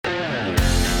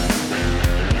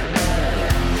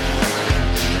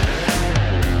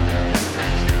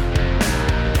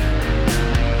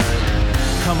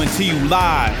to you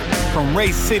live from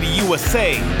Race City,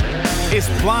 USA. It's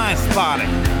Blind Spotting,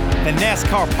 the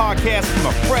NASCAR podcast from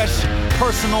a fresh,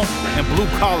 personal, and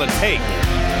blue-collar take.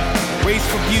 Race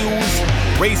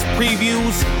reviews, race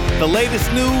previews, the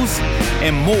latest news,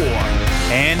 and more.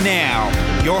 And now,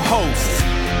 your hosts,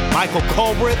 Michael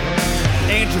Colbreth,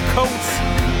 Andrew Coates,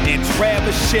 and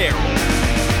Travis Sherrill.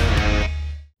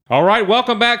 All right,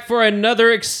 welcome back for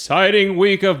another exciting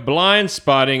week of Blind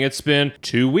Spotting. It's been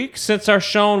 2 weeks since our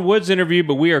Sean Woods interview,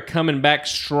 but we are coming back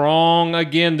strong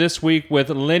again this week with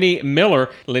Lenny Miller.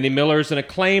 Lenny Miller is an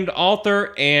acclaimed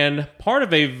author and part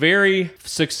of a very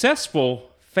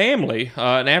successful family,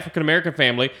 an African-American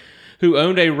family, who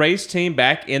owned a race team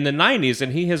back in the 90s,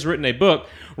 and he has written a book,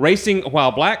 Racing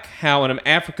While Black, How an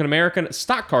African-American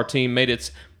Stock Car Team Made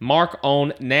Its Mark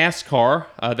on NASCAR.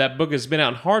 That book has been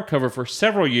out in hardcover for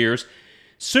several years,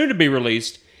 soon to be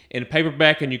released in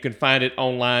paperback, and you can find it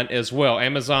online as well.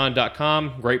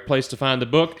 Amazon.com, great place to find the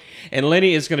book. And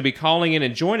Lenny is going to be calling in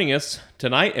and joining us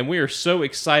tonight, and we are so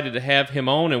excited to have him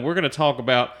on, and we're going to talk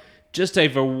about just a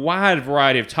wide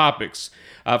variety of topics.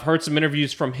 I've heard some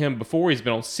interviews from him before. He's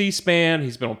been on C-SPAN,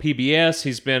 he's been on PBS,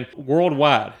 he's been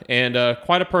worldwide, and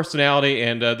quite a personality,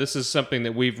 and this is something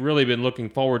that we've really been looking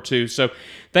forward to. So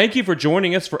thank you for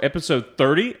joining us for episode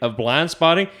 30 of Blind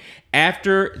Spotting.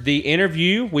 After the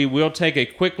interview, we will take a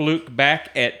quick look back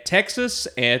at Texas,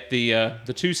 at the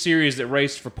two series that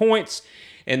raced for points,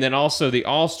 and then also the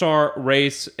All-Star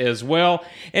race as well.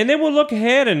 And then we'll look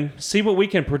ahead and see what we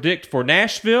can predict for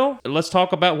Nashville. Let's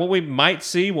talk about what we might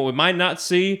see, what we might not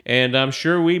see, and I'm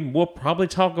sure we will probably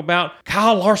talk about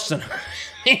Kyle Larson.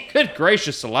 Good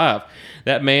gracious alive.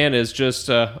 That man is just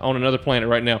on another planet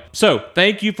right now. So,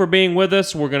 thank you for being with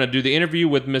us. We're going to do the interview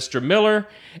with Mr. Miller,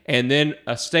 and then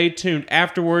stay tuned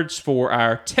afterwards for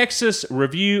our Texas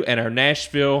review and our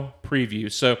Nashville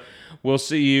preview. So, we'll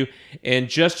see you in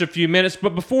just a few minutes.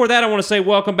 But before that, I want to say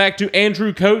welcome back to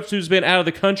Andrew Coates, who's been out of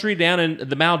the country down in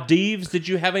the Maldives. Did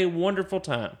you have a wonderful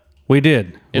time? We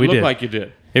did. It looked like you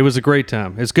did. It was a great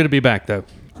time. It's good to be back, though.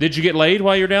 Did you get laid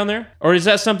while you're down there? Or is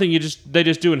that something they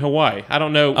just do in Hawaii? I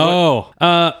don't know.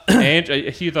 And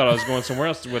you thought I was going somewhere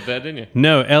else with that, didn't you?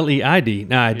 No, L-E-I-D.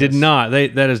 No, I did not.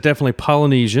 That is definitely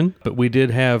Polynesian, but we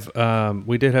did have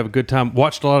a good time.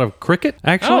 Watched a lot of cricket,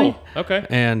 actually. Oh, okay.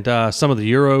 And some of the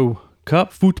Euro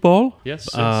Cup football. Yes.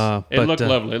 It looked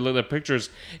lovely. The pictures.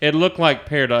 It looked like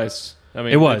paradise. I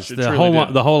mean, it was. It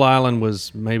the whole island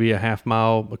was maybe a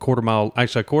quarter mile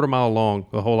long,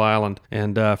 the whole island.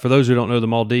 And for those who don't know, the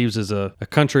Maldives is a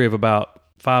country of about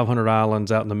 500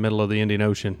 islands out in the middle of the Indian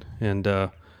Ocean and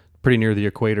pretty near the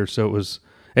equator. So it was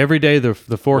every day the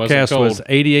forecast was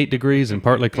 88 degrees and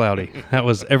partly cloudy. That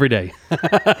was every day.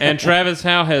 And Travis,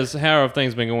 how have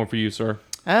things been going for you, sir?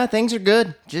 Things are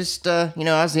good. Just, I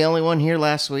was the only one here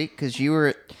last week because you were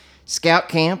at Scout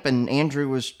Camp and Andrew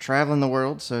was traveling the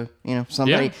world. So,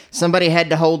 somebody had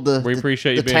to hold the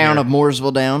town of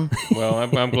Mooresville down. Well,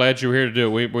 I'm glad you were here to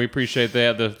do it. We appreciate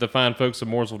that. The fine folks of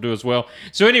Mooresville do as well.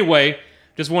 So anyway,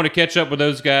 just want to catch up with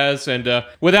those guys. And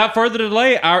without further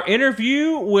delay, our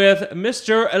interview with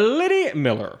Mr. Lenny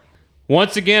Miller.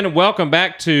 Once again, welcome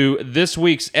back to this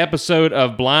week's episode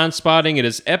of Blind Spotting. It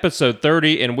is episode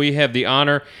 30, and we have the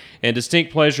honor and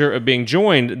distinct pleasure of being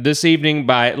joined this evening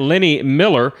by Lenny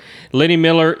Miller. Lenny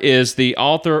Miller is the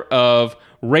author of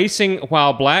Racing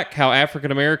While Black, How an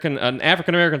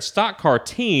African-American Stock Car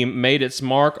Team Made Its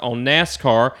Mark on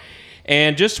NASCAR.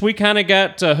 And we kind of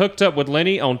got hooked up with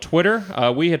Lenny on Twitter.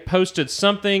 We had posted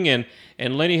something, and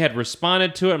Lenny had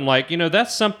responded to it. I'm like,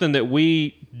 that's something that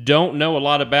we don't know a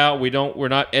lot about. We're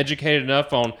not educated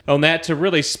enough on that to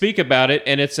really speak about it.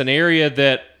 And it's an area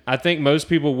that I think most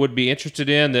people would be interested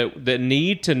in that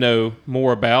need to know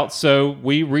more about. So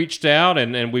we reached out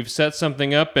and we've set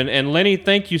something up. And Lenny,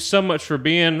 thank you so much for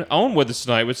being on with us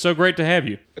tonight. It's so great to have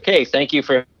you. Okay, thank you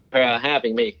for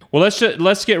having me. Well,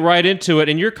 let's get right into it.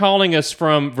 And you're calling us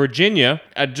from Virginia.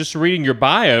 Just reading your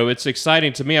bio, it's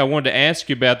exciting to me. I wanted to ask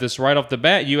you about this right off the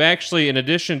bat. You actually, in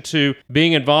addition to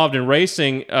being involved in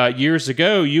racing years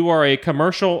ago, you are a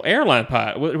commercial airline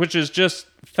pilot, which is just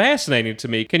fascinating to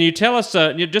me. Can you tell us,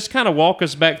 just kind of walk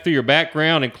us back through your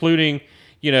background, including,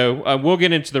 we'll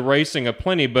get into the racing of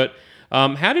plenty, but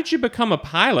how did you become a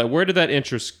pilot? Where did that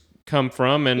interest come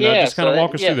from? And just kind of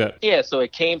walk us through that. Yeah, so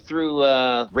it came through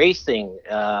racing,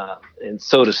 and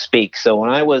so to speak. So when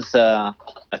I was a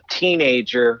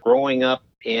teenager growing up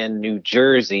in New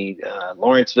Jersey,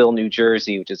 Lawrenceville, New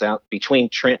Jersey, which is out between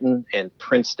Trenton and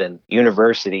Princeton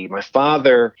University, my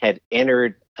father had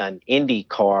entered an Indy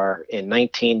car in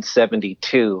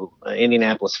 1972,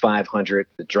 Indianapolis 500.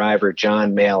 The driver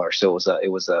John Mailer. So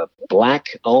it was a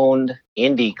black-owned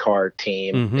Indy car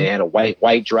team. Mm-hmm. They had a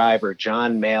white driver,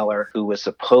 John Mailer, who was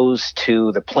supposed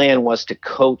to. The plan was to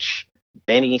coach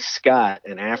Benny Scott,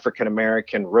 an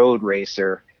African-American road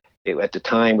racer. It, at the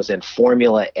time, was in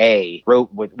Formula A,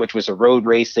 which was a road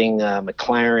racing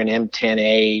McLaren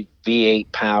M10A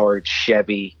V8 powered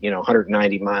Chevy,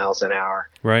 190 miles an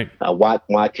hour. Right.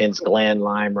 Watkins Glen,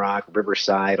 Lime Rock,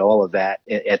 Riverside, all of that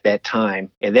at that time.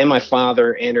 And then my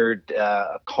father entered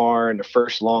a car in the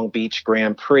first Long Beach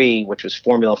Grand Prix, which was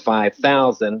Formula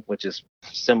 5000, which is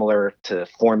similar to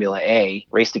Formula A.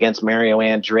 Raced against Mario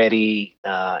Andretti,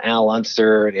 Al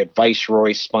Unser, had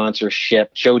Viceroy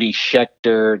sponsorship. Jody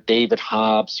Scheckter, David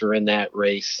Hobbs were in that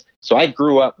race. So I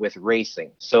grew up with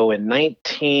racing. So in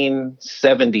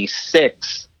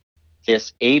 1976,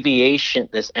 this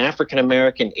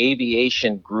African-American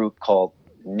aviation group called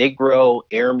Negro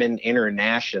Airmen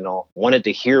International wanted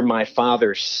to hear my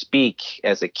father speak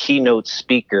as a keynote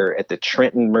speaker at the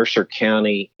Trenton Mercer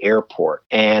County Airport.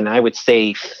 And I would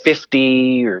say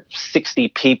 50 or 60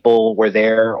 people were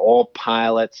there, all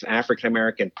pilots,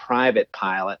 African-American private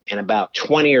pilot, and about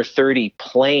 20 or 30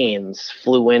 planes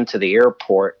flew into the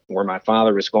airport where my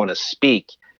father was going to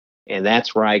speak. And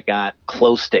that's where I got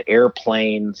close to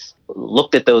airplanes,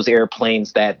 looked at those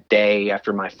airplanes that day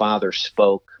after my father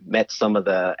spoke, met some of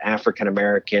the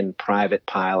African-American private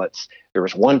pilots. There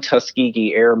was one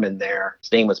Tuskegee Airman there.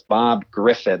 His name was Bob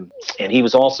Griffin, and he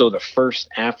was also the first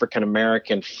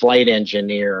African-American flight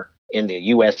engineer in the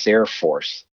U.S. Air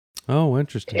Force. Oh,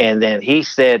 interesting. And then he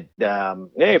said, hey,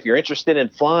 if you're interested in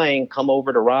flying, come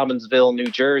over to Robbinsville, New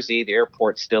Jersey. The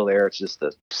airport's still there. It's just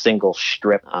a single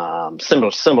strip,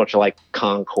 similar to like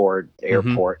Concord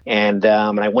Airport. Mm-hmm.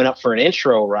 And I went up for an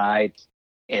intro ride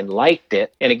and liked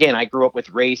it. And again, I grew up with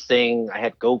racing. I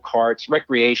had go-karts,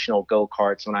 recreational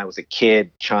go-karts when I was a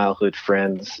kid, childhood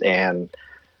friends. And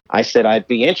I said I'd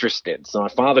be interested. So my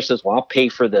father says, well, I'll pay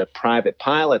for the private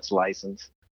pilot's license.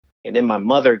 And then my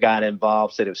mother got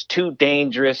involved, said it was too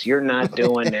dangerous. You're not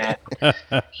doing that.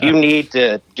 You need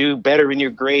to do better in your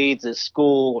grades at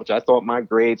school, which I thought my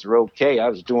grades were okay. I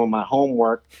was doing my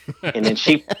homework. And then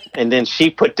she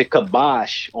put the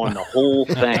kibosh on the whole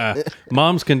thing.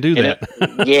 Moms can do that.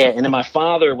 Yeah. And then my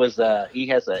father he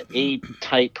has an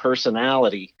A-type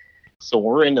personality. So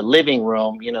we're in the living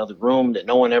room, the room that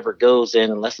no one ever goes in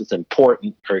unless it's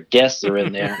important or guests are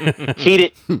in there. He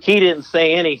didn't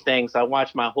say anything. So I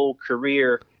watched my whole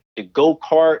career. The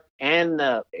go-kart and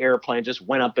the airplane just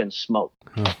went up in smoke.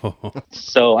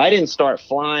 So I didn't start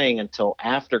flying until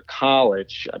after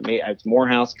college. I was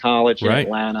Morehouse College in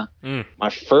Atlanta. Mm.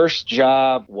 My first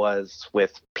job was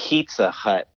with Pizza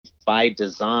Hut. By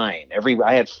design.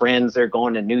 I had friends there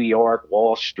going to New York,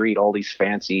 Wall Street, all these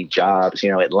fancy jobs,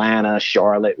 Atlanta,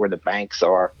 Charlotte, where the banks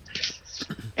are.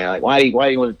 And like, why do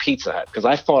you want Pizza Hut? Because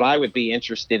I thought I would be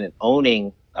interested in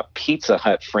owning a Pizza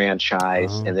Hut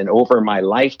franchise and then over my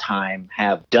lifetime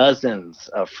have dozens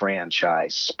of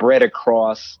franchise spread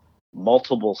across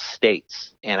multiple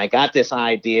states. And I got this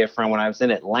idea from when I was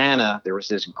in Atlanta. There was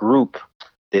this group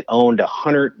that owned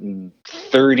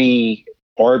 130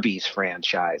 Arby's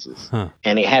franchises,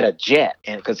 and he had a jet,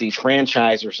 and because these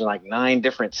franchisers in like 9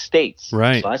 different states,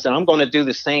 right? So I said I'm going to do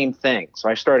the same thing. So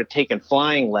I started taking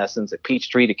flying lessons at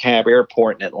Peachtree DeKalb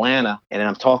Airport in Atlanta, and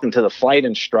I'm talking to the flight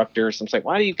instructors. I'm like,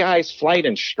 why do you guys flight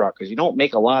instruct? Because you don't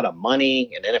make a lot of money,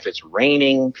 and then if it's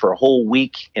raining for a whole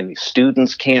week and the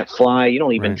students can't fly, you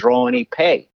don't even draw any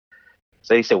pay.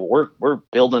 So they said, well, we're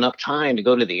building up time to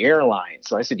go to the airline.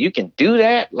 So I said, you can do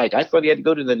that? Like, I thought you had to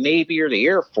go to the Navy or the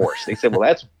Air Force. They said, well,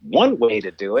 that's one way to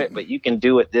do it, but you can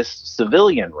do it this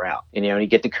civilian route. And, you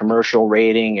get the commercial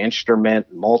rating,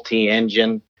 instrument,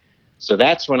 multi-engine. So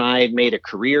that's when I made a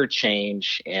career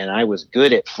change, and I was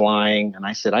good at flying. And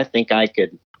I said, I think I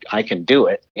can do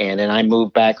it. And then I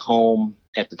moved back home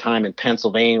at the time in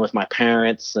Pennsylvania with my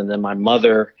parents. And then my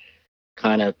mother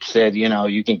kind of said,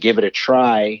 you can give it a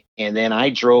try. And then I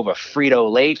drove a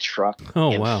Frito-Lay truck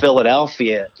in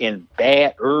Philadelphia in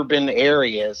bad urban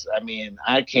areas. I mean,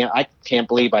 I can't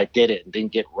believe I did it and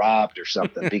didn't get robbed or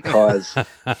something, because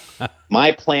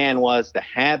my plan was to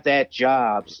have that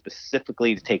job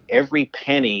specifically to take every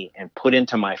penny and put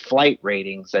into my flight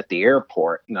ratings at the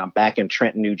airport. And I'm back in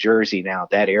Trenton, New Jersey now at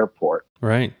that airport.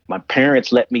 Right. My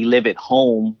parents let me live at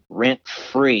home rent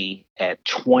free at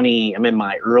 20. I'm in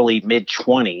my early mid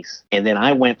 20s. And then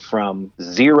I went from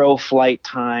 0 flight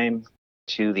time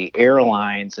to the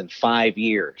airlines in 5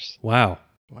 years. Wow.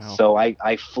 So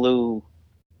I flew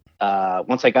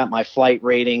once I got my flight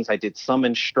ratings, I did some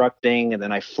instructing, and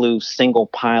then I flew single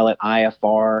pilot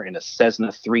IFR in a Cessna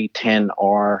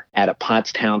 310R out of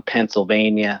Pottstown,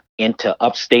 Pennsylvania, into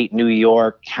upstate New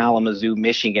York, Kalamazoo,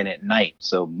 Michigan at night.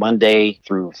 So Monday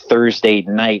through Thursday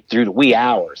night through the wee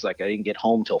hours. Like I didn't get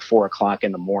home till 4 o'clock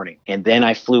in the morning. And then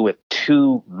I flew with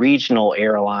 2 regional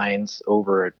airlines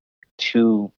over a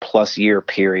 2+ year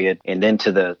period, and then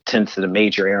to the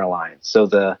major airlines. So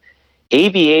the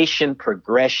aviation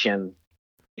progression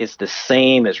is the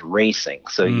same as racing.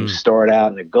 So you start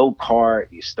out in a go-kart,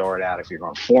 you start out if you're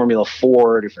on Formula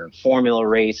Ford, if you're in Formula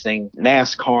Racing,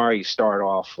 NASCAR, you start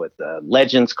off with a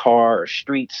Legends car or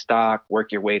street stock,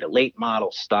 work your way to late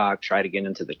model stock, try to get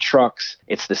into the trucks.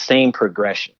 It's the same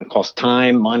progression. It costs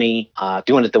time, money,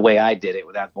 doing it the way I did it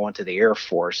without going to the Air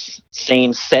Force.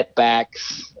 Same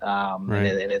setbacks,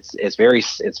 and it's very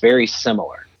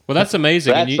similar. Well, that's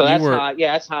amazing.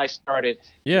 That's how I started.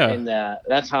 Yeah. And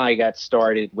that's how I got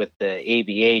started with the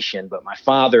aviation. But my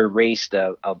father raced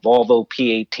a Volvo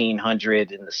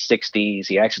P1800 in the 60s.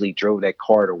 He actually drove that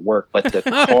car to work. But the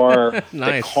car,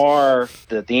 nice.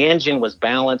 the engine was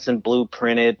balanced and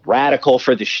blueprinted, radical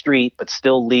for the street, but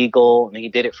still legal. And he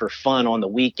did it for fun on the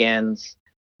weekends.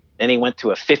 Then he went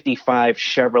to a 55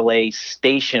 Chevrolet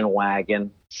station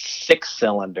wagon,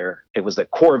 6-cylinder. It was a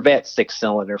Corvette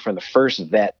 6-cylinder from the first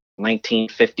Vet,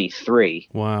 1953.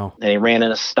 Wow. And he ran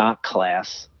in a stock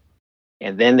class.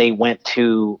 And then they went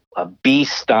to a B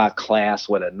stock class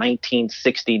with a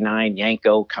 1969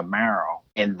 Yanko Camaro.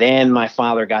 And then my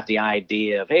father got the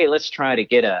idea of, hey, let's try to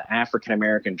get an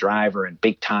African-American driver in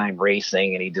big-time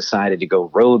racing. And he decided to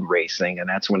go road racing. And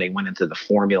that's when they went into the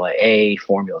Formula A,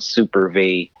 Formula Super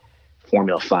V,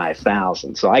 Formula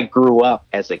 5000. So I grew up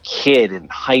as a kid in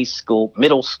high school,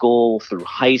 middle school through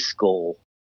high school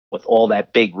with all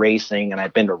that big racing. And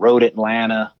I've been to Road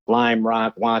Atlanta, Lime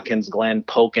Rock, Watkins Glen,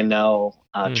 Pocono.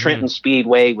 Trenton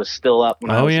Speedway was still up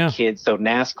when I was a kid. So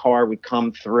NASCAR would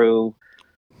come through.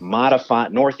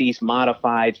 Northeast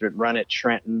Modifieds would run at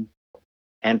Trenton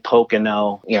and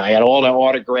Pocono. You know, I had all the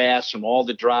autographs from all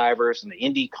the drivers and the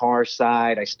IndyCar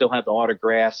side. I still have the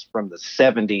autographs from the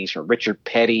 70s from Richard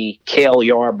Petty, Cale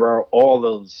Yarborough, all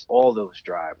those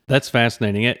drivers. That's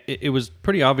fascinating. It was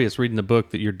pretty obvious reading the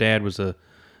book that your dad was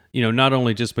not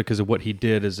only just because of what he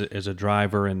did as a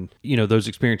driver and, those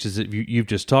experiences that you've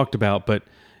just talked about, but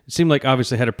it seemed like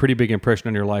obviously had a pretty big impression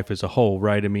on your life as a whole,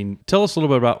 right? I mean, tell us a little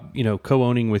bit about,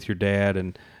 co-owning with your dad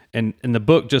and the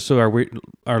book, just so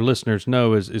our listeners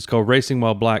know, is called Racing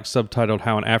While Black, subtitled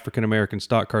How an African-American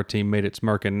Stock Car Team Made Its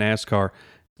Mark in NASCAR.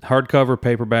 Hardcover,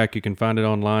 paperback, you can find it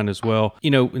online as well.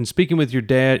 In speaking with your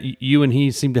dad, you and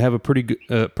he seem to have a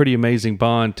pretty amazing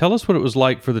bond. Tell us what it was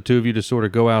like for the two of you to sort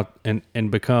of go out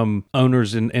and become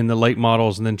owners in the late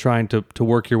models and then trying to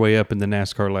work your way up in the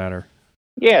NASCAR ladder.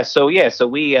 So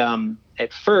we,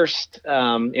 at first,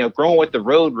 growing with the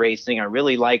road racing, I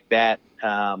really liked that.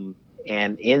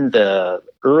 And in the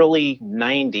early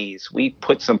 90s, we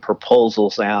put some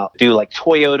proposals out, do like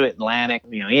Toyota Atlantic,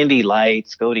 Indy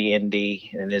Lights, go to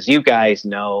Indy. And as you guys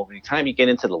know, by the time you get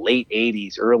into the late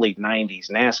 80s, early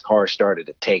 90s, NASCAR started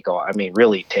to take off. I mean,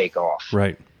 really take off.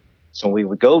 Right. So we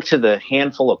would go to the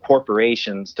handful of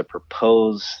corporations to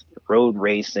propose road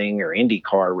racing or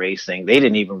IndyCar racing. They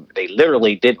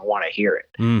literally didn't want to hear it.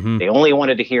 Mm-hmm. They only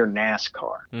wanted to hear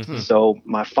NASCAR. Mm-hmm. So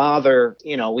my father,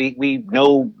 we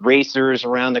know racers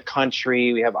around the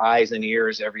country. We have eyes and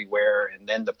ears everywhere. And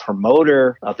then the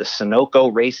promoter of the Sunoco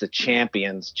Race of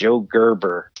Champions, Joe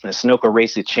Gerber, the Sunoco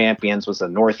Race of Champions was a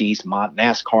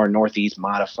NASCAR Northeast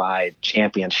Modified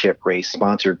Championship race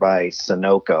sponsored by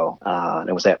Sunoco. And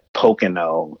it was at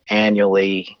Pocono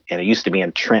annually. And it used to be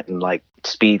in Trenton, like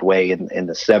Speedway in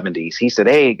the 70s. He said,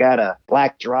 hey, got a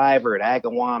black driver at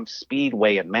Agawam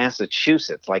Speedway in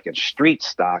Massachusetts, like in street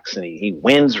stocks, and he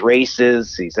wins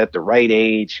races. He's at the right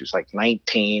age. He was like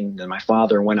 19. And my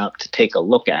father went up to take a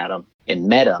look at him and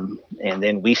met him. And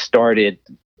then we started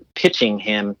pitching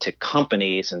him to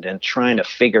companies and then trying to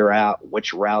figure out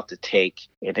which route to take.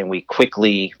 And then we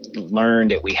quickly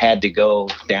learned that we had to go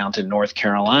down to North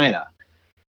Carolina.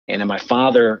 And then my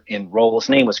father enrolled, his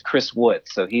name was Chris Wood,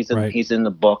 so he's in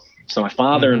the book. So my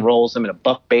father enrolls him in a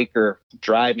Buck Baker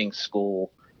driving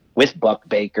school with Buck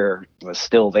Baker, was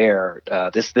still there.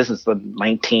 This is the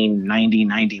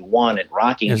 1990-91 at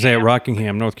Rockingham. Is that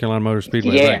Rockingham, North Carolina Motor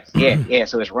Speedway? Yeah.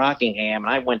 So it's Rockingham,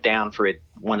 and I went down for it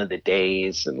one of the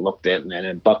days and looked at it, and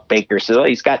then Buck Baker said, oh,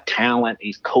 he's got talent,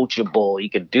 he's coachable, he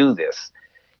could do this.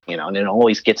 And it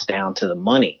always gets down to the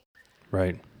money.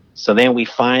 Right. So then we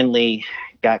finally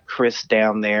got Chris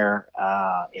down there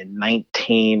in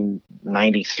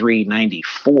 1993,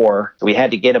 94. We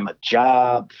had to get him a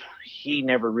job. he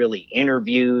never really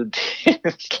interviewed.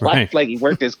 It's like he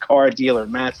worked his car dealer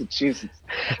in Massachusetts.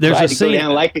 There's a scene.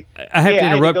 I have to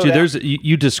interrupt you.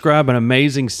 You describe an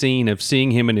amazing scene of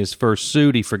seeing him in his first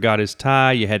suit. He forgot his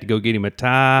tie. You had to go get him a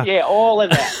tie. Yeah, all of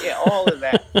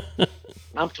that.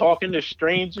 I'm talking to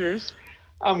strangers.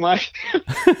 I'm like,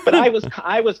 but I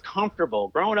was comfortable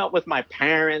growing up with my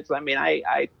parents. I mean,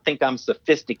 I think I'm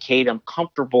sophisticated. I'm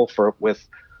comfortable with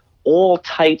all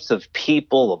types of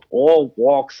people of all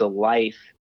walks of life.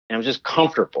 And I'm just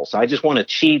comfortable. So I just want to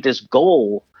achieve this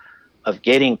goal of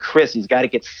getting Chris. He's got to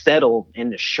get settled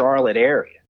in the Charlotte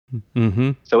area.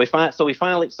 Mm-hmm. So we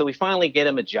finally get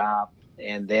him a job.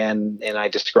 And I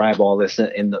describe all this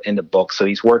in the book. So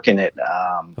he's working at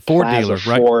a Ford dealer,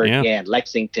 right? Ford, in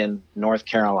Lexington, North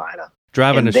Carolina.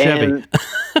 Driving a Chevy.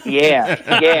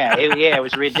 It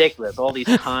was ridiculous. All these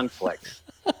conflicts.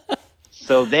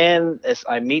 So then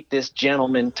I meet this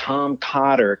gentleman, Tom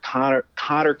Cotter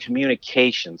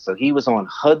Communications. So he was on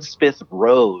Hudspeth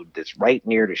Road, that's right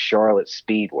near the Charlotte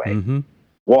Speedway. Mm-hmm.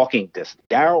 Walking distance.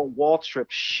 Darrell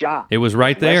Waltrip's shop. It was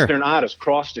right there. Western Autos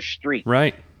across the street.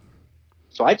 Right.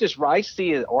 So I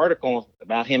see an article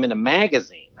about him in a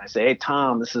magazine. I say, hey,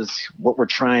 Tom, this is what we're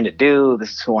trying to do.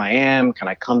 This is who I am. Can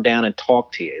I come down and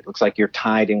talk to you? It looks like you're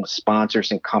tied in with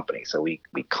sponsors and companies. So we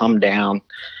come down,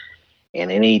 and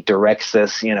then he directs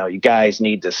us, you guys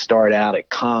need to start out at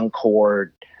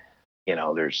Concord.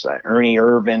 There's Ernie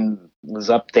Irvin was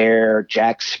up there.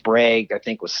 Jack Sprague, I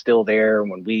think, was still there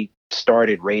when we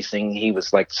started racing. He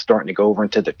was like starting to go over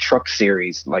into the truck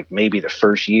series, like maybe the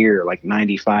first year, like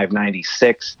 95,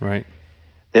 96. Right.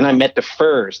 Then I met the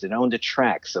Furs that owned the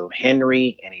track. So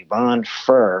Henry and Yvonne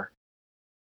Fur,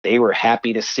 they were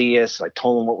happy to see us. I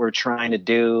told them what we were trying to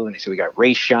do. And they said, we got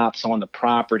race shops on the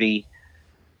property.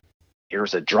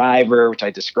 Here's a driver, which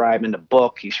I describe in the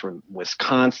book. He's from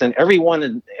Wisconsin.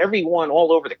 Everyone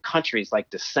all over the country is like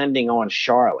descending on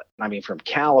Charlotte. I mean, from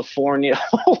California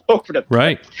all over the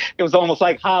right. place. It was almost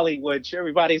like Hollywood.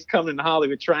 Everybody's coming to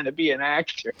Hollywood trying to be an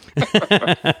actor.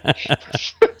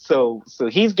 So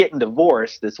he's getting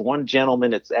divorced. This one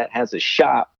gentleman has a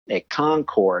shop at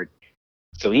Concord.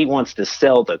 So he wants to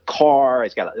sell the car.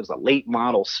 It was a late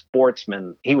model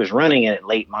Sportsman. He was running it at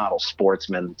late model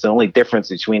Sportsman. The only difference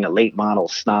between a late model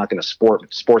stock and a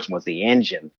Sportsman was the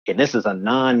engine. And this is a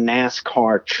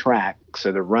non-NASCAR track.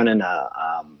 So they're running a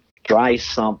dry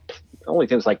sump. The only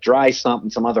things like dry sump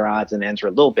and some other odds and ends are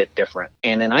a little bit different.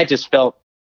 And then I just felt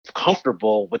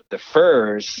comfortable with the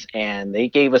Furs, and they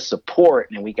gave us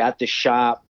support, and we got the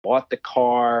shop. Bought the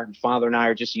car. Father and I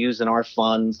are just using our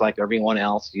funds like everyone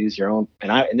else. Use your own.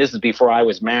 And this is before I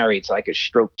was married, so I could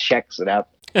stroke checks without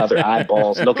other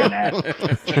eyeballs looking at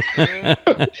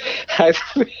it.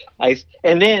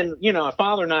 And then,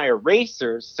 Father and I are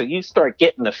racers, so you start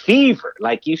getting the fever.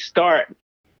 Like you're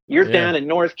down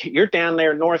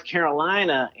there in North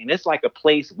Carolina, and it's like a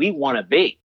place we want to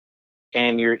be.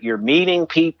 And you're meeting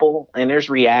people, and there's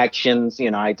reactions.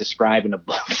 I describe in the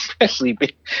book, especially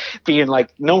being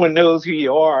like no one knows who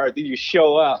you are. Then you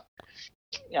show up,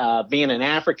 being an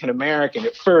African American.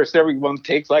 At first, everyone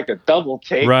takes like a double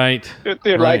take. Right.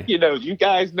 They're like, you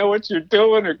guys know what you're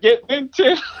doing or getting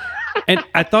into. And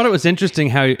I thought it was interesting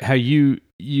how you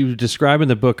describe in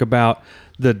the book about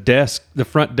the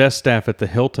front desk staff at the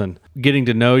Hilton getting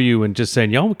to know you and just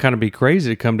saying, y'all would kind of be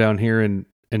crazy to come down here and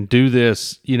do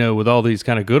this, with all these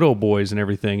kind of good old boys and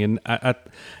everything. And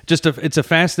it's a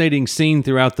fascinating scene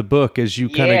throughout the book as you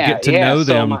kind of get to know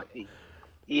them.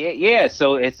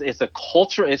 So it's a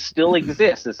culture. It still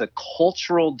exists. It's a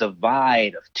cultural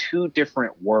divide of two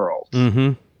different worlds.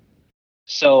 Mm-hmm.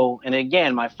 So, and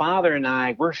again, my father and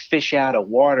I, we're fish out of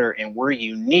water, and we're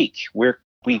unique.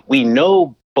 We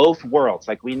know both worlds.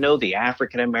 Like, we know the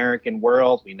African American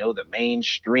world. We know the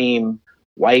mainstream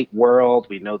white world.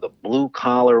 We know the blue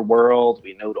collar world.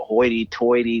 We know the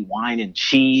hoity-toity wine and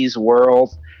cheese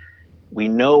world. We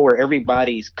know where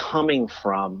everybody's coming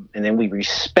from, and then we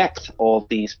respect all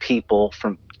these people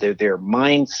from their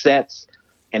mindsets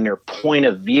and their point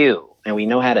of view, and we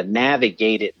know how to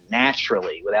navigate it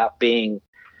naturally without being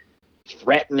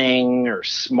threatening or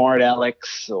smart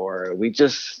alecks, or and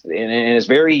it's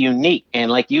very unique. And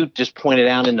like you just pointed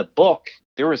out in the book,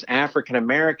 there was African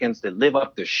Americans that live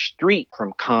up the street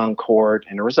from Concord,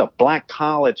 and there was a black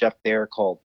college up there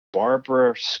called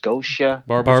Barbara Scotia.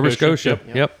 Barbara Scotia.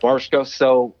 Yep. Barbara Scotia.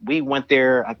 So we went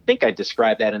there. I think I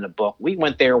described that in the book. We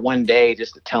went there one day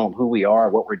just to tell them who we are,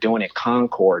 what we're doing at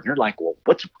Concord. And they're like, well,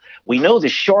 we know the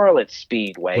Charlotte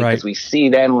Speedway because we see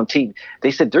that on TV.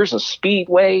 They said there's a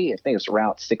speedway. I think it's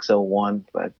Route 601.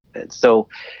 But so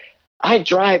I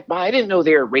drive by. I didn't know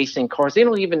they were racing cars. They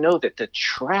don't even know that the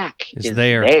track is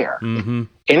there. Mm-hmm.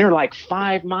 And they're like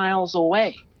 5 miles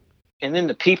away. And then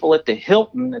the people at the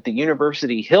Hilton, at the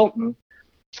University Hilton,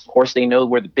 of course, they know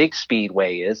where the big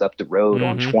speedway is up the road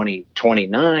on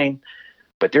 2029.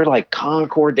 But they're like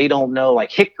Concord. They don't know,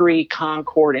 like Hickory,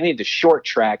 Concord, any of the short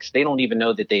tracks. They don't even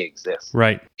know that they exist.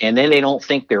 Right. And then they don't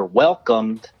think they're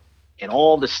welcomed. And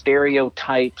all the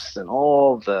stereotypes and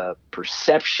all the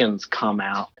perceptions come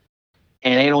out.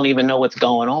 And they don't even know what's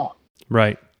going on.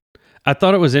 Right. I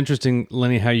thought it was interesting,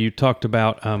 Lenny, how you talked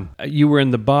about you were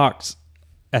in the box.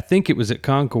 I think it was at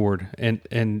Concord, and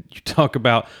you talk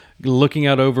about looking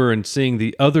out over and seeing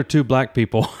the other two black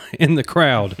people in the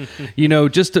crowd.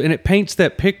 And it paints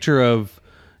that picture of,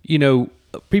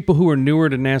 people who are newer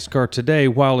to NASCAR today,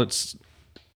 while it's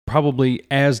probably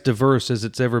as diverse as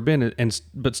it's ever been,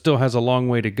 but still has a long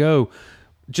way to go.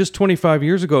 Just 25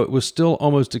 years ago, it was still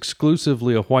almost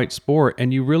exclusively a white sport,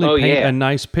 and you really paint a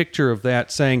nice picture of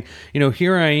that, saying,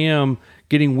 here I am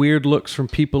getting weird looks from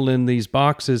people in these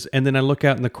boxes, and then I look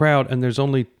out in the crowd, and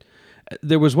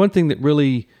there was one thing that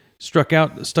really stuck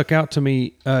out to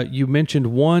me. You mentioned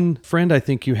one friend I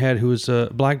think you had who was a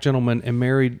black gentleman and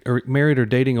married or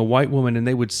dating a white woman, and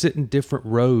they would sit in different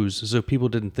rows so people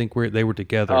didn't think they were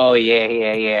together. Oh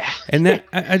yeah. And that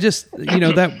I just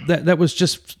that was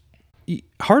just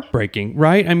heartbreaking,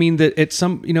 right? I mean, that it's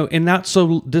some, in not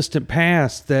so distant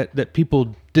past that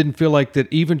people didn't feel like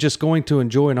that even just going to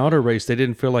enjoy an auto race, they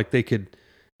didn't feel like they could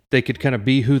kind of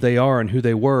be who they are and who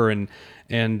they were. And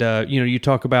you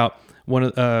talk about one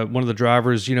of the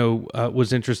drivers,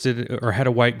 was interested or had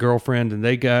a white girlfriend, and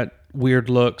they got weird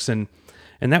looks, and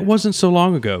that wasn't so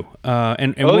long ago.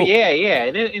 And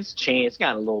it's changed. It's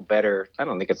gotten a little better. I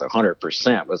don't think it's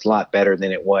 100%, but it's a lot better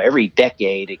than it was. Every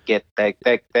decade, it gets that.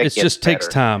 It just takes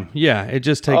time. Yeah, it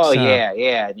just takes time. Oh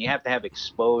yeah, and you have to have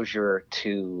exposure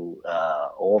to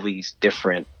all these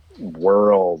different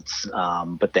worlds.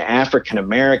 But the African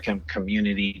American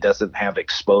community doesn't have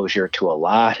exposure to a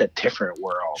lot of different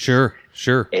worlds. Sure.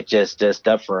 It just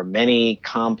up for many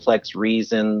complex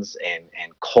reasons and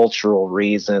cultural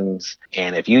reasons.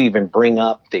 And if you even bring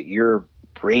up that you're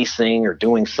racing or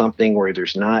doing something where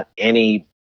there's not any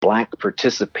black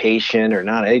participation or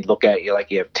not, they look at you like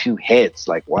you have two heads.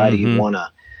 Like, why do you want to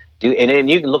do? And then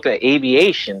you can look at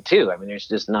aviation too. I mean, there's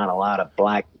just not a lot of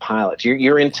black pilots.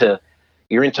 You're into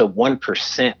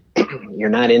 1%. You're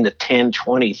not into 10,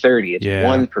 20, 30. It's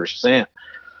 1%.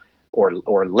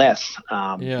 Or less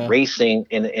racing,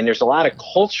 and there's a lot of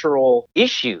cultural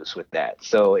issues with that.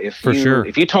 So if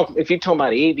you talk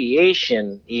about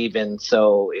aviation, even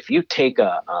so, if you take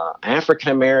a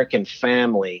African American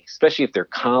family, especially if they're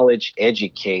college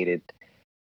educated,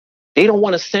 they don't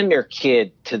want to send their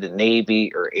kid to the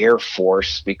Navy or Air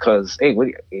Force because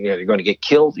you're going to get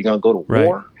killed. You're going to go to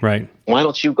war. Right. Why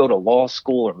don't you go to law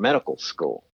school or medical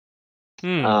school?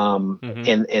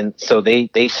 And so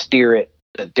they steer it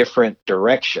a different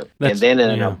direction. And then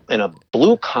in a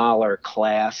blue collar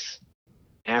class,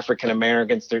 African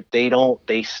Americans,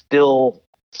 they still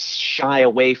shy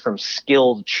away from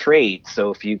skilled trades.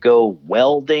 So if you go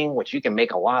welding, which you can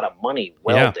make a lot of money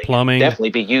welding, plumbing, definitely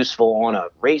be useful on a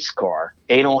race car.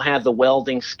 They don't have the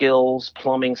welding skills,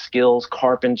 plumbing skills,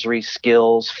 carpentry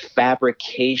skills,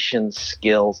 fabrication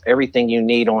skills, everything you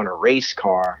need on a race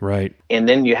car. Right. And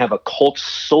then you have a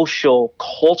cultural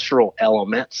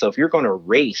element. So if you're going to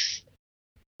race,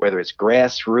 whether it's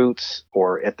grassroots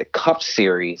or at the Cup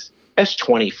Series, that's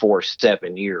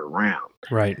 24/7 year round.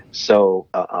 Right. So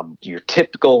your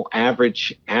typical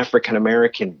average African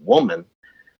American woman,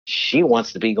 she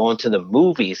wants to be going to the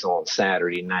movies on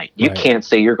Saturday night. You can't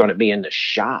say you're going to be in the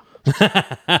shop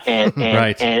and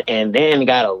then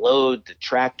got to load the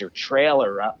tractor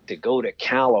trailer up to go to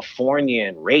California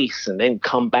and race and then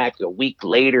come back a week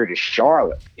later to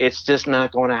Charlotte. It's just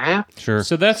not going to happen. Sure.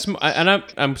 So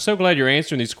I'm so glad you're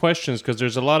answering these questions, because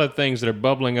there's a lot of things that are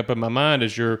bubbling up in my mind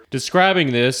as you're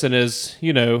describing this, and as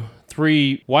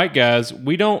three white guys,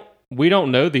 we don't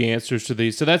know the answers to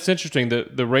these. So that's interesting.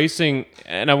 The racing,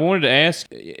 and I wanted to ask,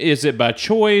 is it by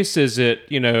choice? Is it,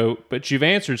 but you've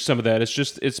answered some of that.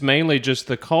 It's mainly just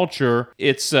the culture.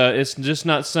 It's just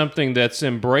not something that's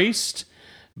embraced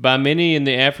by many in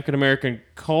the African American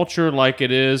culture like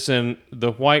it is in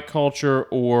the white culture,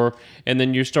 and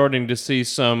then you're starting to see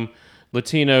some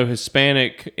Latino,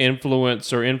 Hispanic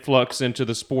influence or influx into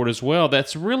the sport as well.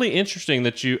 That's really interesting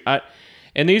that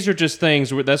and these are just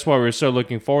things, that's why we're so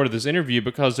looking forward to this interview,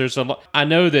 because there's a lot. I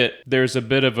know that there's a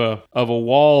bit of a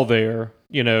wall there,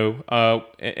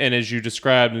 and as you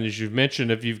described and as you've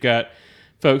mentioned, if you've got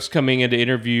folks coming in to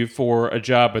interview for a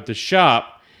job at the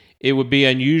shop, it would be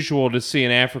unusual to see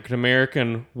an African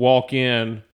American walk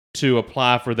in to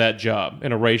apply for that job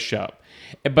in a race shop.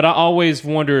 But I always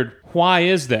wondered, why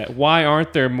is that? Why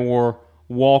aren't there more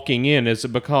walking in? Is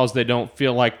it because they don't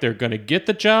feel like they're going to get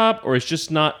the job, or it's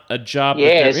just not a job that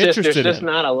they're interested in? There's just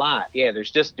not a lot. Yeah,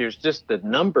 there's just the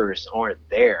numbers aren't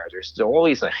there. There's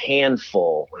always a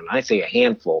handful, and I say a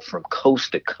handful from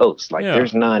coast to coast. Like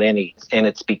there's not any, and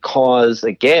it's because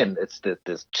again, it's the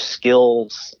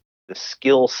skills. The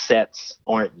skill sets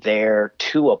aren't there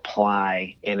to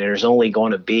apply, and there's only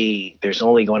going to be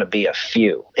a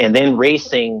few. And then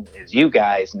racing, as you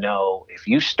guys know, if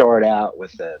you start out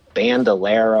with a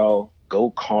Bandolero,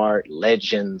 go-kart,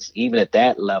 Legends, even at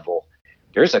that level,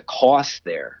 there's a cost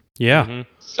there. Yeah. Mm-hmm.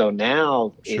 So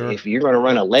now, if you're going to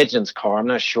run a Legends car, I'm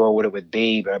not sure what it would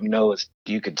be, but I know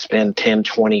you could spend 10,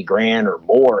 20 grand or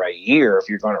more a year if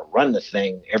you're going to run the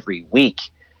thing every week.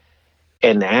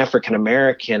 And the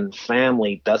African-American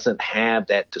family doesn't have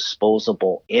that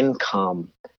disposable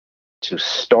income to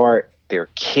start their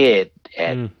kid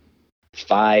at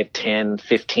 5, 10,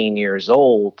 15 years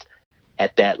old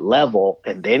at that level.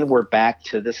 And then we're back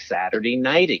to the Saturday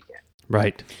night again.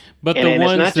 Right. But and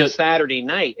it's not just Saturday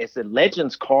night. It's a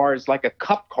Legends car. It's like a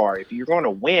cup car. If you're going to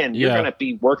win, you're going to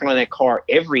be working on that car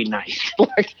every night.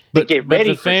 But get ready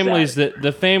the families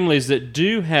that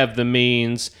do have the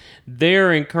means,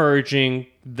 they're encouraging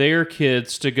their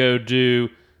kids to go do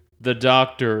the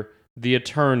doctor, the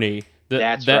attorney.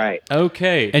 That's right.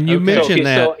 Okay. And you mentioned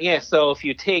that. So if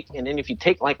you take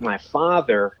like my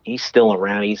father, he's still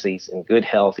around. He's in good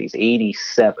health. He's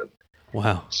 87.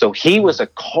 Wow. So he was a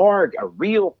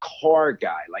real car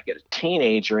guy, like a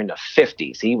teenager in the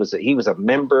 50s. He was a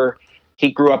member.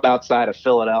 He grew up outside of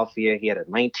Philadelphia. He had a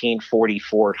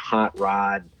 1944 hot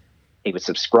rod. He would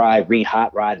read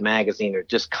Hot Rod magazine. They're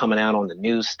just coming out on the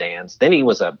newsstands. Then he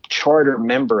was a charter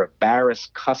member of Barris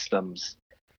Customs,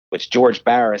 which George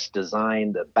Barris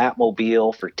designed the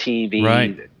Batmobile for TV,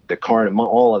 right. the car,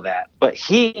 all of that. But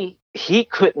he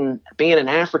couldn't, being an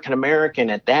African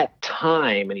American at that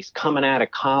time, and he's coming out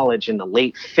of college in the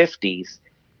late 50s,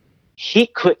 he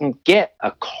couldn't get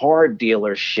a car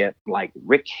dealership like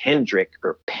Rick Hendrick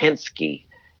or Penske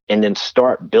and then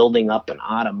start building up an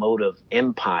automotive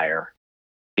empire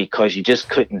because you just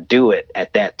couldn't do it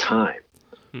at that time.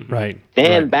 Right.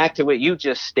 Then back to what you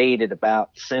just stated about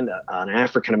send an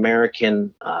African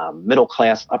American middle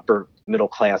class, upper middle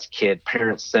class kid,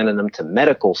 parents sending them to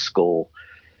medical school.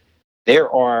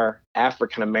 There are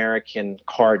African American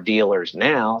car dealers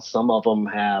now. Some of them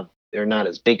they're not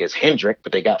as big as Hendrick,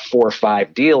 but they got 4 or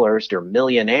 5 dealers. They're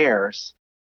millionaires,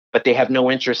 but they have no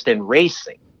interest in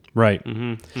racing. Right.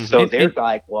 Mm-hmm. So they're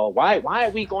like, well, why are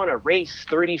we going to race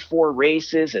 34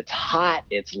 races? It's hot.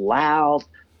 It's loud.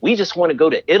 We just want to go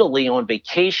to Italy on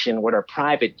vacation with our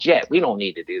private jet. We don't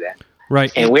need to do that.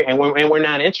 Right. And we're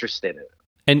not interested in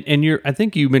it. And I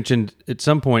think you mentioned at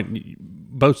some point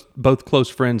both close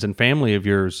friends and family of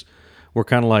yours were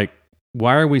kind of like,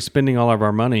 why are we spending all of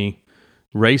our money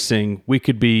racing? We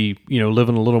could be,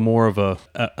 living a little more of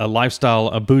a lifestyle,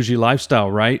 a bougie lifestyle,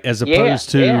 right? As opposed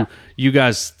to you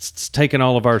guys taking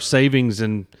all of our savings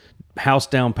and house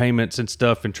down payments and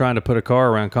stuff and trying to put a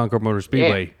car around Concord Motor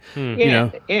Speedway.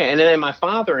 Yeah. And then my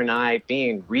father and I,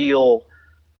 being real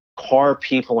car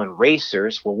people and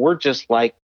racers, well, we're just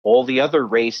like all the other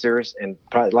racers, and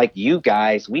probably like you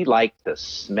guys, we like the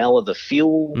smell of the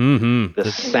fuel,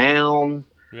 the sound,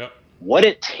 what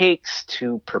it takes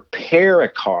to prepare a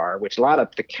car, which a lot of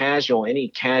any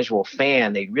casual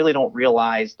fan, they really don't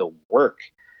realize the work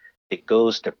that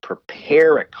goes to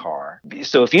prepare a car.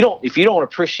 So if you don't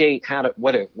appreciate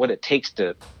what it takes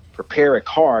to prepare a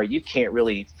car, you can't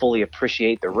really fully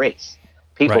appreciate the race.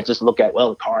 People just look at,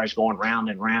 the car is going round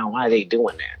and round. Why are they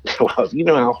doing that? Well, if you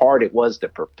know how hard it was to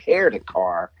prepare the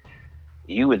car,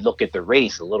 you would look at the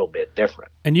race a little bit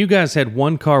different. And you guys had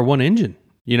one car, one engine.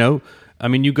 I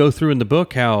mean, you go through in the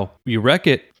book how you wreck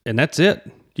it, and that's it.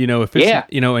 If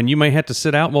it's and you may have to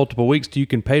sit out multiple weeks till you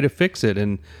can pay to fix it,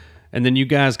 and then you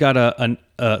guys got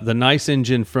the nice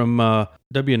engine from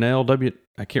W&L.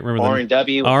 I can't remember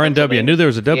R&W. R&W. I knew there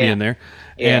was a W in there,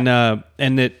 and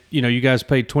that you guys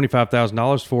paid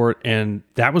 $25,000 for it, and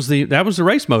that was the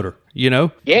race motor. Yeah,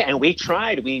 and we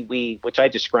tried. We which I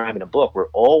describe in the book.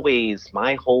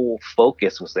 My whole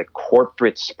focus was the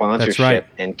corporate sponsorship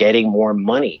and getting more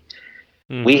money.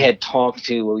 Mm-hmm.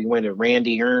 We went to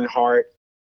Randy Earnhardt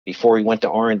before we went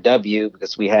to R&W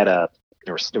because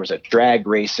there was a drag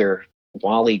racer,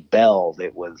 Wally Bell,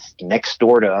 that was next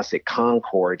door to us at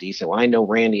Concord. He said, well, I know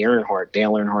Randy Earnhardt,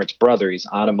 Dale Earnhardt's brother. He's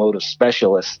an automotive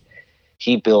specialist.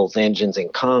 He builds engines in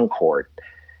Concord.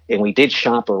 And we did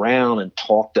shop around and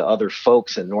talk to other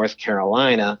folks in North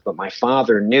Carolina, but my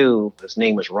father knew, his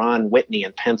name was Ron Whitney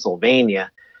in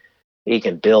Pennsylvania. He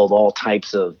can build all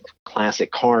types of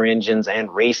classic car engines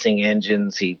and racing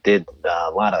engines. He did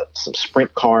some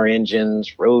sprint car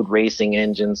engines, road racing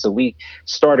engines. So we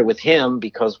started with him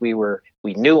because we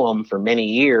knew him for many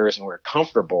years and were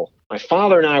comfortable. My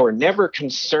father and I were never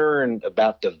concerned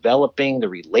about developing the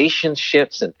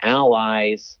relationships and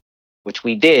allies, which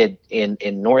we did in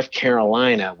North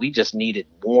Carolina. We just needed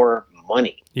more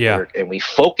money. Yeah. And we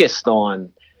focused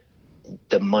on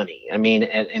the money. I mean,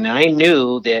 and I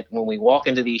knew that when we walk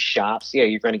into these shops,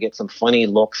 you're going to get some funny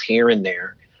looks here and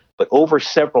there. But over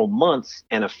several months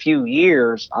and a few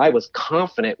years, I was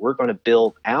confident we're going to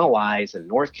build allies in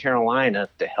North Carolina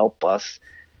to help us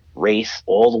race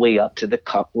all the way up to the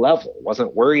cup level.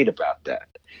 Wasn't worried about that.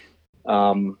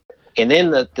 And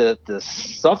then the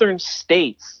southern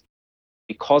states,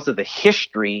 because of the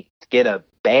history, there's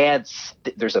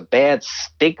a bad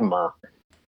stigma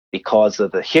because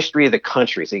of the history of the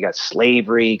country. So you got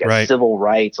slavery, you got civil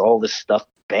rights, all this stuff,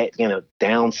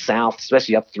 down south,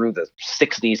 especially up through the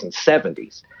 60s and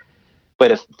 70s.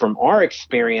 But from our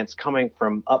experience coming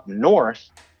from up north,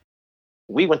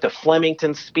 we went to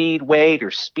Flemington Speedway.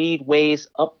 There's speedways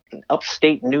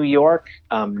upstate New York,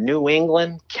 New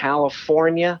England,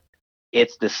 California.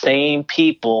 It's the same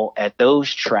people at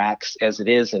those tracks as it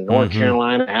is in North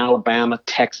Carolina, Alabama,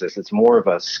 Texas. It's more of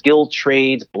a skilled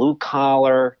trades, blue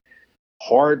collar,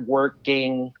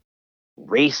 hardworking,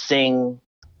 racing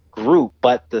group.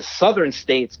 But the southern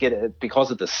states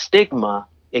because of the stigma,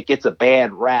 it gets a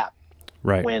bad rap.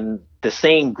 Right. When the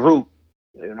same group,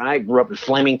 and I grew up in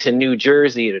Flemington, New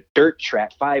Jersey, at a dirt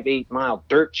track, 5-8 mile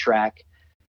dirt track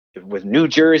with New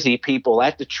Jersey people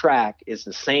at the track is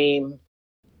the same.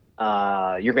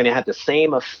 You're going to have the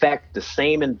same effect, the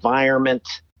same environment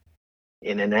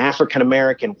in an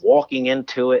African-American walking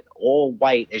into it all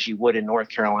white as you would in North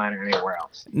Carolina or anywhere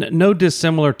else. No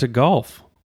dissimilar to golf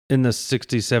in the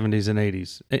 60s, 70s, and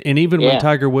 80s. And even when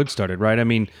Tiger Woods started, right? I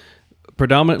mean,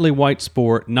 predominantly white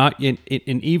sport, and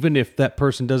even if that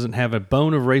person doesn't have a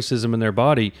bone of racism in their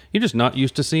body, you're just not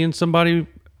used to seeing somebody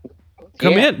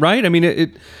come in, right? I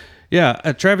mean,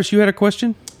 Travis, you had a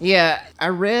question? Yeah, I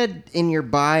read in your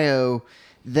bio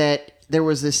that there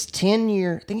was this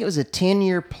 10-year, I think it was a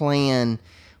 10-year plan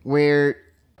where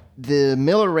the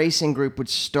Miller Racing Group would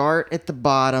start at the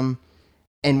bottom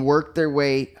and work their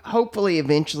way, hopefully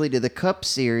eventually to the Cup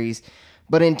Series.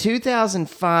 But in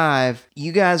 2005,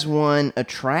 you guys won a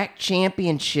track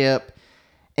championship,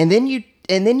 and then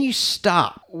you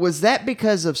stopped. Was that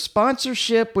because of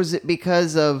sponsorship? Was it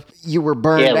because of you were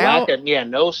burned out?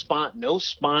 No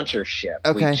sponsorship.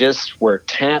 Okay. We just were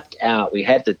tapped out. We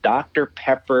had the Dr.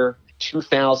 Pepper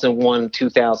 2001,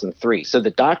 2003. So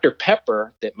the Dr.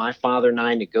 Pepper that my father and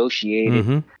I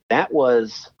negotiated, that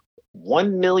was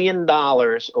 $1 million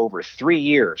over 3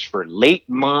 years for late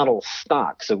model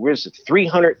stock. So there's a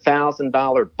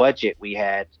 $300,000 budget we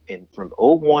had from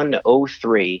 01 to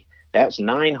 03. That's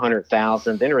 $900,000.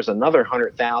 Then there was another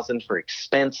 $100,000 for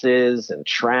expenses and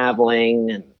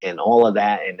traveling and all of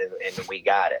that, and we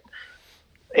got it.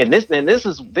 And this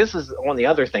is on the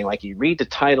other thing. Like, you read the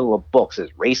title of books,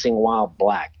 it's Racing While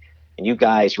Black, and you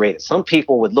guys rate it. Some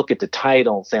people would look at the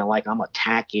title and say, like, I'm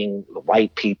attacking the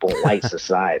white people, white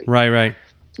society. Right.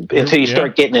 Until you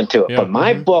start getting into it. Yeah. But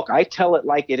my book, I tell it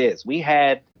like it is. We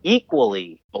had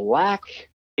equally black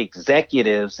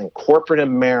executives in corporate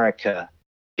America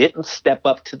didn't step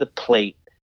up to the plate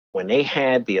when they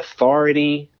had the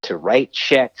authority to write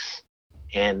checks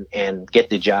and get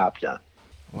the job done.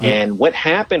 Wow. And what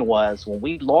happened was, when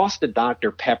we lost to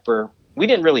Dr. Pepper, we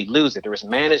didn't really lose it. There was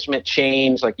management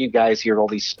change. Like, you guys hear all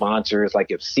these sponsors,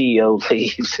 like if CEO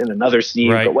leaves and another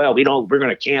CEO go, well, we're going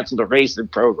to cancel the racing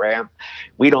program.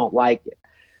 We don't like it.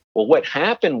 Well, what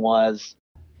happened was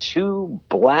 2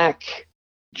 black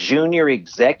junior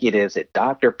executives at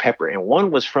Dr. Pepper, and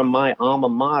one was from my alma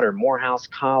mater, Morehouse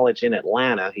College in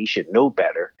Atlanta. He should know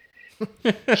better.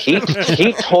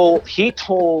 He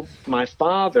told my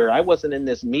father, I wasn't in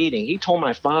this meeting. He told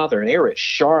my father, and they were at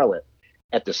Charlotte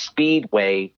at the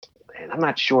Speedway, and I'm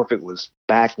not sure if it was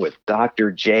back with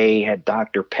Dr. J had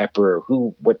Dr. Pepper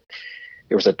or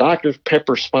there was a Dr.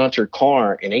 Pepper sponsored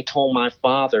car, and they told my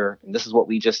father, and this is what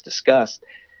we just discussed,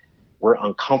 we're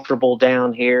uncomfortable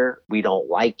down here. We don't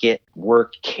like it.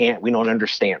 We don't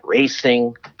understand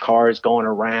racing, cars going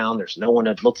around. There's no one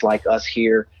that looks like us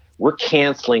here. We're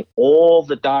canceling all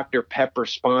the Dr. Pepper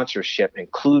sponsorship,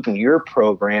 including your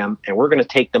program, and we're going to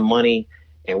take the money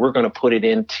and we're going to put it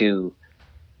into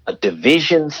a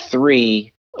Division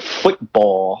III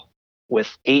football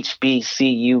with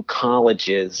HBCU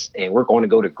colleges, and we're going to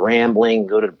go to Grambling,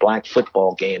 go to the black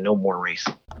football game, no more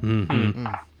racing. Mm-hmm.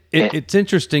 It's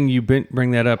interesting you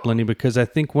bring that up, Lenny, because I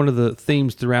think one of the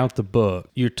themes throughout the book,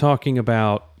 you're talking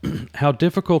about how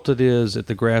difficult it is at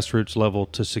the grassroots level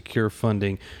to secure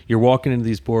funding. You're walking into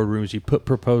these boardrooms, you put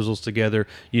proposals together.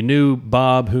 You knew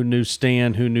Bob, who knew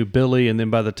Stan, who knew Billy, and then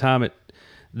by the time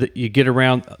that you get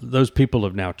around, those people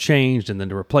have now changed, and then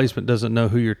the replacement doesn't know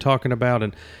who you're talking about.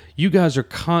 And you guys are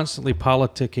constantly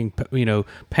politicking,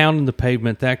 pounding the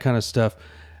pavement, that kind of stuff.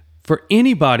 For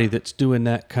anybody that's doing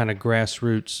that kind of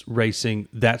grassroots racing,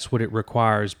 that's what it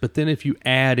requires. But then if you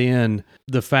add in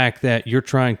the fact that you're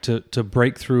trying to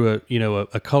break through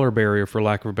a color barrier, for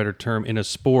lack of a better term, in a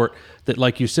sport that,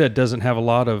 like you said, doesn't have a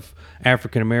lot of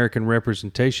African American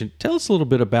representation, tell us a little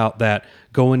bit about that,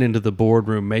 going into the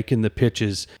boardroom, making the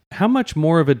pitches. How much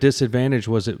more of a disadvantage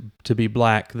was it to be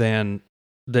black than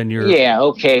your... Yeah,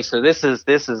 okay, so this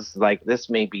is like, this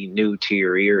may be new to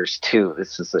your ears too.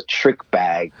 This is a trick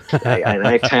bag.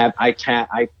 I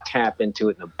tap into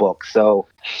it in the book. So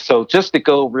just to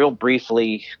go real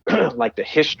briefly, like the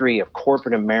history of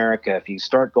corporate America, if you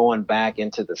start going back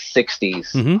into the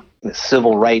 60s, mm-hmm. the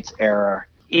civil rights era,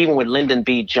 even with Lyndon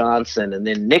B. Johnson and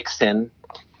then Nixon,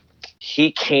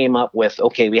 he came up with,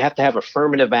 okay, we have to have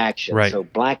affirmative action. Right. So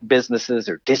black businesses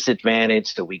are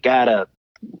disadvantaged, so we gotta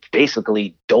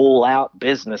basically dole out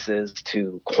businesses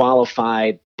to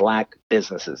qualified black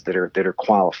businesses that are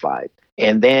qualified.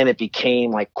 And then it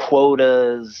became like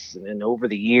quotas. And then over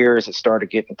the years, it started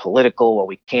getting political. Well,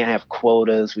 we can't have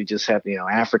quotas. We just have,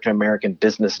 African-American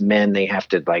businessmen, they have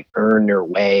to like earn their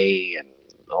way and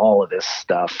all of this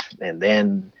stuff. And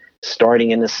then starting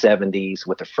in the 70s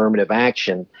with affirmative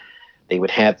action, they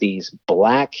would have these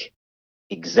black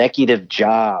executive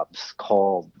jobs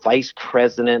called vice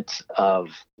president of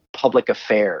public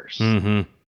affairs. Mm-hmm.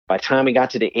 By the time we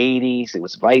got to the 80s, it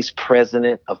was vice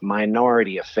president of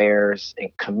minority affairs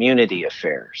and community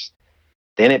affairs.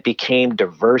 Then it became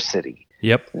diversity.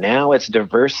 Yep. Now it's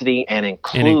diversity and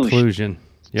inclusion.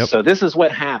 Yep. So this is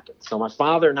what happens. So my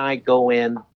father and I go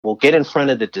in, we'll get in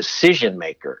front of the decision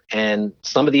maker. And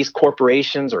some of these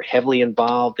corporations are heavily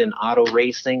involved in auto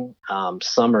racing.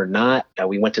 Some are not.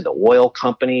 We went to the oil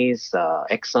companies,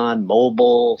 Exxon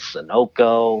Mobil,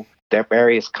 Sunoco. They're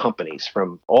various companies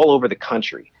from all over the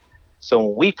country. So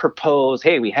when we propose,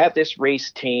 hey, we have this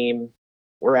race team.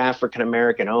 We're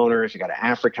African-American owners. We got an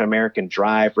African-American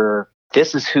driver.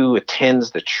 This is who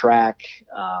attends the track.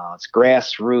 It's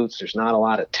grassroots. There's not a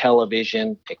lot of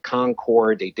television. At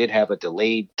Concord, they did have a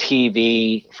delayed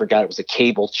TV. I forgot it was a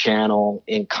cable channel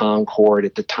in Concord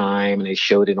at the time, and they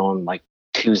showed it on like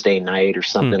Tuesday night or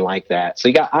something like that. So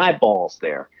you got eyeballs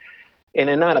there. And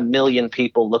then not a million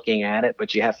people looking at it,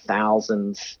 but you have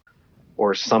thousands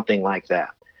or something like that.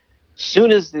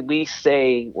 Soon as we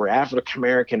say we're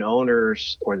African-American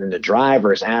owners, or then the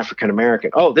driver is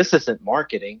African-American, oh, this isn't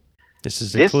marketing. This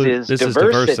is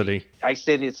diversity. I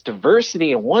said it's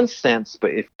diversity in one sense,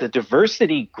 but if the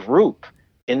diversity group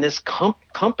in this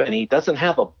company doesn't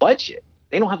have a budget,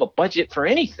 they don't have a budget for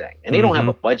anything, and they don't have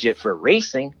a budget for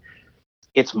racing.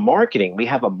 It's marketing. We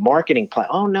have a marketing plan.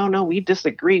 Oh, no, we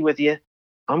disagree with you.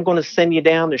 I'm going to send you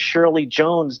down to Shirley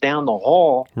Jones down the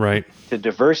hall, right, to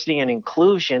diversity and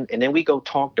inclusion, and then we go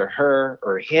talk to her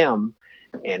or him,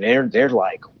 and they're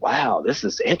like, wow, this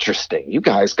is interesting. You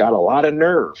guys got a lot of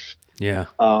nerve. Yeah.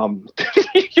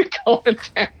 You're going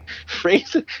down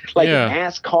racing like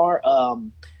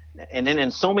NASCAR. And then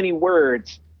in so many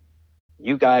words,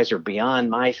 you guys are beyond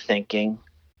my thinking.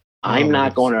 I'm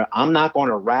not going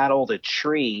to rattle the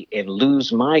tree and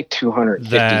lose my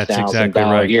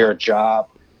 $250,000 a year job.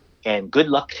 And good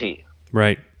luck to you.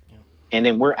 Right. And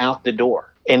then we're out the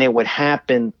door. And it would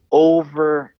happen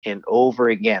over and over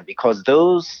again, because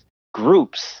those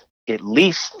groups, at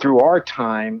least through our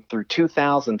time, through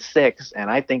 2006, and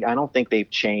I don't think they've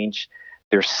changed.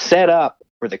 They're set up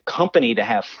for the company to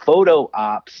have photo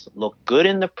ops, look good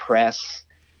in the press,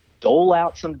 dole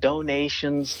out some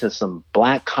donations to some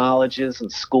black colleges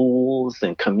and schools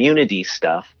and community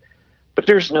stuff. But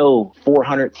there's no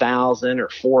 400,000 or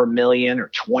 4 million or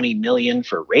 20 million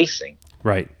for racing.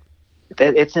 Right.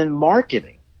 That it's in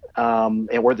marketing.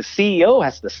 And where the CEO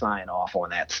has to sign off on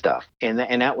that stuff. And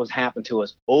that was happened to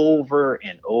us over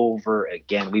and over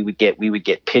again. We would get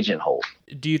pigeonholed.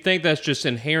 Do you think that's just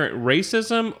inherent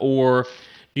racism, or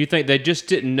do you think they just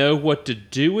didn't know what to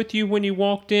do with you when you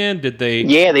walked in? Did they?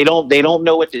 Yeah, they don't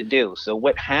know what to do. So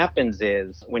what happens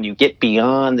is, when you get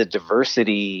beyond the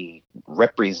diversity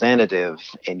representative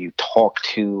and you talk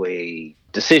to a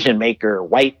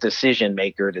white decision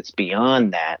maker that's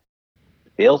beyond that,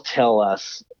 they'll tell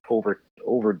us,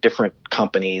 over different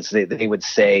companies. They would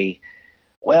say,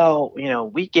 well,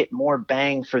 we get more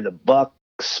bang for the buck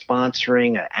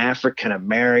sponsoring an African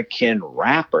American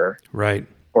rapper, right,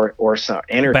 or some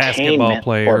entertainment basketball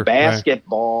player, or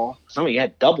basketball. Right. Some of you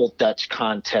had double Dutch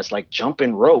contests like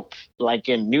jumping rope, like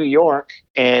in New York,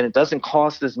 and it doesn't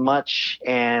cost as much,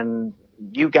 and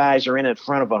you guys are in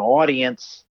front of an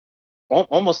audience.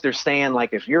 Almost they're saying,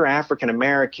 like, if you're African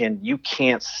American, you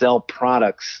can't sell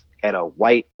products in a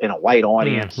white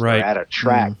audience or at a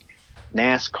track.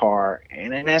 NASCAR,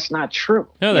 and that's not true.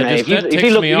 No, if you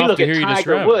look at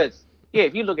Tiger Woods,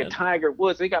 if you look at Tiger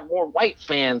Woods, they got more white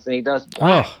fans than he does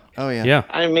black. Oh yeah.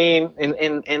 I mean,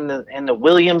 in the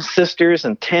Williams sisters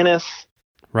and tennis,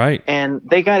 right? And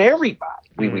they got everybody.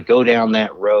 We would go down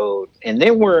that road, and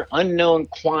they were unknown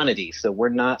quantities, so we're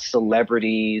not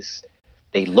celebrities.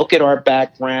 They look at our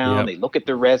background. They look at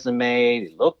the resume.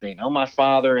 They know my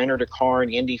father entered a car in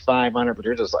the Indy 500, but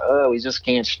they're just like, oh, we just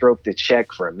can't stroke the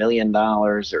check for $1 million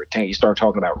or 10. You start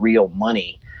talking about real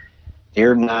money.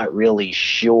 They're not really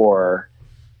sure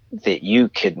that you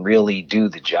can really do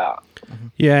the job.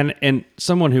 Yeah, and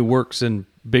someone who works in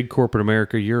big corporate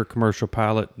America, you're a commercial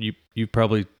pilot. You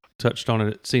probably touched on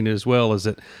it, seen it as well, is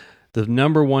that the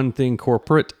number one thing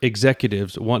corporate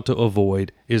executives want to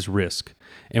avoid is risk.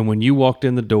 And when you walked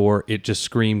in the door, it just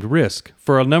screamed risk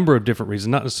for a number of different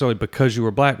reasons, not necessarily because you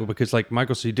were black, but because, like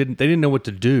Michael said, they didn't know what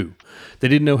to do. They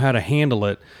didn't know how to handle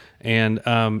it. And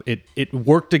it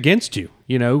worked against you.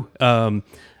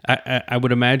 I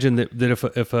would imagine that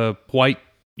if a white,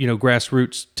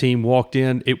 grassroots team walked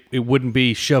in, it wouldn't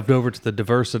be shoved over to the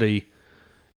diversity,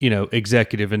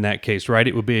 executive in that case, right?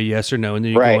 It would be a yes or no, and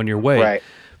then you go on your way. Right.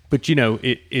 But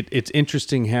it's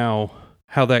interesting how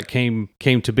that came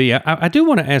to be. I do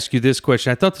want to ask you this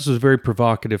question. I thought this was a very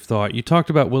provocative thought. You talked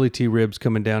about Willie T. Ribbs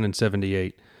coming down in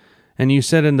 '78, and you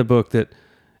said in the book that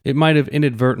it might have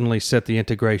inadvertently set the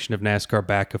integration of NASCAR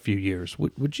back a few years.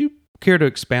 Would you care to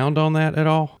expound on that at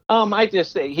all? I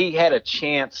just say he had a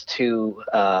chance to.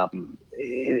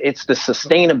 It's the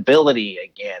sustainability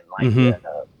again. Like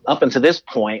up until this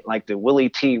point, like the Willie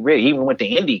T. Ribbs, even with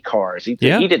the Indy cars, he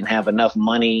didn't have enough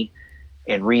money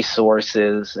and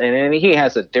resources, and he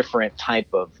has a different type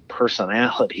of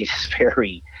personality. He's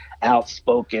very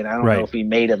outspoken. I don't know if he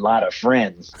made a lot of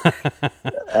friends.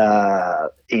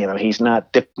 He's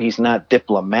not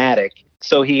diplomatic.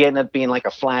 So he ended up being like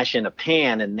a flash in the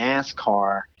pan in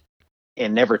NASCAR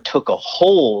and never took a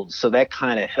hold. So that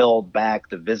kind of held back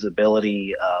the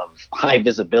visibility of high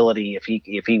visibility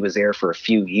if he was there for a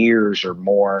few years or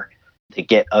more to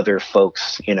get other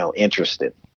folks,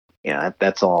 interested.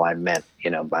 That's all I meant,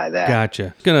 by that.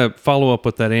 Gotcha. Going to follow up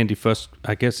with that Andy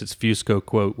I guess it's Fusco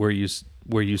quote where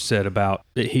you said about,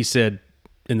 he said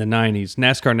in the 90s,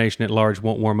 NASCAR Nation at large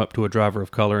won't warm up to a driver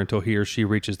of color until he or she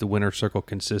reaches the winner's circle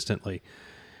consistently.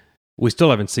 We still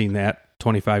haven't seen that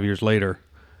 25 years later.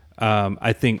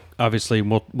 I think obviously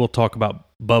we'll talk about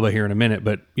Bubba here in a minute,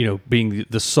 but being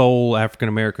the sole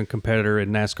African-American competitor in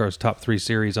NASCAR's top 3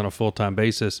 series on a full-time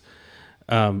basis.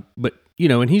 But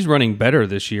and he's running better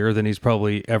this year than he's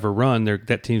probably ever run.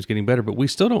 That team's getting better, but we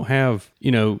still don't have,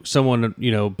 someone,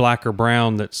 black or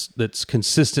brown that's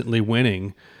consistently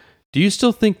winning. Do you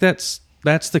still think that's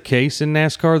the case in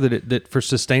NASCAR, that for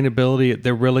sustainability,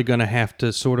 they're really going to have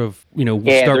to sort of,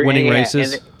 start winning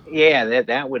races?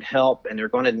 That would help. And they're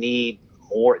going to need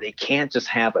more. They can't just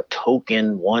have a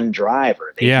token one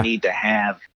driver. They need to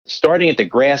have, starting at the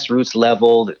grassroots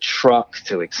level, the truck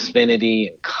to Xfinity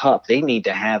and Cup, they need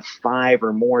to have 5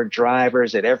 or more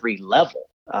drivers at every level.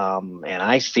 And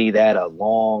I see that a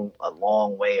long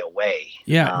way away.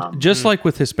 Yeah, just like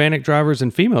with Hispanic drivers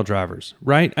and female drivers,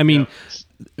 right? I mean,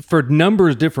 for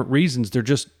numbers of different reasons, there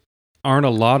just aren't a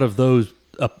lot of those.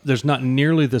 There's not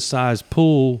nearly the size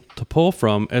pool to pull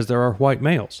from as there are white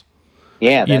males.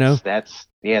 Yeah,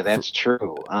 that's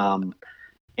true.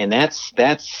 And that's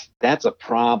a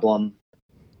problem.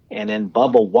 And then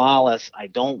Bubba Wallace, I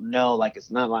don't know, like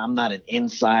I'm not an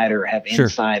insider, have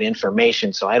inside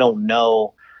information, so I don't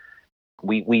know.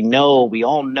 We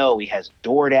all know he has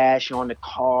DoorDash on the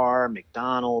car,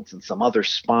 McDonald's, and some other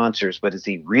sponsors, but is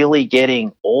he really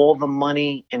getting all the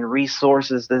money and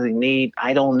resources that he need?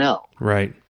 I don't know.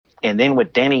 Right. And then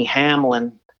with Denny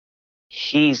Hamlin,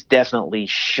 he's definitely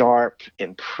sharp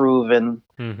and proven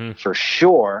for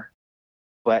sure.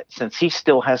 But since he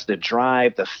still has to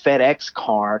drive the FedEx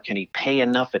car, can he pay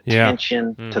enough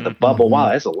attention to the Bubba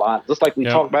Wallace? That's a lot. Just like we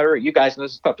talked about earlier. You guys know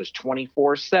this stuff is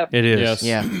 24/7. It is. Yes.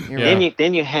 Yeah.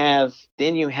 Then you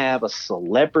have a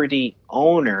celebrity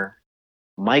owner,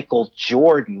 Michael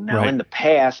Jordan. Now in the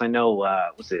past, I know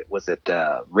was it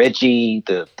Reggie,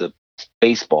 the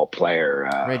baseball player.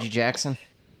 Reggie Jackson.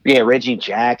 Yeah, Reggie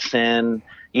Jackson.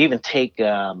 You even take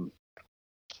what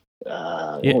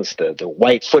was the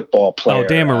white football player? Oh,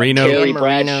 Dan Marino. Terry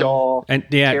Bradshaw. And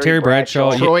Terry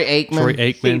Bradshaw. Troy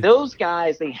Aikman. See, those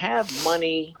guys, they have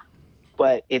money,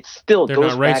 but it still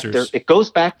goes back there. It goes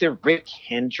back to Rick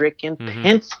Hendrick and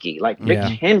Penske. Like Rick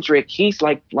Hendrick, he's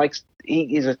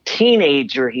he's a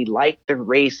teenager. He liked the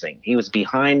racing. He was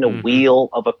behind the wheel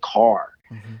of a car.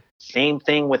 Same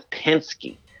thing with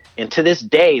Penske. And to this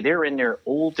day, they're in their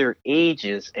older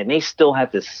ages, and they still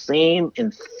have the same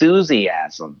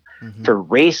enthusiasm for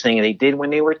racing they did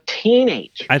when they were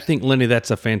teenagers. I think, Lenny,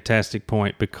 that's a fantastic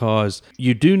point, because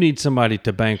you do need somebody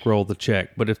to bankroll the check.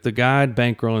 But if the guy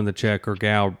bankrolling the check or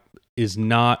gal is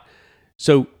not...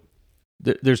 So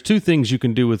there's two things you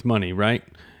can do with money, right?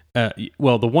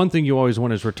 Well, the one thing you always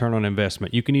want is return on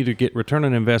investment. You can either get return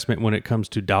on investment when it comes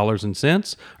to dollars and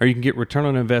cents, or you can get return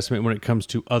on investment when it comes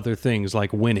to other things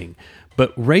like winning.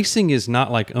 But racing is not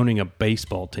like owning a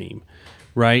baseball team,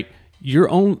 right? You're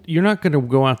not going to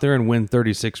go out there and win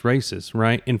 36 races,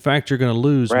 right? In fact, you're going to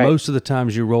lose most of the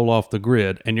times you roll off the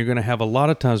grid, and you're going to have a lot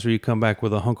of times where you come back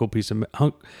with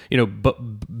a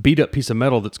beat up piece of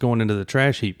metal that's going into the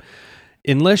trash heap.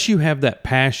 Unless you have that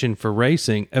passion for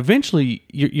racing, eventually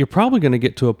you're probably going to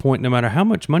get to a point, no matter how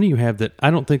much money you have, that I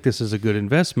don't think this is a good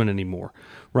investment anymore,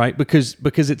 right? Because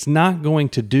it's not going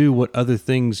to do what other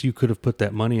things you could have put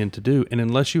that money in to do. And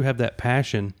unless you have that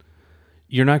passion,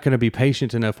 you're not going to be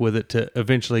patient enough with it to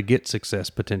eventually get success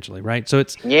potentially, right? So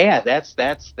it's that's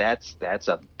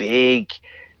a big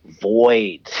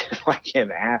void, like in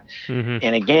that.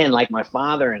 And again, like my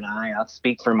father and I'll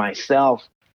speak for myself.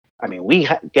 I mean, we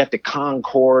got the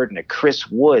Concorde and the Chris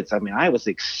Woods. I mean, I was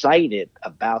excited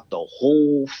about the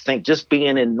whole thing, just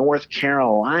being in North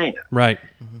Carolina. Right.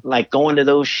 Like going to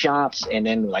those shops, and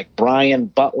then like Brian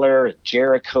Butler,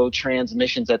 Jericho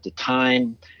transmissions at the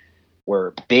time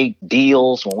were big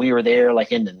deals when we were there,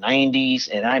 like in the 90s.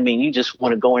 And I mean, you just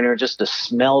want to go in there just to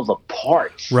smell the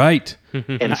parts. Right.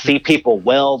 And see people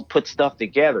put stuff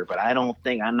together. But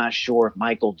I'm not sure if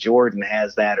Michael Jordan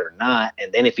has that or not.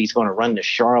 And then if he's going to run the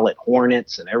Charlotte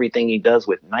Hornets and everything he does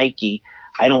with Nike,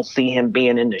 I don't see him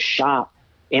being in the shop.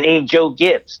 And Joe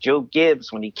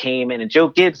Gibbs, when he came in, and Joe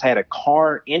Gibbs had a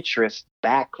car interest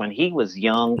back when he was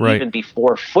young, even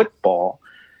before football.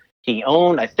 He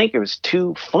owned, I think it was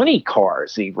 2 funny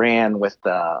cars. He ran with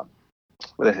the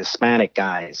Hispanic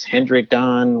guys, Hendrick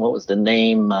Don. What was the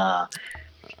name?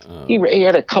 He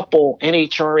had a couple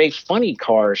NHRA funny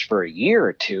cars for a year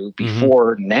or two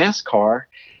before NASCAR.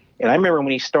 And I remember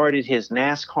when he started his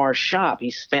NASCAR shop,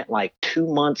 he spent like 2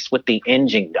 months with the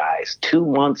engine guys, 2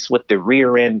 months with the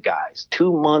rear end guys,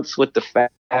 2 months with the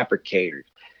fabricators.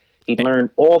 He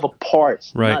learned all the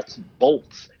parts, nuts,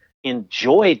 bolts,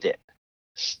 enjoyed it.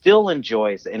 Still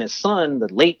enjoys it. And his son,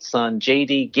 the late son,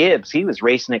 J.D. Gibbs, he was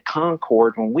racing at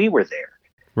Concorde when we were there.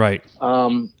 Right.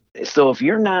 So if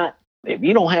you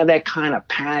don't have that kind of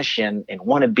passion and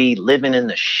want to be living in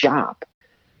the shop,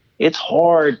 it's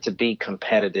hard to be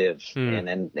competitive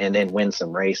and then win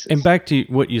some races. And back to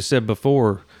what you said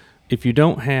before, if you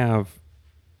don't have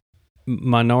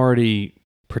minority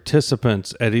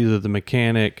participants at either the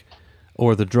mechanic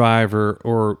or the driver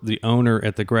or the owner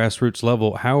at the grassroots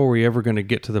level, how are we ever going to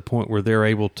get to the point where they're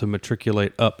able to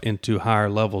matriculate up into higher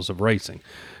levels of racing?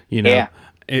 You know,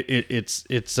 it's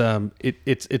a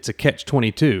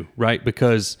catch-22, right?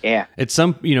 Because it's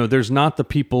there's not the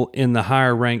people in the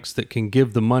higher ranks that can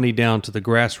give the money down to the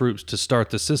grassroots to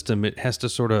start the system. It has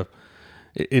to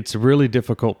it's really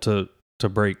difficult to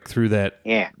break through that.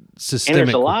 Systemic. And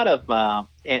there's a lot of,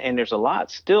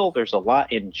 there's a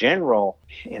lot in general.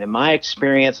 And in my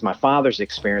experience, my father's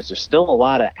experience, there's still a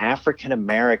lot of African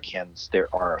Americans that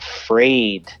are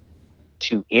afraid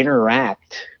to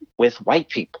interact with white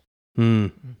people. I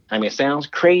mean, it sounds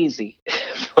crazy,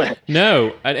 but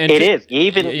no, it is.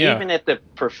 Even at the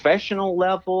professional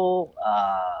level,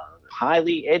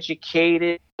 highly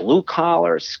educated, blue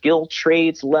collar, skilled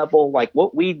trades level, like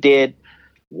what we did.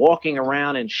 Walking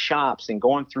around in shops and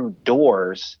going through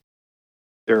doors,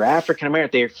 they're African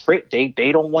American. They're afraid.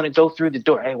 They don't want to go through the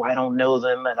door. Hey, well, I don't know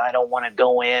them, and I don't want to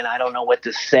go in. I don't know what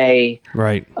to say.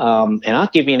 Right. And I'll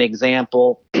give you an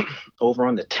example. Over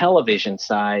on the television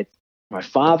side, my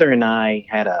father and I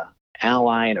had a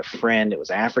ally and a friend that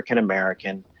was African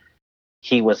American.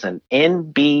 He was an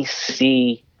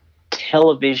NBC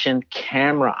television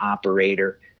camera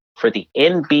operator for the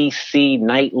NBC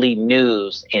Nightly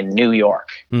News in New York.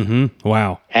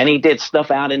 Wow. And he did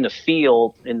stuff out in the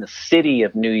field in the city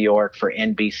of New York for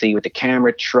NBC with the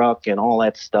camera truck and all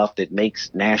that stuff that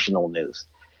makes national news.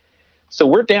 So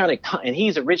we're down at, and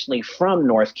he's originally from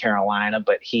North Carolina,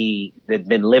 but he had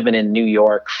been living in New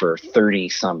York for 30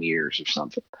 some years or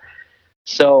something.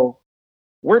 So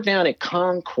we're down at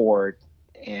Concord,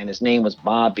 and his name was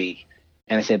Bobby.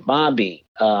 And I said, Bobby,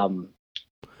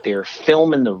 they're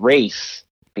filming the race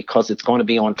because it's going to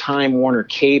be on Time Warner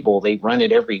Cable. They run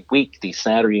it every week, these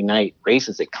Saturday night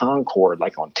races at Concord,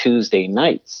 like on Tuesday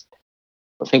nights.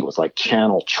 I think it was like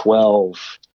Channel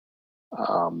 12.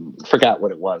 Forgot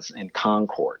what it was in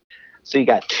Concord. So you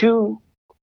got two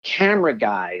camera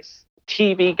guys,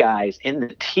 TV guys in the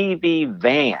TV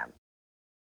van,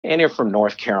 and they're from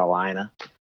North Carolina.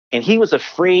 And he was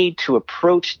afraid to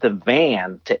approach the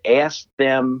van to ask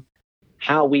them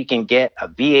how we can get a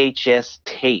VHS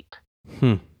tape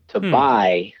to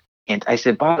buy. And I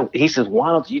said, Bob, he says,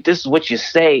 why don't you, this is what you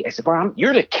say. I said, Bob,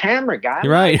 you're the camera guy. I'm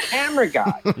right. not the camera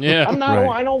guy. Yeah. I'm not,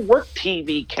 I don't work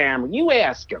TV camera. You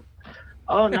ask him.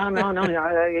 Oh, no.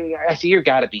 I said, you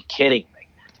got to be kidding me.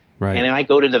 Right. And then I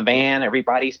go to the van.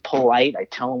 Everybody's polite. I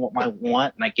tell them what I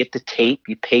want, and I get the tape.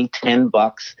 You pay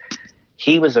 $10.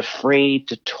 He was afraid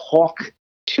to talk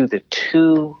to the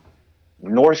two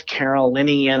North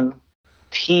Carolinian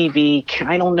TV.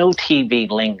 I don't know TV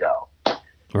lingo.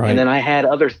 Right. And then I had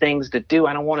other things to do.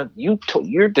 I don't want to. You're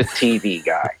the TV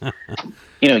guy.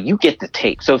 You get the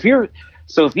tape. So if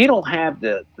you don't have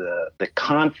the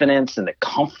confidence and the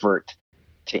comfort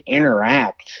to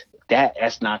interact,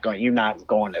 that's not going. You're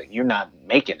not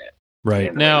making it.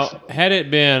 Right. Now, had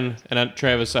it been, and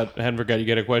Travis, I hadn't forgot you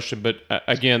got a question, but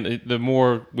again, the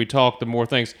more we talk, the more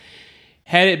things.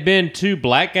 Had it been two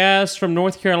black guys from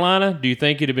North Carolina, do you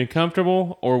think it'd have been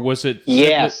comfortable, or was it?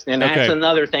 Yes, and that's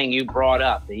another thing you brought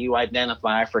up that you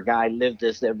identify. I forgot. I live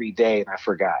this every day, and I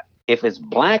forgot. If it's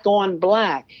black on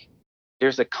black,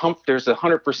 there's a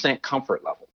 100% comfort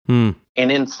level. And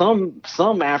then some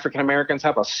African Americans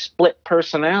have a split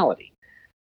personality.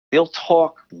 They'll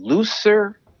talk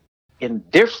looser and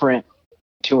different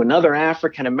to another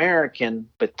African American,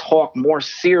 but talk more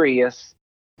serious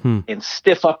and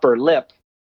stiff upper lip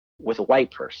with a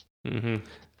white person. Mm-hmm.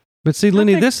 But see,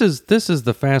 Lenny, this is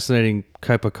the fascinating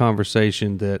type of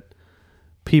conversation that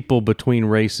people between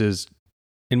races,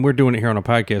 and we're doing it here on a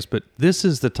podcast, but this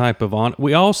is the type of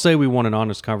we all say we want an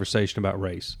honest conversation about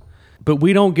race, but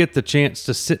we don't get the chance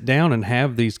to sit down and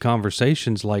have these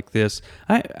conversations like this.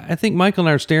 I think Michael and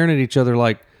I are staring at each other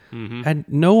like, I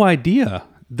had no idea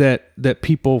that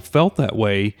people felt that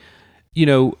way,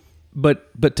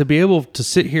 but to be able to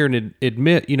sit here and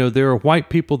admit, there are white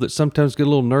people that sometimes get a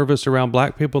little nervous around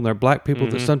black people, and there are black people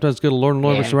that sometimes get a little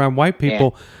nervous around white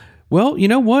people. Yeah. Well, you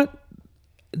know what?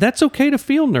 That's okay to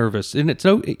feel nervous, and it's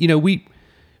we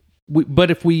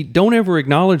but if we don't ever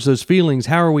acknowledge those feelings,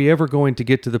 how are we ever going to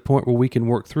get to the point where we can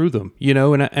work through them?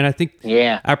 And I think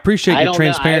I appreciate your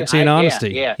transparency and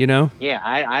honesty. Yeah,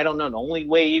 I don't know. The only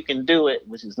way you can do it,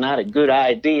 which is not a good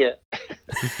idea,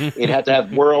 you'd have to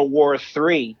have World War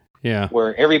III. Yeah,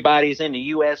 where everybody's in the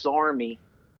U.S. Army,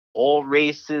 all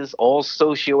races, all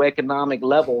socioeconomic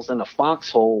levels in a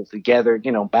foxhole together.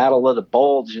 Battle of the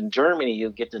Bulge in Germany,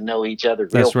 you'll get to know each other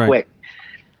real quick.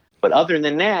 But other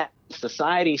than that,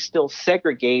 society's still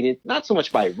segregated, not so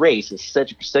much by race, it's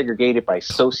segregated by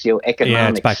socioeconomic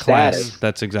it's by status. Class.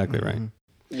 That's exactly right.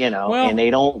 And they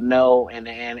don't know, and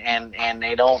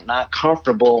they don't not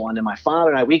comfortable. And then my father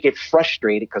and I, we get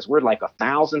frustrated because we're like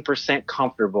 1,000%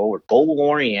 comfortable. We're goal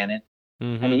oriented. I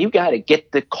mean, you got to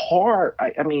get the car.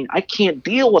 I can't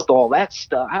deal with all that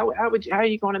stuff. How are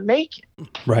you going to make it?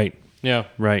 Right. Yeah.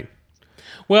 Right.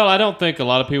 Well, I don't think a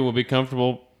lot of people will be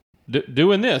comfortable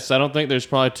doing this. I don't think there's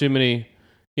probably too many,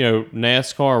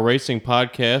 NASCAR racing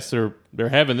podcasts that they're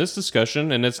having this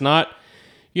discussion, and it's not.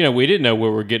 We didn't know what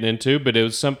we were getting into, but it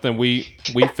was something we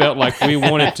felt like we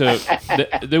wanted to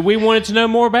that we wanted to know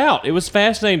more about. It was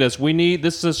fascinating to us.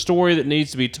 This is a story that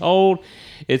needs to be told.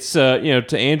 It's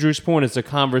to Andrew's point, it's a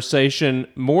conversation.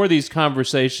 More of these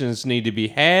conversations need to be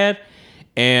had,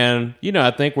 and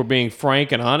I think we're being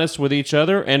frank and honest with each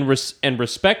other and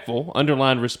respectful,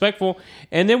 underlined respectful,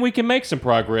 and then we can make some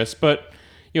progress. But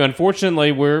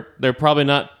unfortunately, there are probably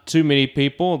not too many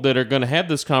people that are going to have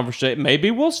this conversation.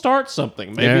 Maybe we'll start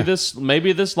something. Maybe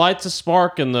this lights a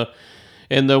spark in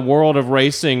the world of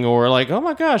racing, or like, oh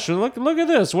my gosh, look at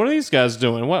this. What are these guys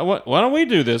doing? Why don't we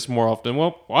do this more often?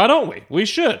 Well, why don't we? We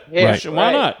should. Yeah,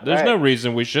 why not? There's no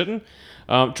reason we shouldn't.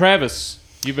 Travis,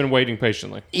 you've been waiting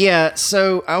patiently. Yeah.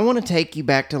 So I want to take you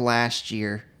back to last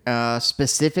year,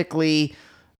 specifically.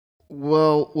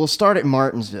 We'll start at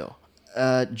Martinsville.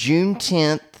 June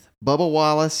 10th, Bubba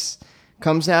Wallace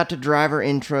comes out to driver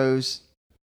intros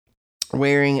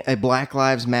wearing a Black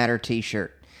Lives Matter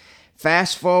t-shirt.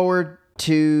 Fast forward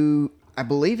to, I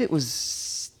believe it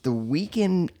was the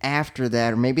weekend after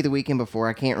that, or maybe the weekend before,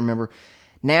 I can't remember.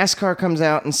 NASCAR comes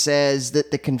out and says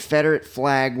that the Confederate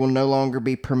flag will no longer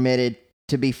be permitted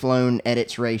to be flown at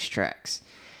its racetracks.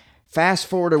 Fast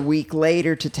forward a week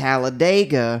later to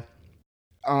Talladega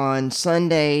on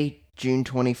Sunday, June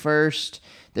 21st.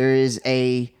 There is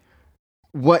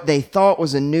what they thought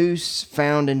was a noose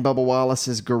found in Bubba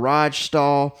Wallace's garage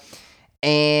stall,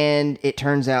 and it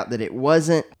turns out that it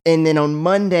wasn't. And then on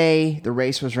Monday, the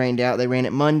race was rained out. They ran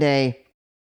it Monday.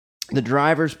 The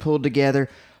drivers pulled together,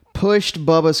 pushed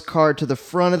Bubba's car to the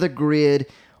front of the grid.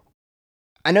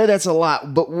 I know that's a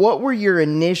lot, but what were your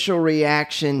initial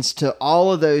reactions to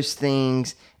all of those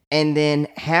things? And then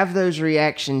have those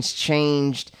reactions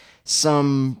changed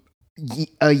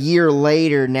a year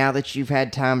later now that you've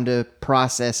had time to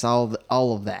process all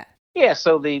of that? Yeah,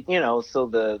 so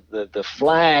the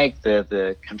flag,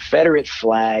 the Confederate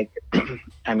flag,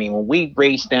 I mean, when we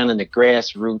raced down in the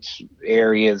grassroots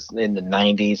areas in the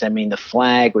 90s, I mean, the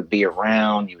flag would be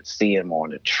around, you would see them on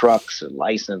the trucks and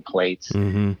license plates.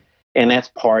 Mm-hmm. And that's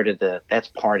part of the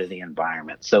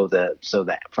environment. So that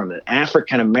from an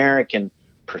African American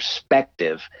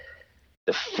perspective,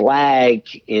 the flag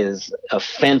is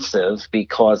offensive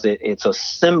because it's a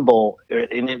symbol,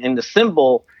 and the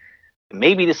symbol,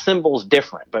 maybe the symbol's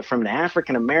different, but from an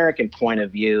African American point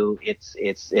of view, it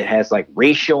has like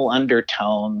racial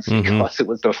undertones because it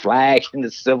was the flag in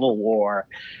the Civil War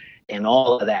and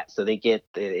all of that. So they get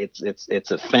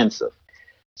it's offensive.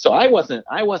 So I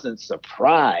wasn't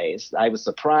surprised. I was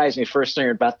surprised when we first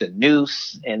learned about the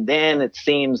noose, and then it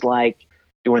seems like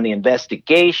during the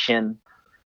investigation,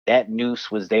 that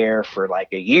noose was there for like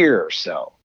a year or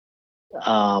so.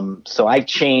 So I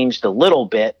changed a little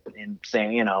bit in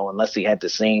saying, unless he had the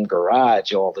same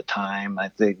garage all the time, I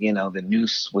think, the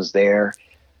noose was there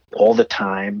all the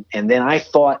time. And then I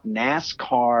thought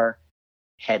NASCAR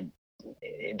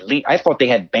they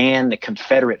had banned the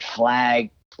Confederate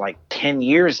flag like 10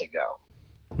 years ago.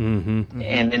 Mm-hmm.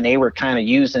 And then they were kind of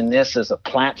using this as a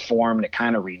platform to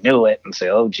kind of renew it and say,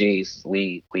 oh, geez,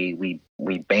 we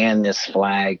banned this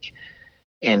flag.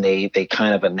 And they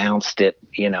kind of announced it,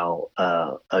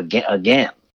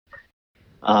 again.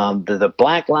 The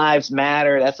Black Lives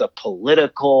Matter, that's a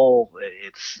political,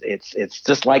 it's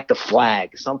just like the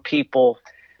flag. Some people,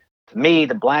 to me,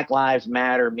 the Black Lives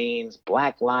Matter means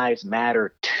Black Lives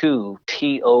Matter too,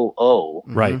 TOO.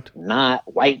 Right. Not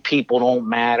white people don't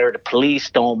matter, the police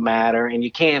don't matter, and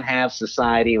you can't have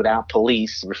society without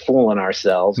police. We're fooling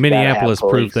ourselves. Minneapolis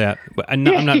proved that. But I'm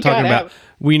not talking about.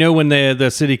 We know when the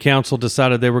city council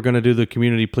decided they were going to do the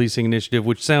community policing initiative,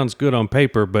 which sounds good on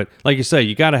paper, but like you say,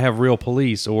 you got to have real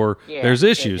police or there's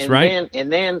issues, right?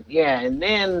 And then, I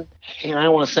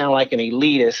don't want to sound like an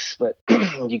elitist, but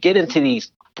you get into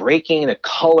these breaking the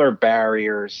color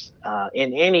barriers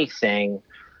in anything,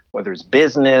 whether it's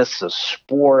business or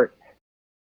sport.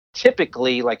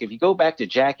 Typically, like if you go back to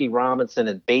Jackie Robinson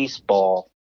in baseball,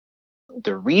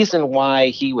 the reason why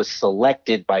he was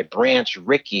selected by Branch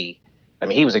Rickey, I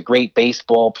mean, he was a great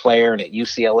baseball player, and at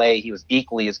UCLA, he was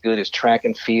equally as good as track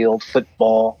and field,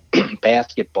 football,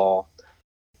 basketball.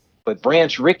 But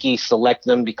Branch Rickey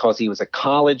selected him because he was a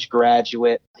college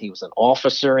graduate, he was an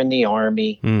officer in the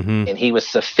Army, and he was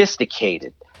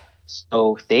sophisticated.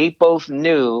 So they both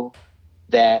knew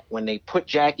that when they put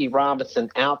Jackie Robinson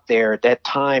out there at that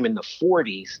time in the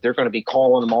 40s, they're going to be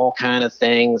calling him all kind of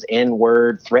things,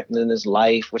 N-word, threatening his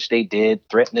life, which they did,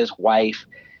 threatening his wife.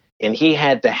 And he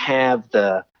had to have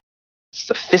the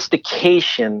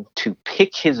sophistication to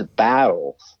pick his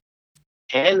battles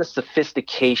and the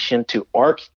sophistication to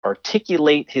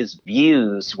articulate his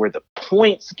views where the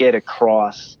points get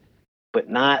across, but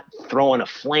not throwing a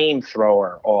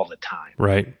flamethrower all the time.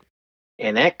 Right.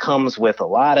 And that comes with a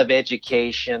lot of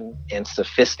education and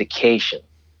sophistication.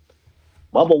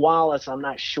 Bubba Wallace, I'm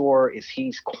not sure if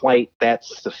he's quite that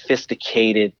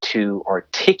sophisticated to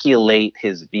articulate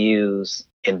his views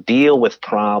and deal with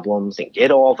problems and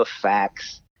get all the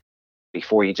facts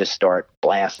before you just start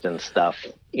blasting stuff,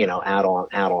 out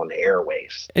on the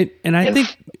airwaves. And I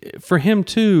think for him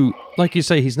too, like you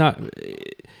say,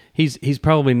 he's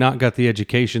probably not got the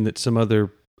education that some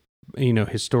other,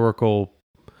 historical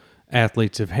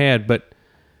athletes have had, but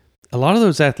a lot of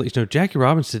those athletes, Jackie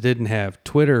Robinson didn't have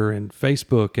Twitter and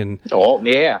Facebook and. Oh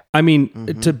yeah. I mean,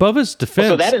 to Bubba's defense,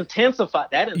 so that intensifies.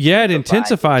 It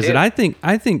intensifies it. I think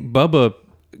Bubba,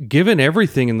 given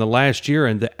everything in the last year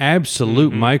and the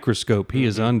absolute microscope he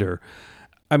is under,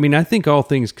 I mean, I think all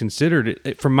things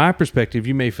considered, from my perspective,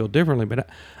 you may feel differently, but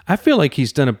I feel like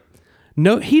he's done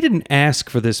no, he didn't ask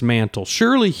for this mantle.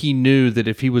 Surely he knew that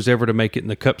if he was ever to make it in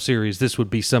the Cup Series, this would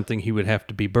be something he would have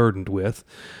to be burdened with.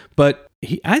 But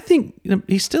I think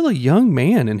he's still a young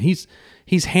man, and he's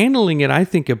handling it, I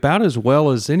think, about as well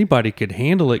as anybody could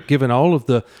handle it, given all of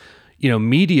the,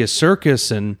 media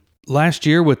circus. And last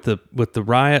year with the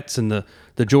riots and the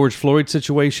George Floyd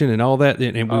situation and all that,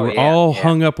 and we were all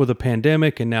hung up with a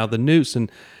pandemic, and now the news,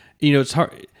 and it's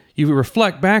hard. You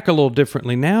reflect back a little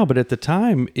differently now, but at the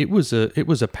time it was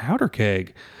a powder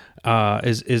keg.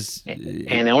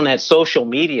 And on that social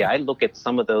media, I look at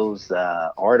some of those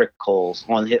articles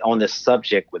on this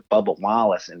subject with Bubba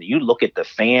Wallace, and you look at the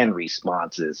fan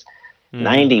responses.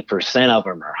 90% of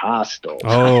them are hostile.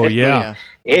 Oh yeah,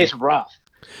 it's rough.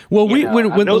 Well,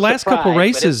 when the last couple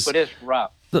races, but it's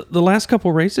rough. The last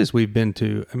couple races we've been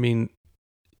to, I mean,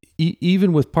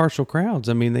 even with partial crowds,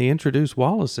 I mean, they introduce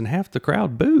Wallace and half the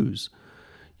crowd boos.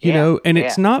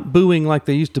 It's not booing like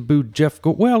they used to boo Jeff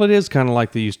Gordon. Well, it is kind of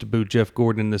like they used to boo Jeff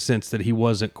Gordon in the sense that he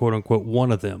wasn't, quote unquote,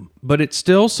 one of them. But it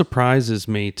still surprises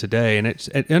me today, and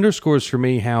it underscores for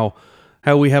me how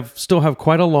we still have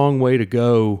quite a long way to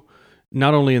go,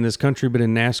 not only in this country but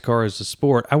in NASCAR as a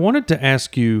sport. I wanted to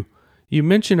ask you. You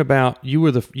mentioned about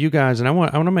you guys, and I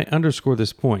want to underscore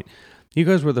this point. You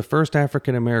guys were the first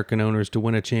African American owners to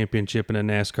win a championship in a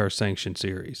NASCAR sanctioned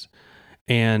series,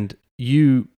 and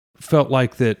you felt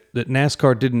like that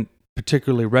NASCAR didn't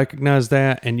particularly recognize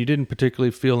that, and you didn't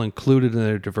particularly feel included in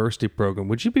their diversity program.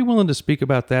 Would you be willing to speak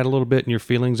about that a little bit and your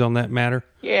feelings on that matter?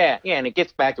 Yeah, and it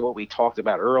gets back to what we talked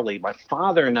about early. My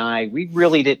father and I, we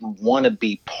really didn't want to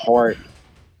be part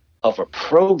of a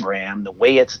program the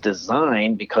way it's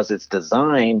designed, because it's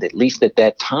designed, at least at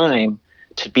that time,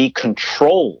 to be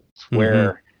controlled,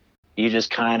 where you just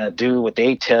kind of do what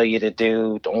they tell you to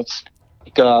do. Don't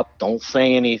speak up. Don't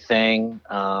say anything.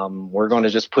 We're going to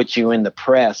just put you in the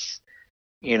press.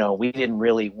 We didn't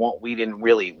really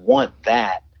want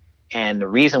that. And the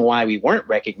reason why we weren't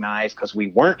recognized, because we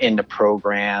weren't in the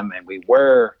program and we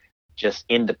were just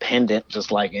independent,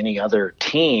 just like any other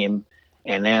team.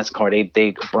 And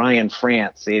NASCAR, Brian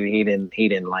France, he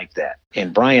didn't like that.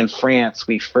 And Brian France,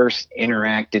 we first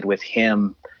interacted with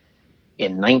him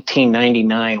in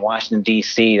 1999, Washington,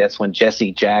 D.C. That's when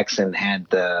Jesse Jackson had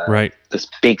this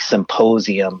big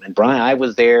symposium. And I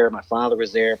was there. My father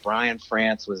was there. Brian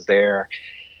France was there.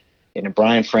 And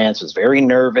Brian France was very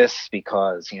nervous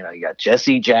because, you got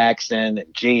Jesse Jackson,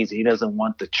 and he doesn't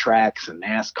want the tracks and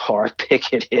NASCAR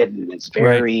picketed. And it's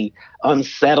very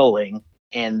unsettling.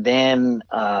 And then,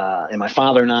 and my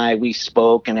father and I, we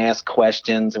spoke and asked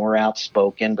questions and were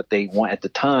outspoken, but at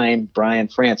the time, Brian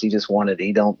France, he didn't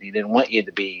want you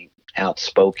to be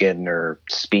outspoken or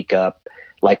speak up,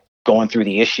 like going through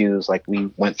the issues like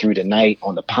we went through tonight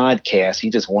on the podcast. He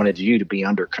just wanted you to be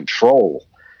under control.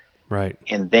 Right.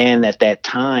 And then at that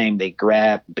time, they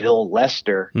grabbed Bill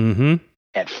Lester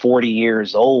at 40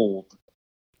 years old.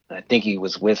 I think he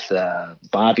was with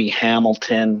Bobby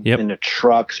Hamilton in the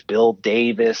trucks, Bill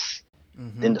Davis,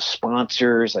 then the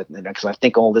sponsors. Because I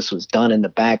think all this was done in the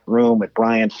back room with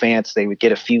Brian France. They would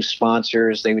get a few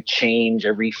sponsors. They would change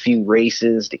every few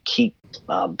races to keep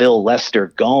Bill Lester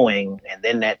going. And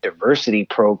then that diversity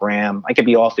program, I could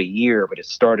be off a year, but it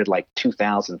started like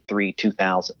 2003,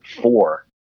 2004.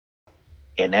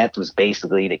 And that was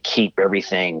basically to keep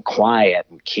everything quiet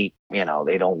and keep, they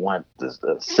don't want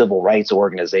the civil rights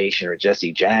organization or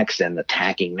Jesse Jackson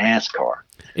attacking NASCAR.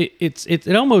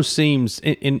 It almost seems,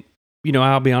 and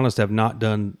I'll be honest, I've not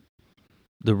done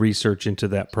the research into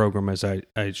that program as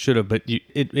I should have. But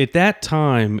at that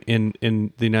time in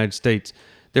the United States,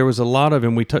 there was a lot of,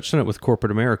 and we touched on it with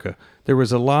corporate America, there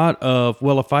was a lot of,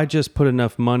 well, if I just put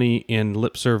enough money in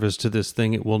lip service to this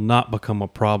thing, it will not become a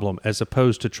problem, as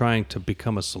opposed to trying to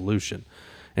become a solution.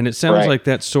 And it sounds like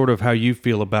that's sort of how you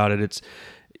feel about it. It's,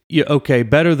 okay,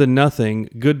 better than nothing,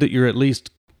 good that you're at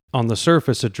least on the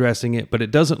surface addressing it, but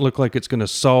it doesn't look like it's going to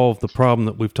solve the problem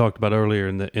that we've talked about earlier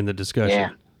in the discussion. Yeah.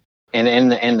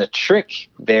 And the trick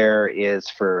there is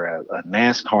for a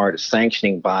NASCAR, the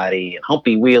sanctioning body.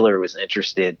 Humpy Wheeler was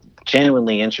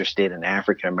genuinely interested in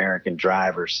African American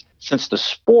drivers. Since the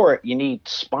sport, you need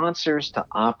sponsors to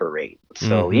operate.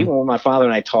 So even when my father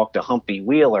and I talked to Humpy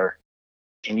Wheeler,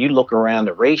 and you look around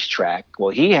the racetrack,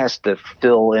 well, he has to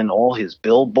fill in all his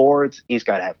billboards. He's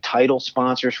got to have title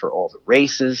sponsors for all the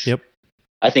races. Yep.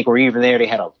 I think we're even there. They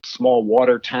had a small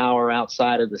water tower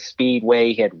outside of the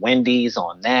speedway. He had Wendy's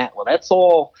on that. Well, that's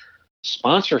all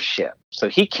sponsorship. So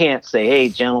he can't say, hey,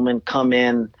 gentlemen, come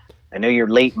in. I know you're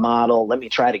late model. Let me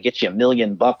try to get you $1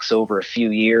 million over a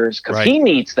few years, because he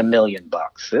needs the $1 million.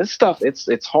 This stuff,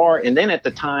 it's hard. And then at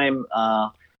the time,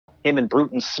 him and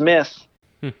Bruton Smith,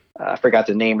 I forgot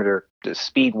the name of the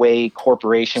Speedway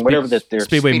Corporation, whatever their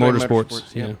Speedway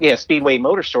Motorsports. Yeah, Speedway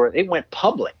Motorsport. They went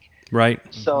public. Right.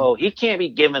 So he can't be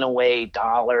giving away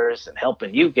dollars and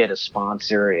helping you get a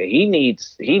sponsor. He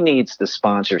needs the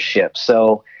sponsorship.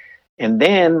 So, and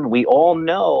then we all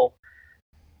know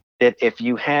that if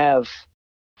you have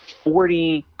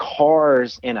 40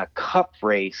 cars in a cup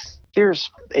race,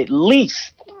 there's at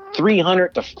least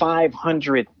 300 to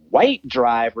 500 white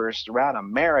drivers throughout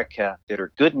America that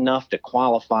are good enough to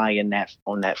qualify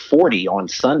on that 40 on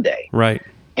Sunday. Right.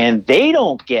 And they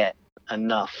don't get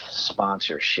enough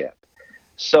sponsorship.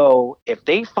 So if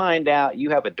they find out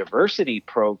you have a diversity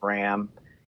program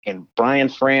and Brian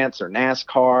France or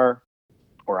NASCAR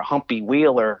or a Humpy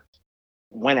Wheeler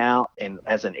went out and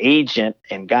as an agent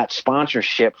and got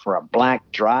sponsorship for a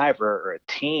black driver or a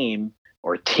team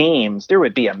or teams, there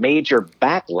would be a major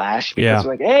backlash because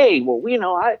like, hey, well,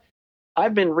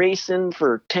 I've been racing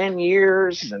for 10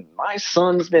 years and my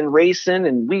son's been racing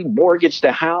and we mortgaged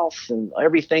the house and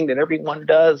everything that everyone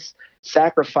does,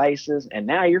 sacrifices, and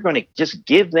now you're going to just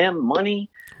give them money.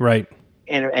 Right.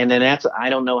 And then I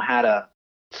don't know how to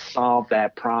solve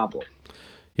that problem.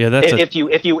 Yeah, that's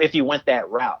if you went that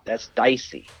route, that's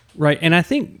dicey. Right. And I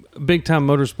think big time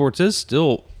motorsports is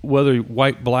still, whether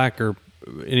white, black, or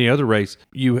any other race,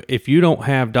 if you don't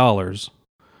have dollars,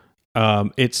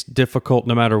 it's difficult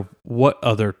no matter what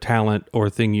other talent or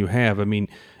thing you have. I mean,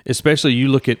 especially you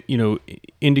look at,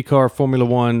 IndyCar, Formula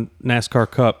One, NASCAR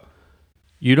Cup,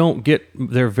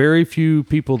 there are very few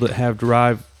people that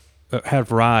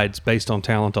have rides based on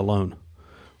talent alone,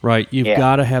 right? You've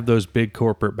got to have those big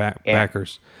corporate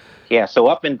backers. Yeah. So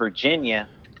up in Virginia,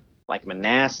 like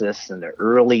Manassas in the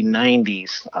early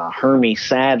 90s, Hermie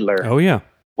Sadler. Oh, yeah.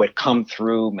 Would come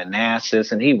through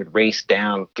Manassas and he would race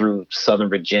down through Southern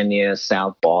Virginia,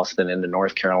 South Boston, into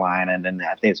North Carolina. And then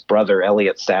I think his brother,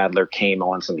 Elliott Sadler, came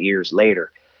on some years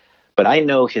later. But I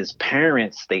know his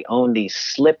parents, they owned these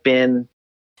slip-in,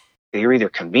 they were either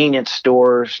convenience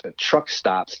stores or truck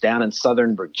stops down in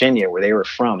Southern Virginia where they were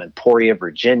from, in Emporia,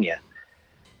 Virginia.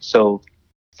 So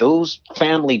those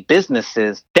family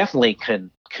businesses definitely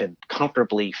could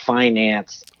comfortably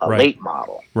finance a late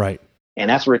model. Right. And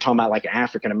that's what we're talking about, like an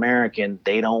African-American,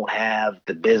 they don't have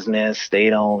the business, they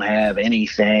don't have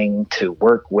anything to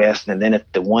work with. And then if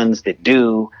the ones that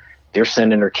do, they're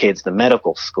sending their kids to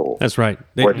medical school. That's right.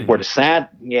 Where the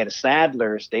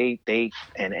Sadlers,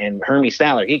 and Hermie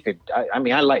Sadler, he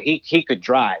could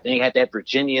drive. They had that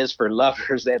Virginia's for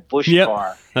Lovers, that Bush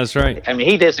car. That's right. I mean,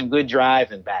 he did some good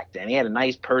driving back then. He had a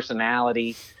nice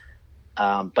personality.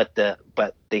 But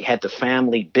they had the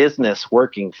family business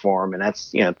working for him, and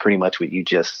that's pretty much what you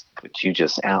just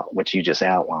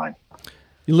outlined.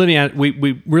 Lenny,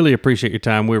 we really appreciate your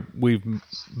time. We've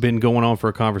been going on for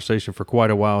a conversation for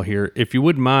quite a while here. If you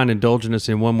wouldn't mind indulging us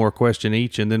in one more question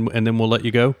each, and then we'll let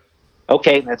you go.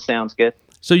 Okay, that sounds good.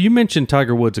 So you mentioned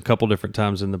Tiger Woods a couple different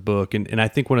times in the book, and I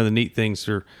think one of the neat things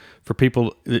for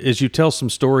people is you tell some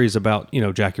stories about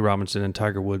Jackie Robinson and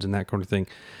Tiger Woods and that kind of thing.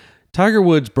 Tiger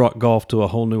Woods brought golf to a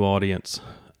whole new audience,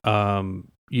 in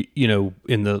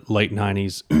the late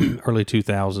 90s, early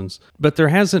 2000s. But there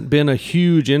hasn't been a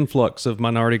huge influx of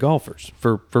minority golfers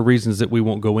for reasons that we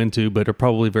won't go into, but are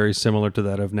probably very similar to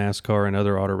that of NASCAR and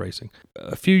other auto racing.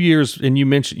 A few years, and you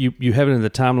mentioned, you have it in the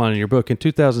timeline in your book, in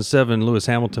 2007, Lewis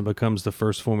Hamilton becomes the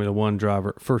first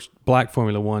black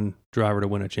Formula One driver to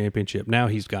win a championship. Now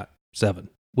he's got 7,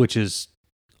 which is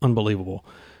unbelievable.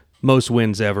 Most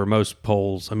wins ever, most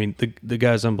poles. I mean, the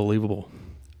guy's unbelievable.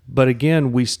 But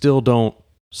again, we still don't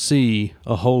see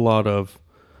a whole lot of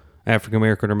African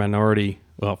American or minority.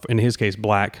 Well, in his case,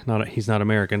 black. He's not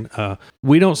American.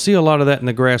 We don't see a lot of that in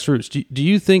the grassroots. Do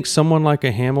you think someone like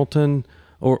a Hamilton,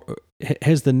 or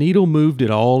has the needle moved at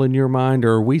all in your mind,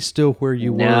 or are we still where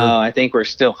you were? No, I think we're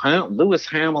still. Lewis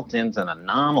Hamilton's an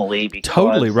anomaly because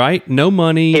totally right. No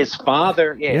money. His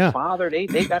father, his father. They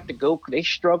got to go. They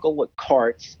struggle with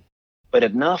carts. But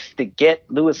enough to get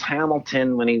Lewis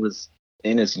Hamilton when he was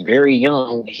very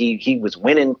young. He was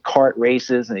winning kart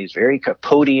races and he's very a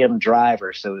podium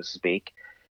driver, so to speak.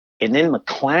 And then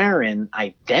McLaren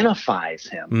identifies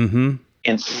him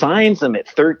and signs him at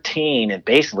 13 and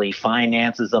basically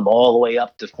finances him all the way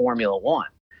up to Formula One.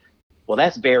 Well,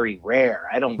 that's very rare.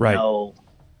 I don't know,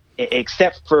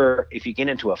 except for if you get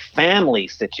into a family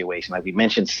situation, like we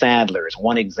mentioned, Sadler is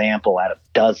one example out of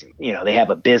dozens. They have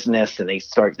a business and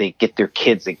they get their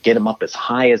kids, they get them up as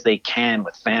high as they can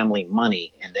with family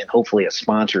money, and then hopefully a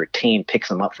sponsor or team picks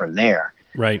them up from there.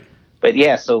 Right. But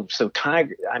so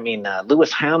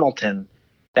Lewis Hamilton,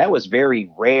 that was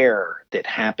very rare that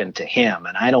happened to him,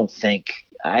 and I don't think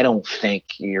I don't think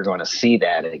you're going to see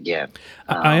that again.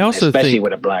 I also especially think,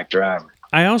 with a black driver.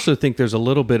 I also think there's a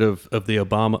little bit of the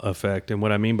Obama effect, and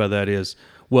what I mean by that is,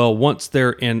 well, once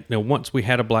we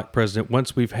had a black president,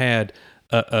 once we've had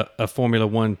a Formula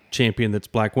One champion that's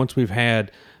black, once we've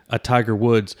had a Tiger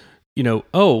Woods,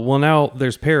 now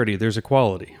there's parity, there's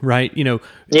equality, right?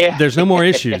 There's no more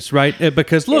issues, right?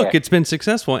 Because look, it's been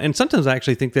successful, and sometimes I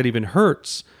actually think that even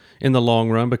hurts in the long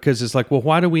run, because it's like, well,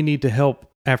 why do we need to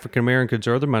help African Americans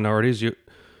or other minorities?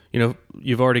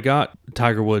 You've already got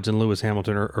Tiger Woods and Lewis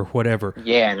Hamilton or whatever.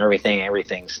 Yeah, and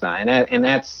everything's not, and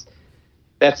that's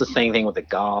the same thing with the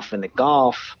golf. And the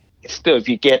golf, still, if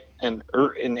you get in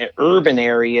the urban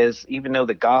areas, even though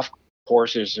the golf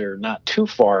courses are not too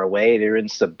far away, they're in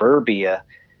suburbia,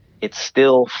 it's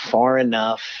still far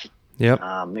enough. Yep.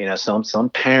 Some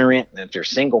parent, if they're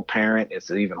single parent, it's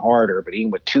even harder. But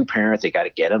even with two parents, they got to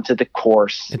get them to the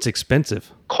course. It's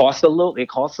expensive. It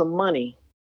costs some money.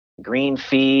 Green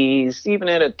fees, even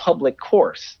at a public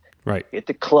course. Right. At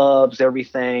the clubs,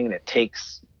 everything, and it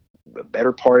takes a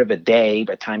better part of a day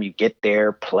by the time you get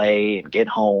there, play, and get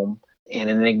home. And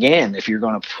then again, if you're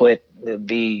going to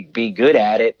be good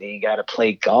at it, then you got to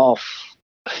play golf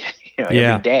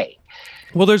every day.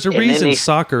 Well, there's a reason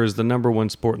soccer is the number one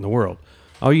sport in the world.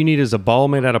 All you need is a ball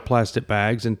made out of plastic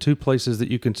bags and two places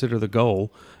that you consider the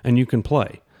goal, and you can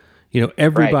play.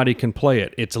 Everybody can play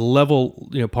it. It's a level,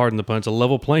 pardon the pun, it's a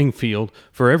level playing field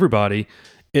for everybody,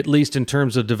 at least in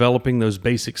terms of developing those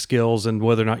basic skills and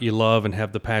whether or not you love and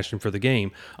have the passion for the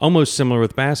game. Almost similar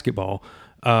with basketball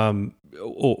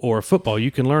or football.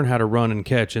 You can learn how to run and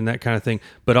catch and that kind of thing.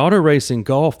 But auto racing,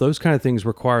 golf, those kind of things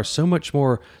require so much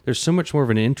more. There's so much more of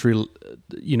an entry,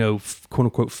 quote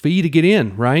unquote, fee to get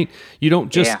in, right? You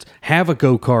don't just have a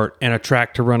go-kart and a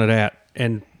track to run it at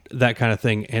and that kind of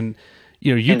thing. And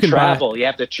you can travel. You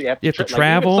have to travel.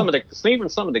 Even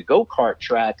some of the go-kart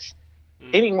tracks,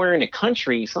 anywhere in the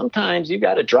country, sometimes you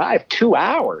got to drive 2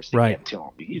 hours to get to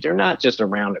them. They're not just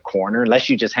around the corner, unless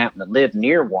you just happen to live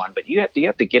near one. But you have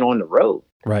to get on the road.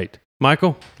 Right,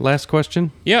 Michael. Last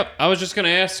question. Yep, I was just going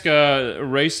to ask,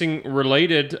 racing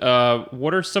related.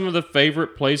 What are some of the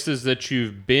favorite places that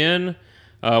you've been?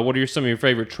 What are some of your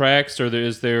favorite tracks? Or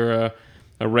is there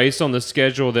a race on the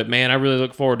schedule that, man, I really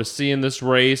look forward to seeing this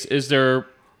race? Is there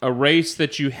a race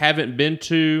that you haven't been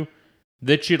to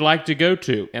that you'd like to go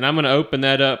to? And I'm going to open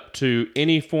that up to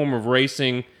any form of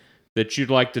racing that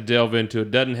you'd like to delve into. It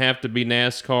doesn't have to be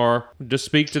NASCAR. Just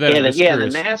speak to that. The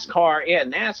NASCAR.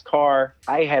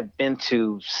 I have been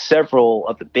to several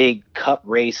of the big Cup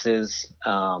races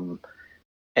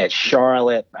at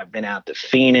Charlotte. I've been out to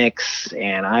Phoenix,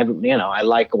 and I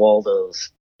like all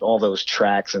those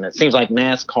tracks. And it seems like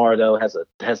NASCAR though has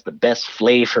the best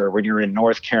flavor when you're in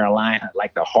North Carolina,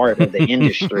 like the heart of the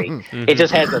industry. It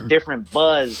just has a different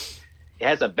buzz. It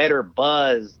has a better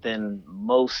buzz than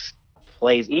most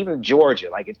places, even Georgia.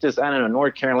 Like it's just, I don't know,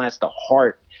 North Carolina's the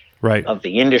heart of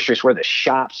the industry. It's where the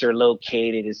shops are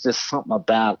located. It's just something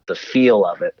about the feel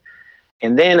of it.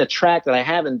 And then a track that I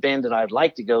haven't been that I'd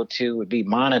like to go to would be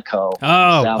Monaco.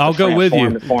 Oh, I'll go with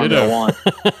you. Formula One.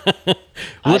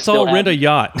 Let's all rent a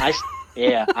yacht. I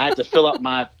had to fill up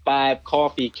my 5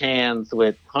 coffee cans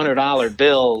with $100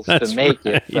 bills to make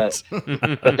it. But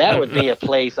that would be a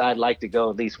place I'd like to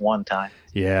go at least one time.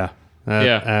 Yeah.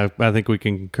 I think we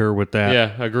can concur with that.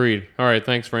 Yeah, agreed. All right,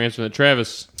 thanks for answering that.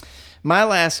 Travis? My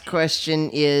last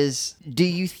question is, do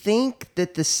you think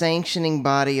that the sanctioning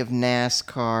body of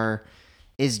NASCAR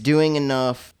is doing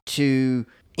enough to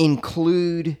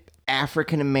include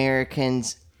African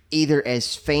Americans either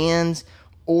as fans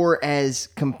or as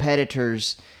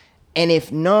competitors? And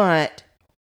if not,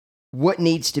 what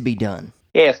needs to be done?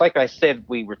 Yeah, it's like I said,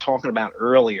 we were talking about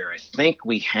earlier. I think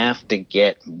we have to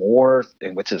get more,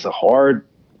 which is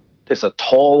it's a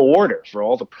tall order for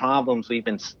all the problems we've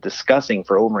been discussing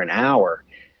for over an hour.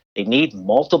 They need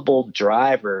multiple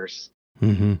drivers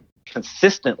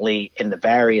consistently in the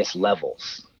various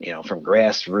levels, from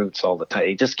grassroots all the time.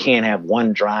 You just can't have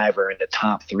one driver in the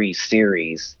top 3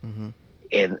 series, and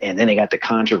then they got the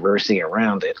controversy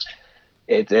around it.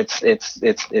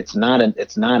 It's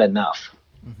not enough.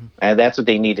 And that's what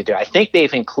they need to do. I think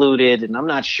they've included, and I'm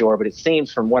not sure, but it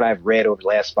seems from what I've read over the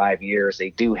last 5 years, they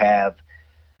do have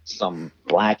some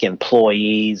black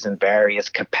employees in various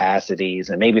capacities,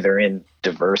 and maybe they're in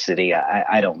diversity.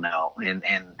 I don't know. And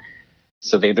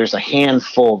so there's a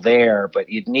handful there, but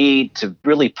you need to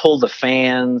really pull the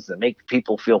fans and make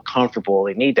people feel comfortable.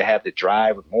 They need to have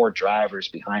more drivers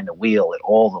behind the wheel at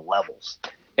all the levels.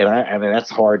 And I mean,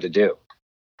 that's hard to do.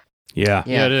 Yeah,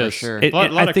 it is. For sure.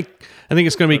 I think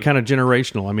it's going to be kind of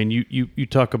generational. I mean, you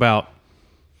talk about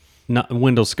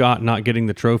Wendell Scott not getting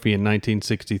the trophy in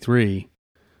 1963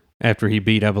 after he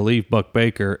beat, I believe, Buck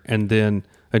Baker, and then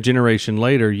a generation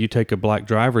later you take a black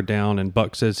driver down and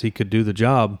Buck says he could do the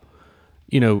job.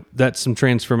 That's some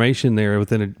transformation there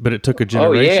but it took a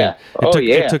generation.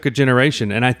 It took a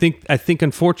generation. And I think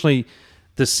unfortunately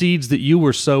the seeds that you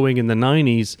were sowing in the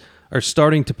 90s are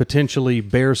starting to potentially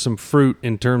bear some fruit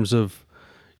in terms of,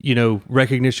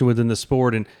 recognition within the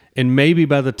sport. And maybe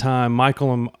by the time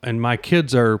Michael and my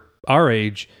kids are our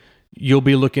age, you'll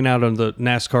be looking out on the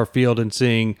NASCAR field and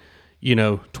seeing,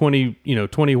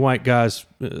 20 white guys,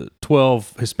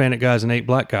 12 Hispanic guys, and 8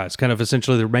 black guys, kind of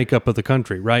essentially the makeup of the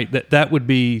country, right? That would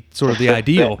be sort of the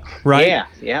ideal, right?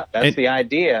 Yeah, that's the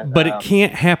idea. But it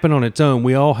can't happen on its own.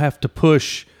 We all have to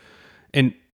push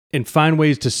and find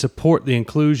ways to support the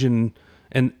inclusion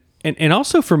and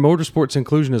also for motorsports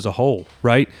inclusion as a whole,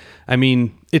 right? I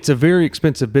mean, it's a very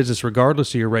expensive business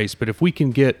regardless of your race, but if we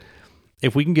can get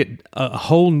a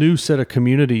whole new set of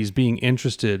communities being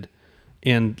interested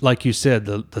in, like you said,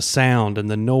 the sound and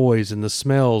the noise and the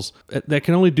smells, that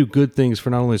can only do good things for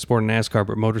not only sport and NASCAR,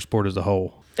 but motorsport as a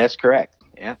whole. That's correct.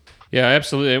 Yeah. Yeah,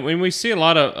 absolutely. And we see a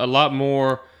lot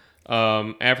more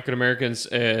African Americans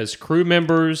as crew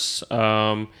members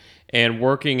and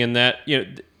working in that,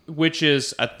 which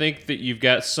is, I think that you've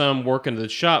got some working the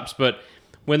shops, but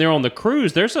when they're on the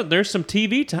cruise, there's some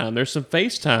TV time, there's some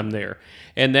FaceTime there,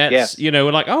 and that's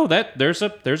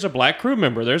there's a black crew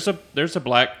member, there's a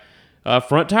black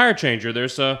front tire changer,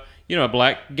 there's a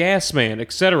black gas man,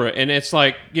 etc. And it's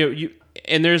like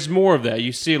and there's more of that.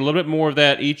 You see a little bit more of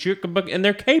that each year, and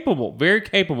they're capable, very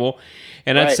capable.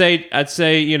 And right. I'd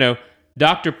say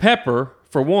Dr. Pepper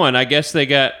for one. I guess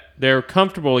they're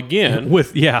comfortable again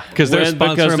because they're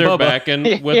Bubba. Back and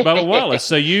with Bubba Wallace.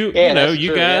 So you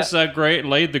guys great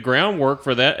laid the groundwork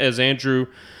for that, as Andrew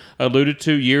alluded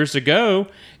to years ago.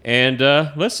 And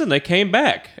listen, they came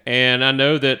back, and I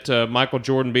know that Michael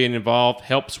Jordan being involved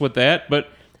helps with that. But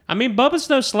I mean, Bubba's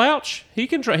no slouch. He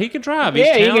can drive. He's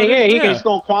talented. He's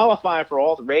going to qualify for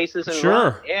all the races and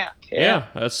sure. Run. Yeah.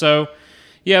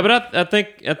 But I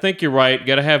think you're right.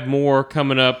 Got to have more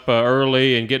coming up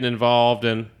early and getting involved.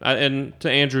 And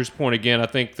to Andrew's point again, I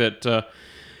think that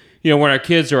when our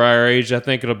kids are our age, I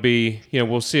think it'll be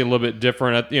we'll see a little bit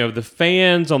different. The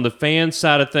fans on the fan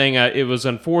side of thing, it was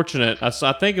unfortunate.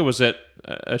 I think it was at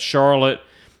Charlotte.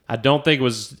 I don't think it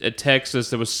was at Texas.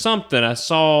 There was something I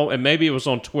saw, and maybe it was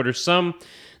on Twitter.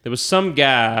 There was some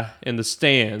guy in the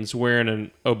stands wearing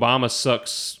an Obama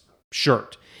Sucks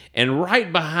shirt. And right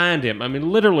behind him, I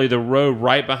mean, literally the row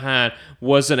right behind,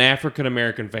 was an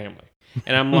African-American family.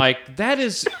 And I'm like,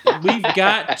 we've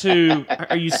got to,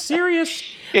 are you serious?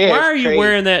 Yeah, why are you crazy.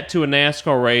 wearing that to a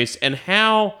NASCAR race? And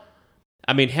how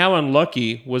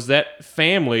unlucky was that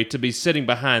family to be sitting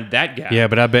behind that guy? Yeah,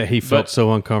 but I bet he felt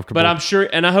so uncomfortable. But I'm sure,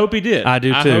 and I hope he did. I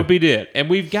do too. I hope he did. And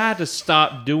we've got to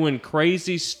stop doing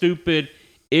crazy, stupid,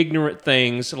 ignorant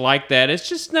things like that. It's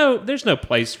just there's no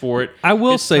place for it. I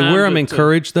will say where I'm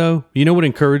encouraged though, what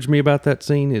encouraged me about that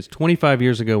scene is 25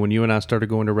 years ago when you and I started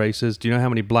going to races, do you know how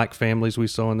many black families we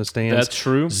saw in the stands? That's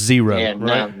true. 0. Yeah,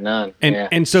 right. None.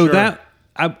 And so sure.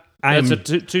 that's a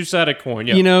two-sided coin.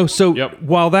 Yep.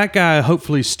 While that guy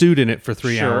hopefully stewed in it for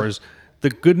 3 hours, the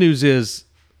good news is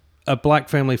a black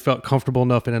family felt comfortable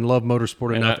enough and loved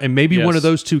motorsport enough. And maybe one of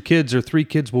those 2 kids or 3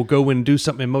 kids will go and do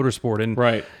something in motorsport. And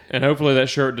right. And hopefully that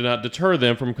shirt did not deter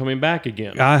them from coming back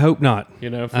again. I hope not. For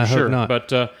sure. Hope not.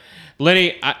 But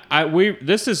Lenny,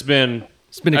 this has been...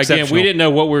 It's been exceptional. Again, we didn't know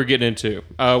what we were getting into.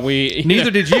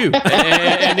 Neither did you.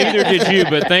 and neither did you,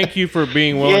 but thank you for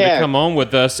being willing to come on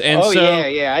with us. And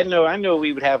I know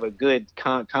we would have a good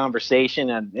conversation,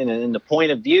 and the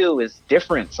point of view is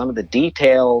different. Some of the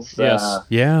details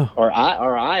are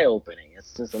eye-opening.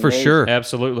 It's just amazing. For sure.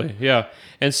 Absolutely, yeah.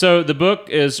 And so the book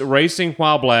is Racing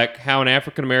While Black, How an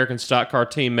African-American Stock Car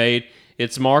Team Made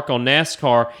Its Mark on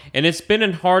NASCAR, and it's been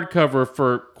in hardcover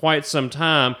for quite some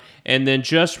time, and then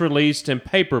just released in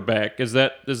paperback. Is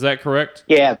that correct?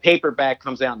 Yeah, paperback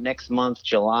comes out next month,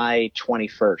 July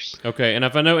 21st. Okay, and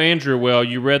if I know Andrew well,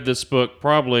 you read this book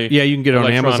probably. Yeah, you can get it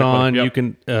on Amazon. Yep. You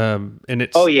can, and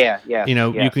it's. Oh yeah.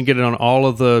 You can get it on all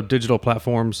of the digital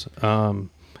platforms. And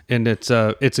it's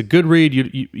a good read.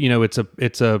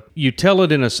 You tell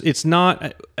it in it's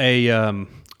not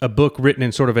a book written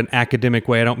in sort of an academic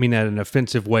way. I don't mean that in an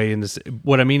offensive way.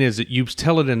 What I mean is that you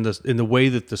tell it in the way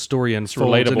that the story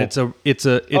unfolds. It's relatable. And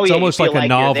it's almost like a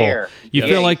novel. You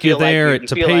feel like you're there.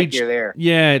 It's a page. Like you're there.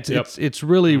 Yeah, it's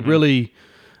really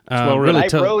Really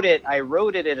tough. I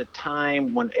wrote it at a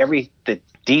time when the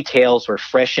details were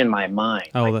fresh in my mind.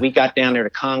 We got down there to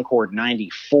Concord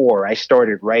 94. I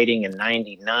started writing in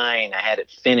 99. I had it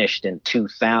finished in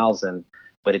 2000,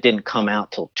 but it didn't come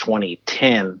out till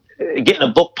 2010. Getting a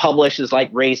book published is like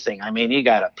racing. I mean, you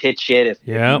got to pitch it. If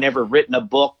you've never written a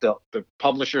book, the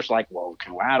publisher's like, well,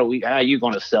 how are you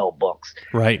going to sell books?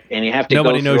 Right. And you have to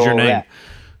Nobody knows your name. That.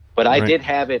 But I did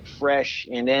have it fresh,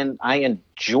 and then I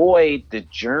enjoyed the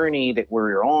journey that we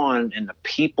were on and the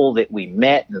people that we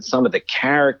met and some of the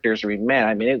characters we met.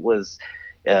 I mean, it was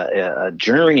a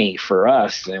journey for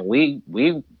us, and we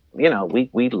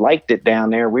liked it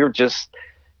down there.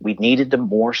 We needed the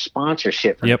more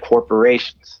sponsorship from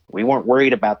corporations. We weren't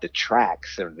worried about the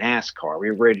tracks or NASCAR.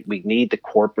 We need the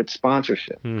corporate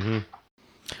sponsorship. Mm-hmm.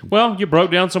 Well, you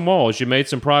broke down some walls. You made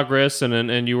some progress,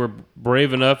 and you were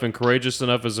brave enough and courageous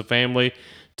enough as a family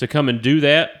to come and do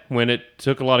that when it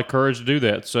took a lot of courage to do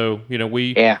that. So,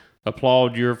 we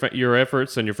applaud your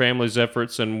efforts and your family's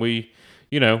efforts, and we,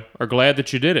 are glad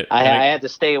that you did it. I had to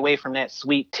stay away from that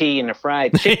sweet tea and the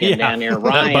fried chicken down there.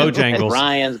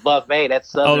 Ryan's Buffet. That's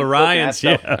Southern the Ryan's,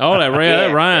 cooking.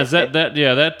 That Ryan's.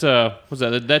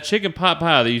 That chicken pot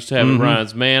pie they used to have at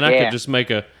Ryan's. Man, I could just make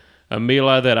a meal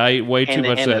out of that. I ate way too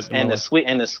much of that. And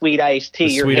the sweet iced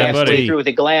tea. You're halfway through with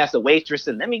a glass. The waitress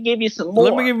said, "Let me give you some more."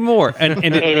 Let me give you more, and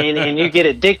you get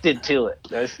addicted to it.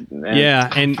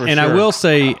 I will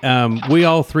say, we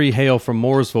all three hail from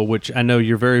Mooresville, which I know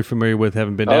you're very familiar with,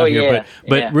 having been down here.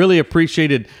 But really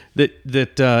appreciated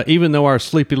that even though our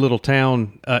sleepy little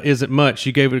town isn't much,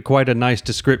 you gave it quite a nice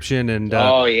description. And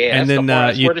and then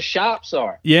that's where the shops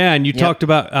are. Yeah, and you talked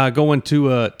about going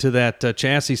to that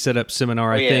chassis setup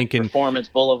seminar, I think, and Performance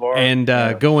Boulevard, and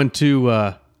going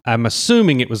to. I'm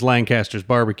assuming it was Lancaster's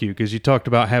Barbecue, because you talked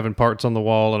about having parts on the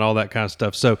wall and all that kind of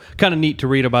stuff. So kind of neat to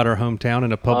read about our hometown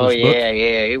in a published book.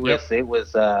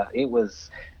 It was.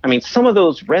 I mean, some of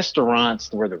those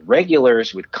restaurants where the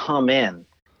regulars would come in,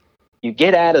 you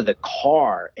get out of the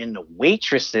car and the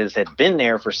waitresses had been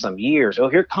there for some years. Oh,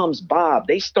 here comes Bob.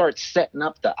 They start setting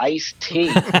up the iced tea,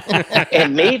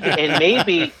 and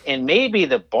maybe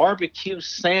the barbecue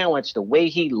sandwich, the way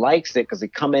he likes it, because they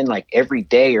come in like every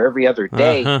day or every other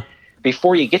day.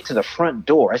 Before you get to the front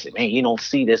door, I said, "Man, you don't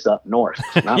see this up north.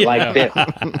 Not like this."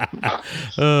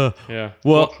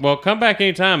 Well, come back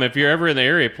anytime if you're ever in the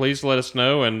area. Please let us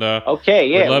know, and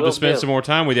we'd love to spend some more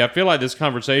time with you. I feel like this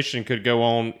conversation could go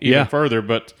on even further,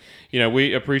 but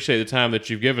we appreciate the time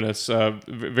that you've given us.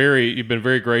 You've been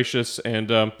very gracious, and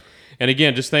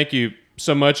again, just thank you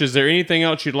so much. Is there anything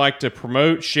else you'd like to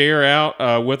promote, share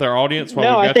out with our audience?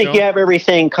 No, I think you have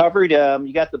everything covered.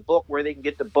 You got the book where they can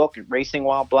get the book at Racing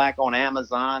While Black on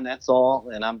Amazon. That's all.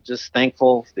 And I'm just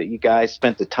thankful that you guys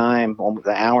spent the time, almost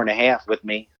an hour and a half with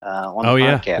me on the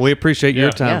podcast. We appreciate your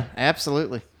time. Yeah,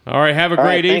 absolutely. All right, have a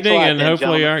great evening, and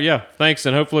hopefully, thanks,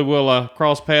 and hopefully we'll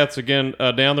cross paths again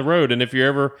down the road. And if you're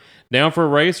ever down for a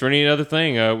race or any other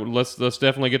thing, let's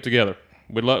definitely get together.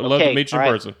 We'd love to meet you in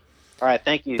person. All right,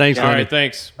 thank you. Thanks, All right,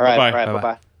 thanks. All right, bye-bye.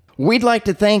 Bye-bye. We'd like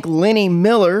to thank Lenny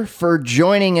Miller for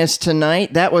joining us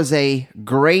tonight. That was a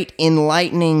great,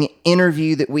 enlightening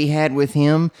interview that we had with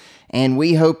him, and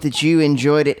we hope that you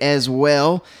enjoyed it as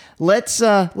well. Let's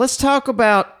talk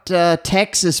about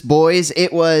Texas, boys.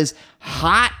 It was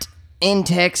hot in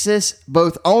Texas,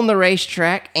 both on the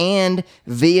racetrack and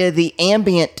via the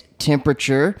ambient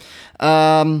temperature.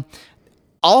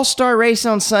 All-star race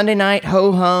on Sunday night,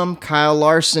 ho-hum. Kyle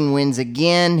Larson wins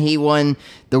again. He won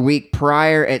the week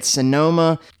prior at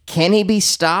Sonoma. Can he be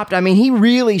stopped? I mean, he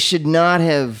really should not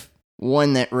have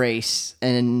won that race,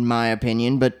 in my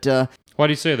opinion. But why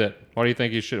do you say that? Why do you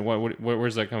think he should?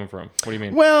 Where's that coming from? What do you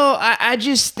mean? Well, I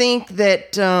just think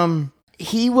that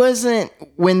he wasn't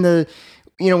when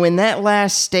that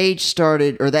last stage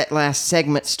started, or that last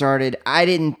segment started. I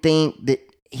didn't think that.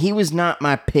 He was not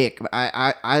my pick.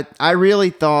 I really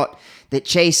thought that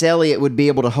Chase Elliott would be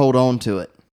able to hold on to it.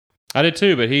 I did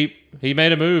too, but he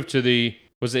made a move to the.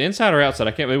 Was it inside or outside?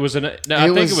 I can't. I think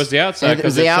it was the outside. It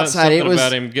was the outside. Something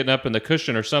about him getting up in the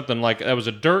cushion or something like that. Was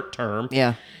a dirt term.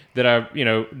 Yeah. That I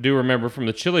do remember from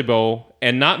the Chili Bowl,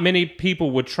 and not many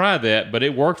people would try that, but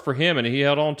it worked for him, and he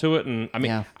held on to it. And I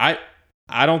mean, I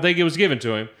don't think it was given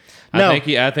to him. No.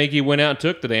 I think he went out and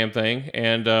took the damn thing,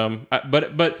 and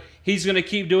but he's going to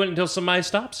keep doing it until somebody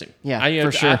stops him. Yeah,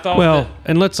 for sure.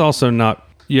 And let's also not.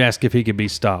 You ask if he could be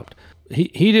stopped.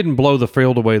 He didn't blow the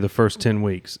field away the first 10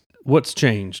 weeks. What's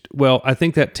changed? Well, I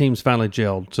think that team's finally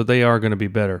gelled, so they are going to be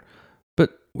better.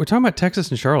 But we're talking about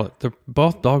Texas and Charlotte. They're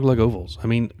both dogleg ovals. I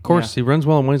mean, of course, he runs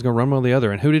well in one, he's going to run well in the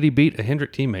other. And who did he beat? A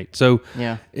Hendrick teammate. So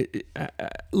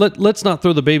let's not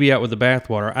throw the baby out with the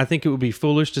bathwater. I think it would be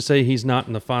foolish to say he's not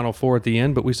in the Final Four at the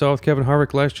end, but we saw with Kevin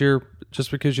Harvick last year,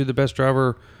 just because you're the best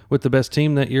driver with the best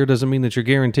team that year doesn't mean that you're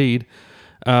guaranteed.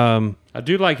 I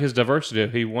do like his diversity.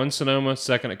 He won Sonoma,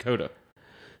 second at COTA.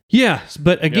 Yeah,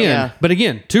 but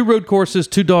again, 2 road courses,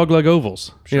 2 dogleg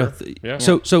ovals. Sure.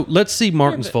 So let's see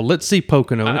Martinsville. Let's see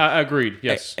Pocono. I agreed.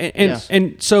 Yes.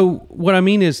 And so what I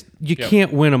mean is you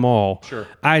can't win them all. Sure.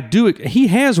 He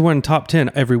has won top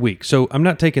 10 every week, so I'm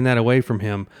not taking that away from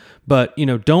him. But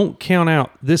don't count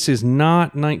out. This is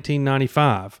not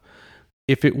 1995.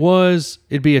 If it was,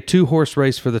 it'd be a 2-horse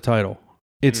race for the title.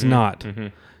 It's not. Mm-hmm.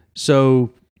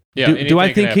 So. Yeah, do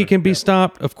I think he can be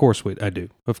stopped? Of course I do.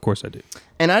 Of course I do.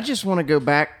 And I just want to go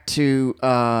back to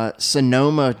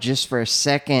Sonoma just for a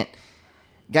second.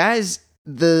 Guys,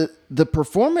 the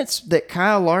performance that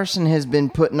Kyle Larson has been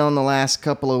putting on the last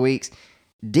couple of weeks,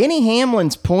 Denny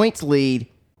Hamlin's points lead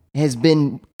has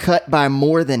been cut by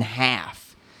more than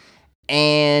half.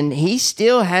 And he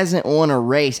still hasn't won a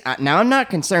race. Now, I'm not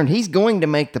concerned. He's going to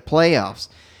make the playoffs.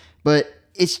 But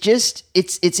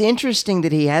it's interesting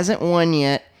that he hasn't won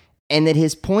yet, and that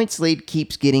his points lead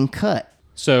keeps getting cut.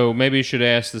 So maybe you should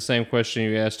ask the same question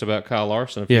you asked about Kyle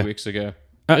Larson a few weeks ago.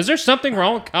 Is there something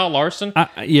wrong with Kyle Larson?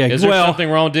 Is there something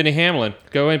wrong with Denny Hamlin?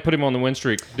 Go ahead and put him on the win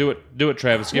streak. Do it,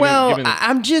 Travis.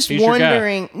 I'm just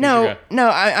wondering.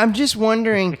 I'm just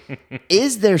wondering.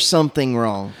 Is there something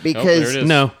wrong? Because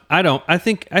no, I don't. I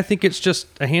think it's just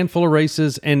a handful of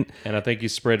races, and I think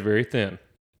he's spread very thin.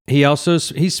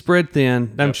 He's spread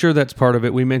thin. I'm sure that's part of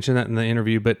it. We mentioned that in the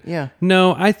interview, but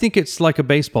no, I think it's like a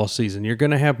baseball season. You're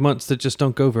going to have months that just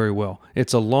don't go very well.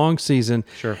 It's a long season.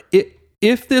 Sure.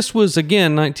 If this was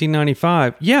again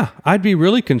 1995, I'd be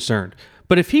really concerned.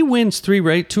 But if he wins 2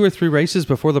 or 3 races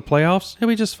before the playoffs, he'll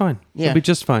be just fine. He'll be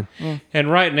just fine. Yeah.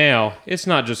 And right now, it's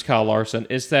not just Kyle Larson;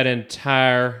 it's that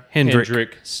entire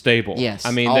Hendrick stable. Yes,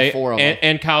 I mean all 4 of them,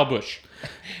 and Kyle Busch.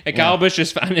 And Kyle Busch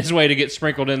is finding his way to get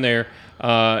sprinkled in there.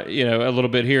 A little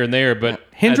bit here and there, but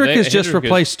Hendrick has just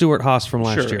replaced Stuart Haas from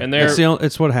last year, and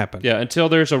it's what happened. Yeah, until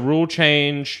there's a rule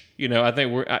change, I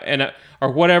think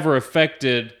or whatever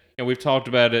affected, and we've talked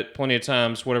about it plenty of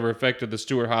times. Whatever affected the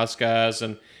Stuart Haas guys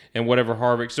and whatever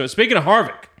Harvick. So speaking of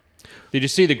Harvick, did you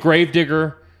see the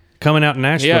Gravedigger coming out in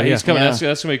Nashville? Yeah, he's coming. Yeah.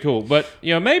 That's gonna be cool. But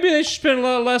maybe they should spend a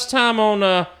little less time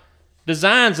on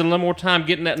designs and a little more time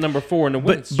getting that number 4 in the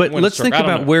win. But let's think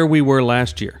about where we were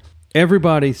last year.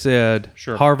 Everybody said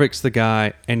Harvick's the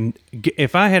guy, and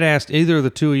if I had asked either of the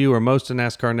two of you or most of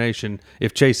NASCAR Nation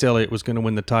if Chase Elliott was going to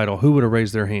win the title, who would have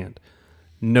raised their hand?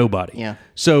 Nobody. Yeah.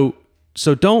 So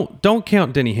don't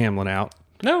count Denny Hamlin out.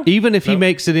 No. Even if he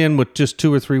makes it in with just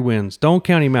 2 or 3 wins, don't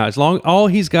count him out. All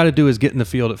he's got to do is get in the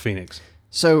field at Phoenix.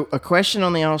 So a question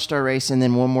on the All-Star race, and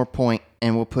then one more point,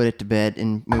 and we'll put it to bed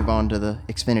and move on to the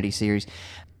Xfinity Series.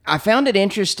 I found it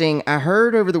interesting. I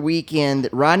heard over the weekend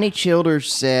that Rodney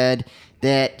Childers said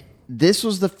that this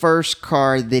was the first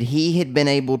car that he had been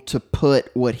able to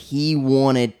put what he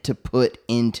wanted to put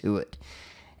into it.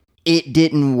 It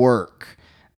didn't work.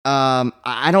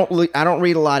 I don't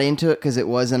read a lot into it because it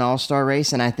was an all-star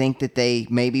race, and I think that they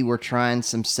maybe were trying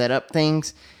some setup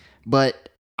things. But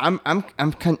I'm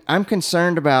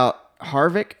concerned about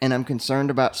Harvick, and I'm concerned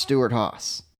about Stuart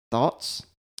Haas. Thoughts?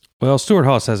 Well, Stuart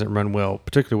Haas hasn't run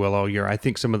particularly well all year. I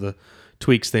think some of the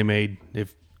tweaks they made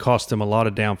have cost him a lot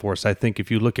of downforce. I think if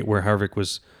you look at where Harvick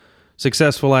was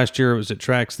successful last year, it was at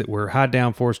tracks that were high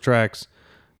downforce tracks,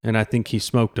 and I think he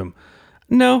smoked them.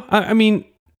 No, I mean,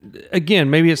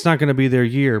 again, maybe it's not going to be their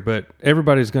year, but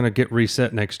everybody's going to get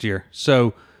reset next year.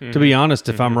 So, to be honest,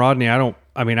 if I'm Rodney,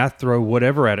 I throw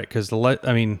whatever at it because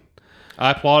I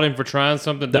applaud him for trying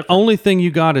something different. The only thing you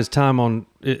got is time on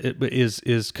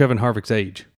is Kevin Harvick's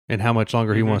age and how much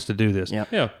longer he wants to do this. Yep.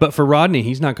 Yeah. But for Rodney,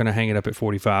 he's not going to hang it up at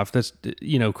 45. That's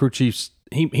crew chiefs.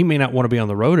 He may not want to be on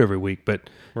the road every week, but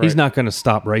he's not going to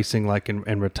stop racing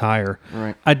and retire.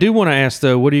 Right. I do want to ask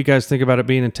though, what do you guys think about it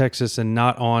being in Texas and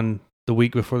not on the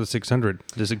week before the 600?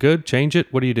 Is it good? Change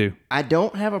it? What do you do? I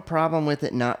don't have a problem with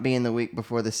it not being the week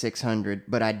before the 600,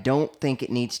 but I don't think it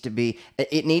needs to be.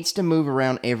 It needs to move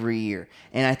around every year,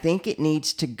 and I think it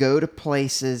needs to go to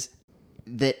places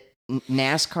that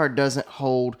NASCAR doesn't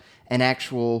hold an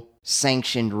actual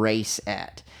sanctioned race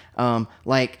at.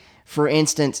 Like, for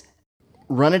instance,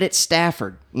 run it at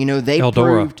Stafford.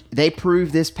 They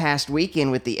proved this past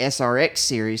weekend with the SRX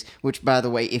series, which, by the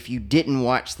way, if you didn't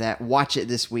watch that, watch it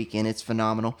this weekend. It's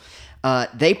phenomenal.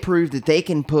 They proved that they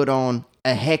can put on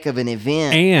a heck of an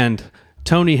event. And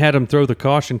Tony had him throw the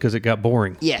caution because it got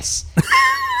boring. Yes.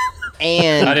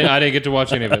 And I didn't get to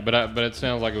watch any of it, but it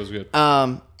sounds like it was good.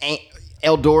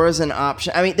 Eldora's an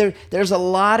option. I mean, there's a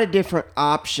lot of different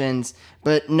options,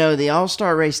 but no, the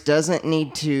All-Star race doesn't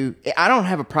need to. I don't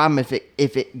have a problem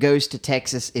if it goes to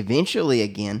Texas eventually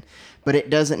again, but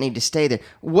it doesn't need to stay there.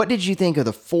 What did you think of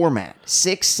the format?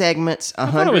 6 segments,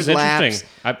 100 laps.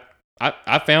 Interesting.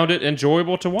 I found it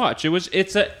enjoyable to watch.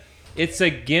 It's a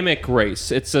gimmick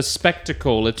race. It's a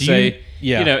spectacle. It's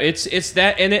it's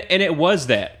that, and it was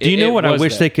that. Do you know what I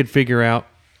wish they could figure out?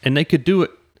 And they could do it.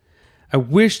 I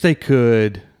wish they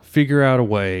could figure out a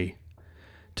way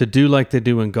to do like they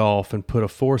do in golf and put a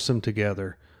foursome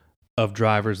together of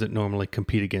drivers that normally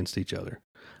compete against each other.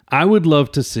 I would love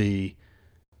to see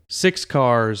 6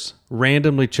 cars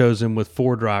randomly chosen with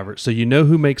 4 drivers. So you know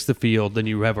who makes the field, then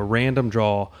you have a random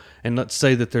draw, and let's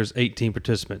say that there's 18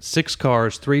 participants. 6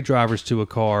 cars, 3 drivers to a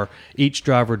car. Each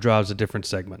driver drives a different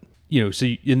segment.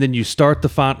 And then you start the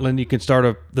final, and you can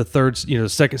start the third, the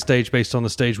second stage based on the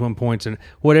stage 1 points and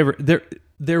whatever.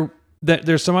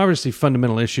 There's some obviously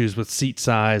fundamental issues with seat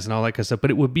size and all that kind of stuff,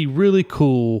 but it would be really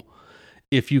cool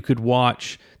if you could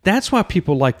watch. That's why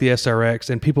people like the SRX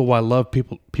and people loved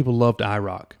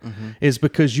IROC, is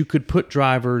because you could put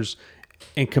drivers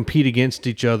and compete against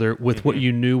each other with what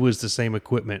you knew was the same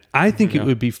equipment. I think it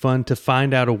would be fun to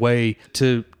find out a way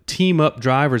to team up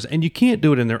drivers, and you can't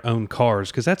do it in their own cars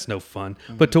because that's no fun.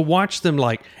 But to watch them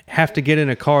have to get in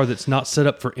a car that's not set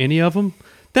up for any of them,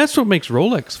 that's what makes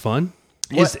Rolex fun.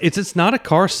 It's not a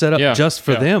car set up just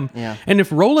for them. Yeah. And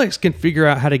if Rolex can figure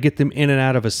out how to get them in and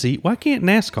out of a seat, why can't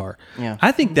NASCAR? Yeah.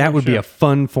 I think that would be a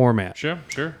fun format. Sure.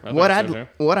 What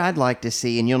I'd like to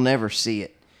see, and you'll never see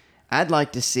it, I'd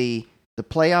like to see the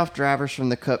playoff drivers from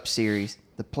the Cup Series,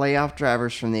 the playoff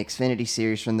drivers from the Xfinity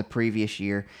Series from the previous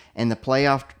year, and the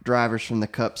playoff drivers from the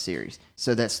Cup Series.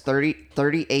 So that's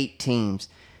 38 teams.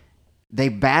 They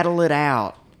battle it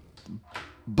out,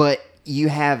 but you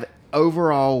have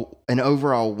an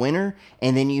overall winner,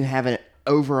 and then you have an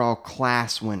overall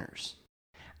class winners.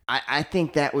 I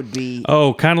think that would be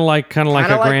kind of like a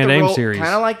Grand Am series,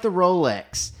 kind of like the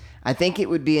Rolex. I think it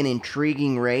would be an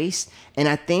intriguing race, and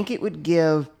I think it would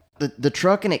give the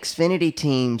truck and Xfinity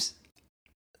teams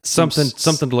something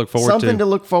to look forward to. Something to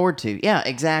look forward to. Yeah,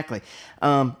 exactly.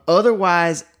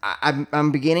 Otherwise,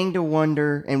 I'm beginning to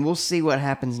wonder, and we'll see what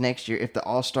happens next year if the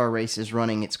All-Star race is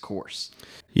running its course.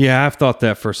 Yeah, I've thought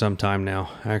that for some time now,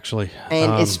 actually.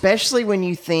 And especially when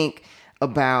you think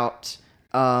about,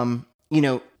 they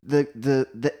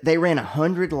ran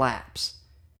 100 laps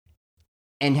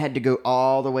and had to go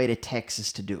all the way to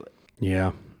Texas to do it.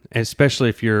 Yeah, especially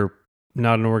if you're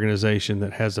not an organization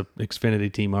that has an Xfinity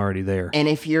team already there. And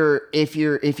if you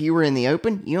were in the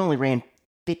Open, you only ran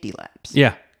 50 laps.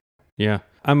 Yeah.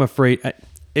 I'm afraid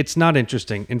it's not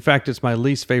interesting. In fact, it's my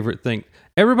least favorite thing.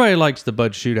 Everybody likes the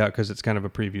Bud Shootout because it's kind of a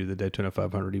preview of the Daytona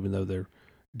 500, even though they're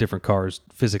different cars,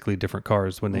 physically different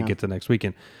cars when they get to the next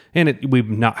weekend. And we've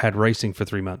not had racing for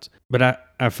 3 months. But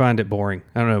I find it boring.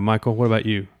 I don't know, Michael, what about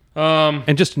you?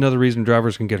 And just another reason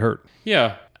drivers can get hurt.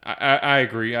 Yeah, I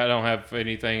agree. I don't have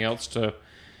anything else to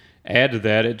add to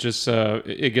that. It just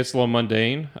it gets a little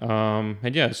mundane.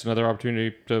 And yeah, it's another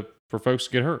opportunity for folks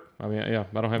to get hurt. I mean, I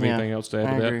don't have anything else to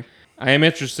add to that. I am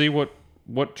interested to see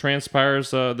what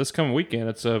transpires this coming weekend.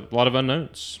 It's a lot of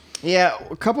unknowns. Yeah,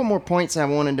 a couple more points I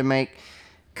wanted to make.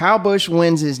 Kyle Busch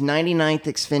wins his 99th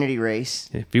Xfinity race.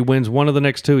 If he wins one of the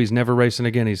next 2, he's never racing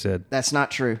again, he said. That's not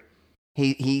true.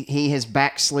 He has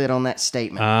backslid on that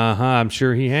statement. I'm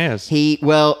sure he has.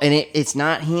 It's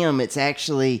not him. It's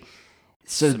actually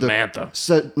Samantha.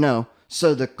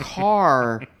 So the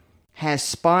car has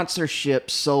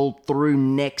sponsorship sold through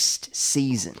next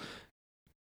season.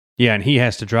 Yeah, and he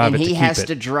has to drive and it to keep it. he has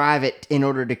to drive it in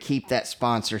order to keep that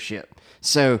sponsorship.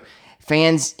 So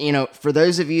fans, for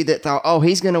those of you that thought,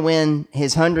 he's going to win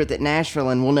his 100th at Nashville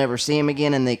and we'll never see him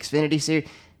again in the Xfinity Series,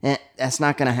 that's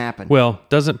not going to happen. Well,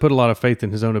 doesn't put a lot of faith in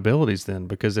his own abilities then,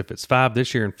 because if it's 5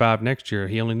 this year and 5 next year,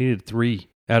 he only needed 3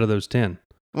 out of those 10.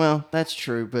 Well, that's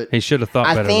true, but he should have thought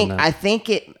better than that.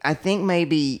 I think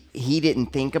maybe he didn't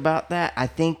think about that. I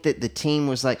think that the team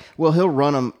was like, well, he'll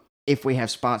run them if we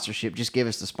have sponsorship. Just give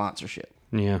us the sponsorship.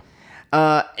 Yeah.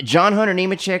 John Hunter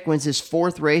Nemechek wins his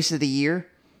 4th race of the year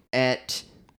at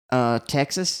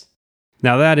Texas.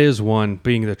 Now, that is one,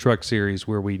 being the Truck Series,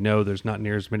 where we know there's not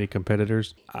near as many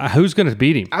competitors. Who's going to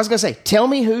beat him? I was going to say, tell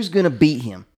me who's going to beat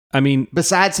him. I mean,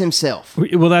 besides himself.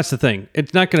 Well, that's the thing.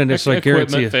 It's not going to necessarily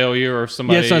guarantee equipment failure or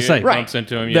somebody bumps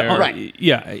into him.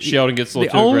 Yeah, Sheldon gets a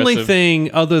little too aggressive. The only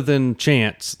thing other than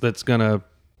chance that's going to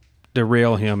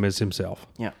derail him is himself.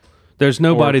 Yeah. There's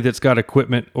nobody that's got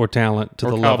equipment or talent to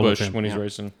the level Busch of him. When he's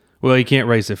racing. Well, he can't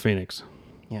race at Phoenix.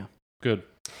 Yeah. Good.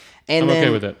 I'm okay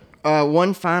with it.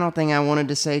 One final thing I wanted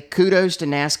to say: kudos to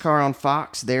NASCAR on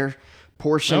Fox. Their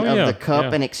portion of the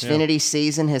Cup and Xfinity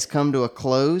season has come to a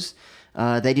close.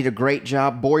 They did a great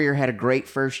job. Boyer had a great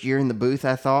first year in the booth,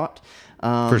 I thought.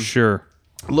 For sure.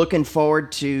 Looking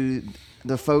forward to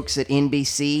the folks at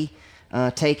NBC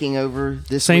taking over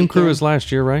this Same weekend. crew as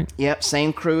last year, right? Yep,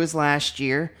 same crew as last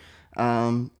year.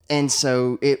 And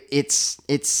so it's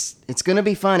going to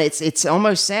be fun. It's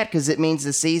almost sad because it means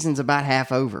the season's about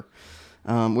half over,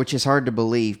 which is hard to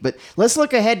believe. But let's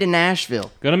look ahead to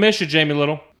Nashville. Gonna miss you, Jamie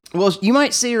Little. Well, you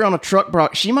might see her on a truck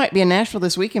brock. She might be in Nashville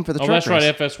this weekend for the truck race. Oh,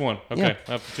 that's right, FS1. Okay, yeah.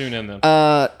 I'll have to tune in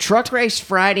then. Truck race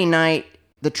Friday night.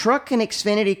 The truck and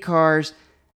Xfinity cars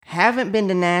haven't been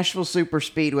to Nashville Super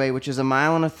Speedway, which is 1.3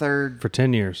 miles for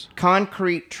 10 years.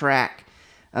 Concrete track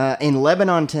in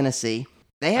Lebanon, Tennessee.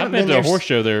 They haven't I've been to a horse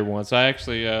show there once. I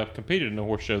actually competed in a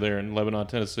horse show there in Lebanon,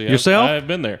 Tennessee. Yourself? I've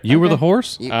been there. You were the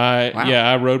horse? Wow. Yeah,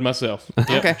 I rode myself. Yep,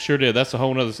 okay. Sure did. That's a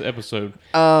whole nother episode.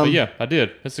 But yeah, I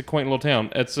did. It's a quaint little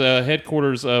town. It's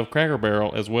headquarters of Cracker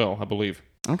Barrel as well, I believe.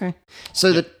 Okay.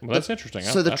 So that's interesting.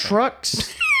 So the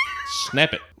trucks...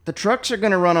 Snap it. The trucks are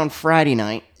going to run on Friday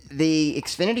night. The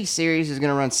Xfinity Series is going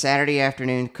to run Saturday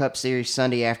afternoon, Cup Series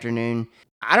Sunday afternoon.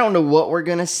 I don't know what we're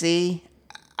going to see.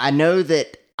 I know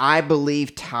that I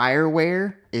believe tire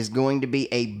wear is going to be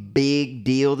a big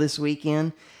deal this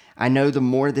weekend. I know the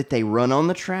more that they run on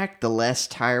the track, the less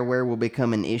tire wear will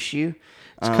become an issue.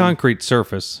 It's concrete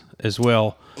surface as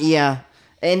well. Yeah.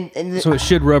 So it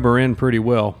should rubber in pretty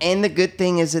well. And the good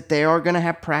thing is that they are going to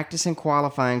have practice and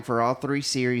qualifying for all three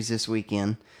series this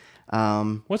weekend.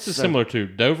 What's it similar to?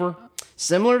 Dover?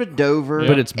 Similar to Dover,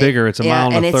 but it's bigger. It's a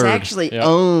mile and a third.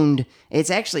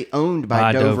 It's actually owned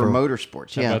by Dover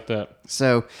Motorsports. How about that?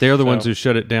 So they're the ones who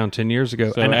shut it down 10 years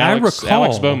ago. So and Alex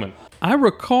Bowman. I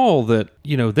recall that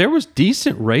there was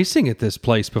decent racing at this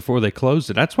place before they closed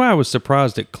it. That's why I was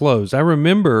surprised it closed. I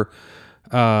remember.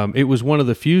 It was one of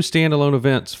the few standalone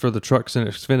events for the trucks and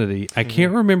Xfinity. I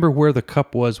can't remember where the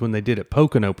Cup was when they did it.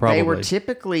 Pocono, probably. They were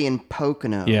typically in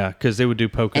Pocono. Yeah, because they would do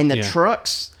Pocono. And the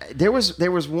trucks, there was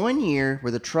 1 year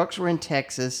where the trucks were in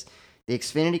Texas, the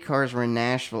Xfinity cars were in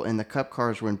Nashville, and the Cup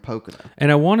cars were in Pocono. And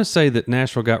I want to say that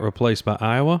Nashville got replaced by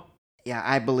Iowa. Yeah,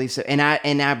 I believe so. And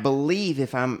I believe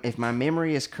if my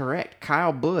memory is correct,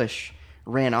 Kyle Busch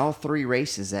ran all three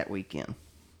races that weekend.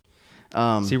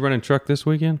 Is he running truck this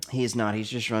weekend? He is not. He's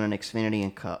just running Xfinity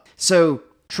and Cup. So,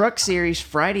 Truck Series,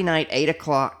 Friday night, 8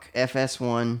 o'clock,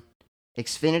 FS1.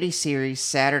 Xfinity Series,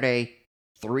 Saturday,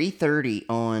 3:30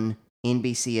 on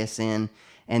NBCSN.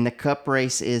 And the Cup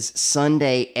race is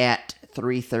Sunday at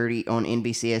 3:30 on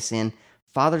NBCSN.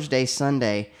 Father's Day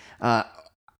Sunday.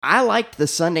 I liked the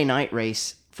Sunday night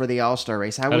race for the All-Star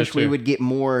race. I wish we would get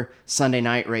more Sunday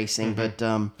night racing, but...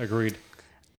 Agreed.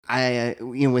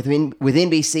 With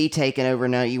NBC taking over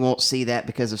now, you won't see that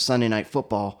because of Sunday Night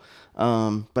Football.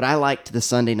 But I liked the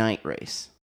Sunday night race.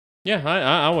 Yeah,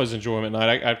 I always enjoy them at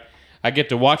night. I get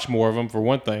to watch more of them for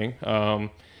one thing,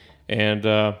 and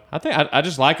I think I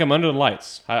just like them under the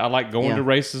lights. I like going to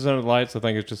races under the lights. I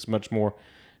think it's just much more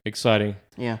exciting.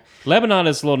 Yeah, Lebanon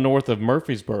is a little north of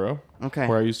Murfreesboro,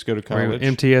 where I used to go to college.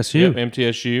 MTSU,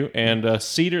 MTSU, and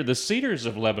the Cedars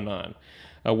of Lebanon.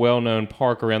 A well-known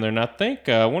park around there, and I think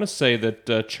I want to say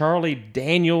that Charlie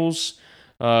Daniels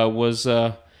was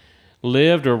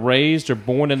lived or raised or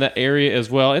born in that area as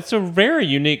well. It's a very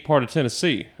unique part of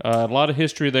Tennessee. A lot of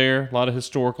history there, a lot of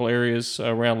historical areas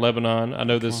around Lebanon. I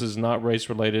know this is not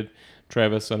race-related,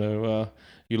 Travis. I know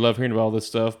you love hearing about all this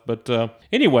stuff, but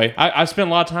anyway, I spent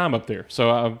a lot of time up there,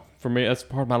 so for me, that's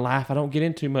part of my life. I don't get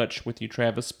into much with you,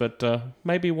 Travis, but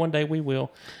maybe one day we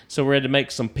will. So we're ready to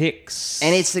make some picks.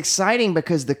 And it's exciting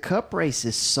because the Cup race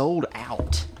is sold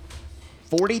out.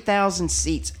 40,000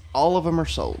 seats. All of them are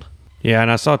sold. Yeah,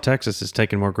 and I saw Texas is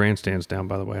taking more grandstands down,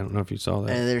 by the way. I don't know if you saw that.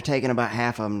 They're taking about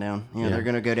half of them down. They're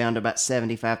going to go down to about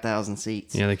 75,000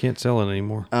 seats. Yeah, they can't sell it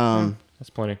anymore. That's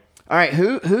plenty. All right,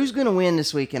 who's going to win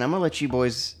this weekend? I'm going to let you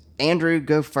boys... Andrew,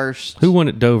 go first. Who won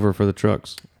at Dover for the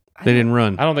trucks? They didn't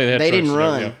run. I don't think they didn't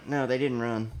run. No, they didn't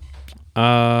run.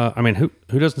 I mean,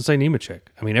 who doesn't say Nemechek?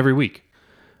 I mean, every week.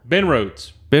 Ben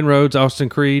Rhodes, Austin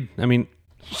Creed. I mean,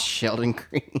 Sheldon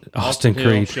Creed. Austin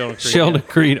Creed. Sheldon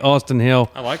Creed. Austin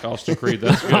Hill. I like Austin Creed.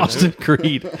 That's good. Austin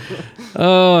Creed.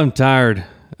 Oh, I'm tired.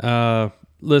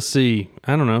 Let's see.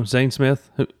 I don't know. Zane Smith.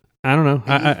 I don't know.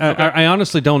 I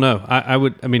honestly don't know.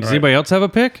 Does anybody else have a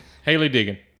pick? Haley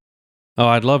Deegan. Oh,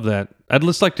 I'd love that. I'd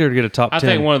just like her to get a top 10. I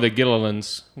think one of the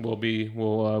Gillilands will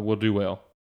do well.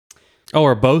 Oh,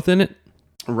 are both in it?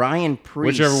 Ryan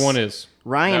Preece. Whichever one is.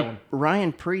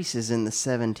 Ryan Preece is in the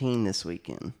 17 this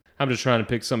weekend. I'm just trying to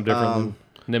pick something different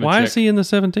than Nemechek. Why is he in the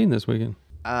 17 this weekend?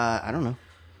 I don't know.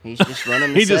 He's just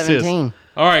running the 17.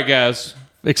 All right, guys.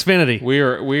 Xfinity.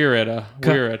 We're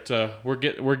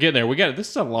getting there. This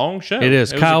is a long show. It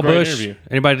is. Kyle Busch. Interview.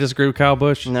 Anybody disagree with Kyle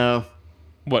Busch? No.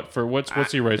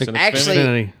 What's he racing?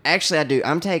 Actually, I do.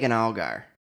 I'm taking Allgaier.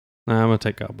 No, I'm gonna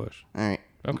take Kyle Busch. All right.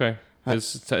 Okay.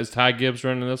 Is Ty Gibbs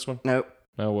running this one? Nope.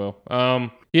 Oh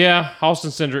well. Yeah, Austin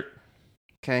Cindric.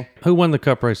 Okay. Who won the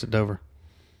Cup race at Dover?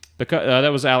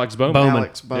 That was Alex Bowman.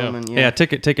 Alex Bowman. Yeah.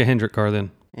 Take a Hendrick car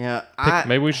then. Yeah.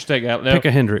 Maybe we should take Alex. Pick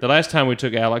a Hendrick. The last time we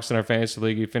took Alex in our fantasy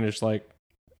league, he finished like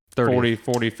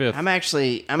 45th. I'm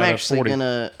actually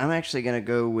gonna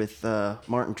go with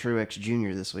Martin Truex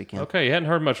Jr. this weekend. Okay, you hadn't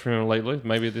heard much from him lately.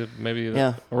 Maybe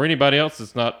or anybody else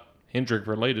that's not Hendrick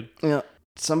related. Yeah.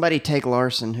 Somebody take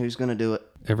Larson. Who's gonna do it?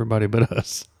 Everybody but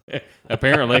us.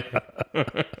 Apparently.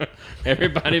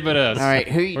 Everybody but us. All right,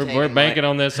 who you taking? We're banking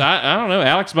on this. I don't know.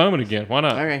 Alex Bowman again. Why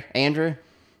not? Okay, Andrew.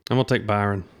 I'm gonna take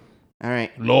Byron. All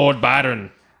right, Lord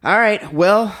Byron. All right.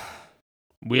 Well,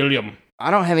 William.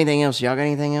 I don't have anything else. Y'all got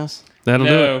anything else? That'll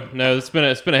do it. No. It's been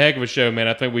a heck of a show, man.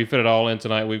 I think we fit it all in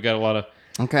tonight. We've got a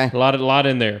lot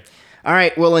in there. All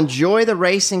right. Well, enjoy the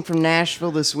racing from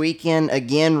Nashville this weekend.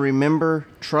 Again, remember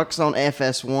trucks on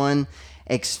FS1.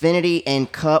 Xfinity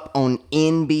and Cup on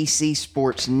NBC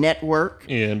Sports Network.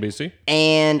 Yeah, NBC.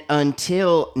 And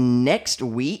until next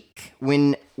week,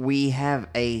 when we have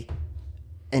an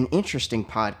interesting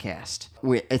podcast.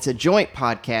 It's a joint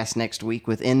podcast next week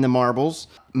with In the Marbles.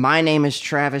 My name is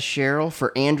Travis Sherrill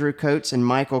for Andrew Coates and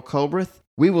Michael Colbreth.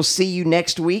 We will see you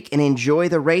next week and enjoy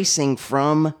the racing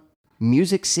from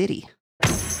Music City.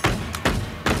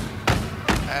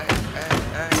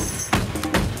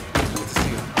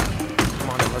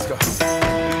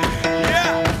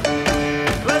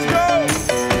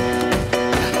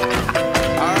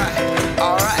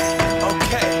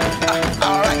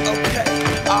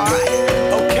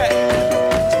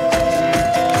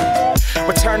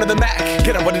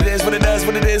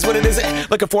 What it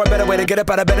isn't. Looking for a better way to get up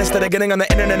out of bed instead of getting on the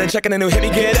internet and checking a new hit. Me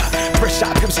get up, first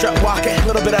shot, pimp strut walking. A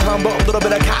little bit of humble, a little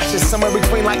bit of cautious. Somewhere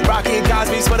between like Rocky and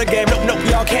Cosby's for the game. Nope,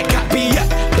 y'all can't copy yet.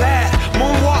 Bad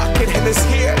moonwalking, and this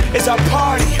here is our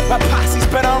party. My posse's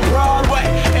been on Broadway,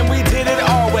 and we did it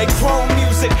all way. Chrome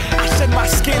music, I shed my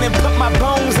skin and put my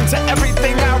bones into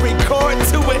everything I record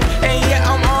to it. And yeah,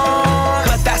 I'm on.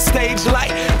 Let that stage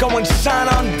light go and shine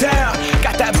on down.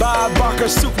 Got that Bob Barker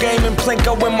suit game and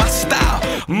Plinko in my style.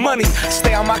 Money,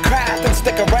 stay on my craft and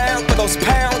stick around for those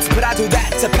pounds. But I do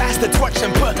that to pass the torch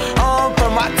and put on for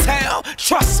my town.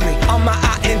 Trust me, on my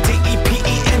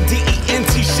INDEPENDENT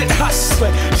shit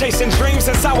hustling. Chasing dreams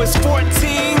since I was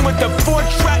 14 with the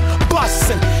 4-track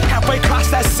bustin'. Halfway across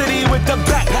that city with the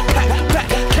back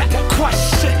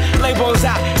crush shit. Labels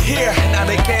out here, now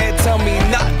they can't tell me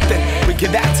nothing. We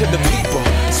give that to the people,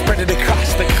 spread it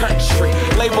across the country.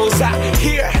 Labels out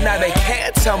here, now they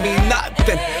can't tell me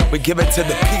nothing. We give it to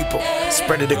the people,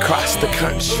 spread it across the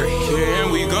country.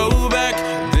 Can we go back?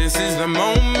 This is the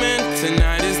moment,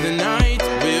 tonight is the night.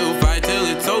 We'll fight till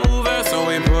it's over, so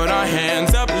we put our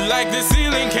hands up like the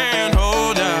ceiling can't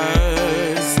hold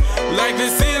us. Like the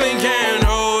ceiling can't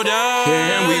hold us.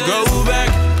 Can we go back?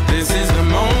 This is the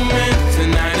moment,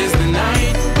 tonight is the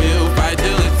night. We'll fight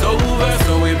till it's over,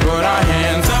 so we put our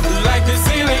hands up like the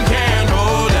ceiling can't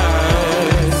hold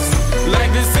us.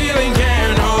 Like the ceiling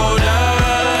can't hold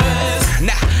us.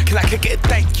 Nah, can I kick it?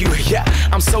 Thank you, yeah.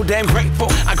 I'm so damn grateful.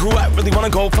 I grew up really wanna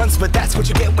go fronts, but that's what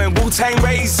you get when Wu-Tang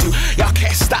raised you. Y'all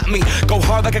can't stop me. Go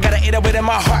hard like I got an 808 in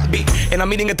my heartbeat. And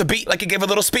I'm eating at the beat like it gave a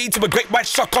little speed to a great white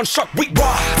shark on shark week.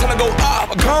 Raw, time to go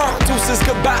off, gone. Deuces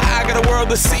goodbye. I got a world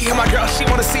to see. And my girl, she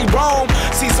wanna see Rome.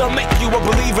 Caesar make you a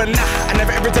believer. Nah, I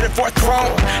never ever did it for a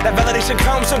throne. That validation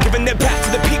comes from giving it back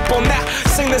to the people. Now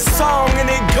sing this song and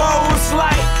it goes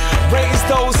like, raise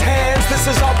those hands, this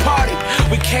is our party.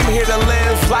 We came here to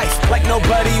live life like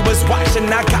nobody was watching.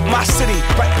 I got my city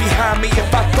right behind me.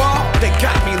 If I fall, they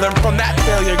got me. Learn from that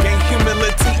failure, gain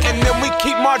humility, and then we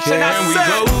keep marching. Can we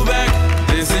go back?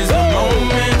 This is the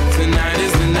moment, tonight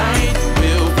is the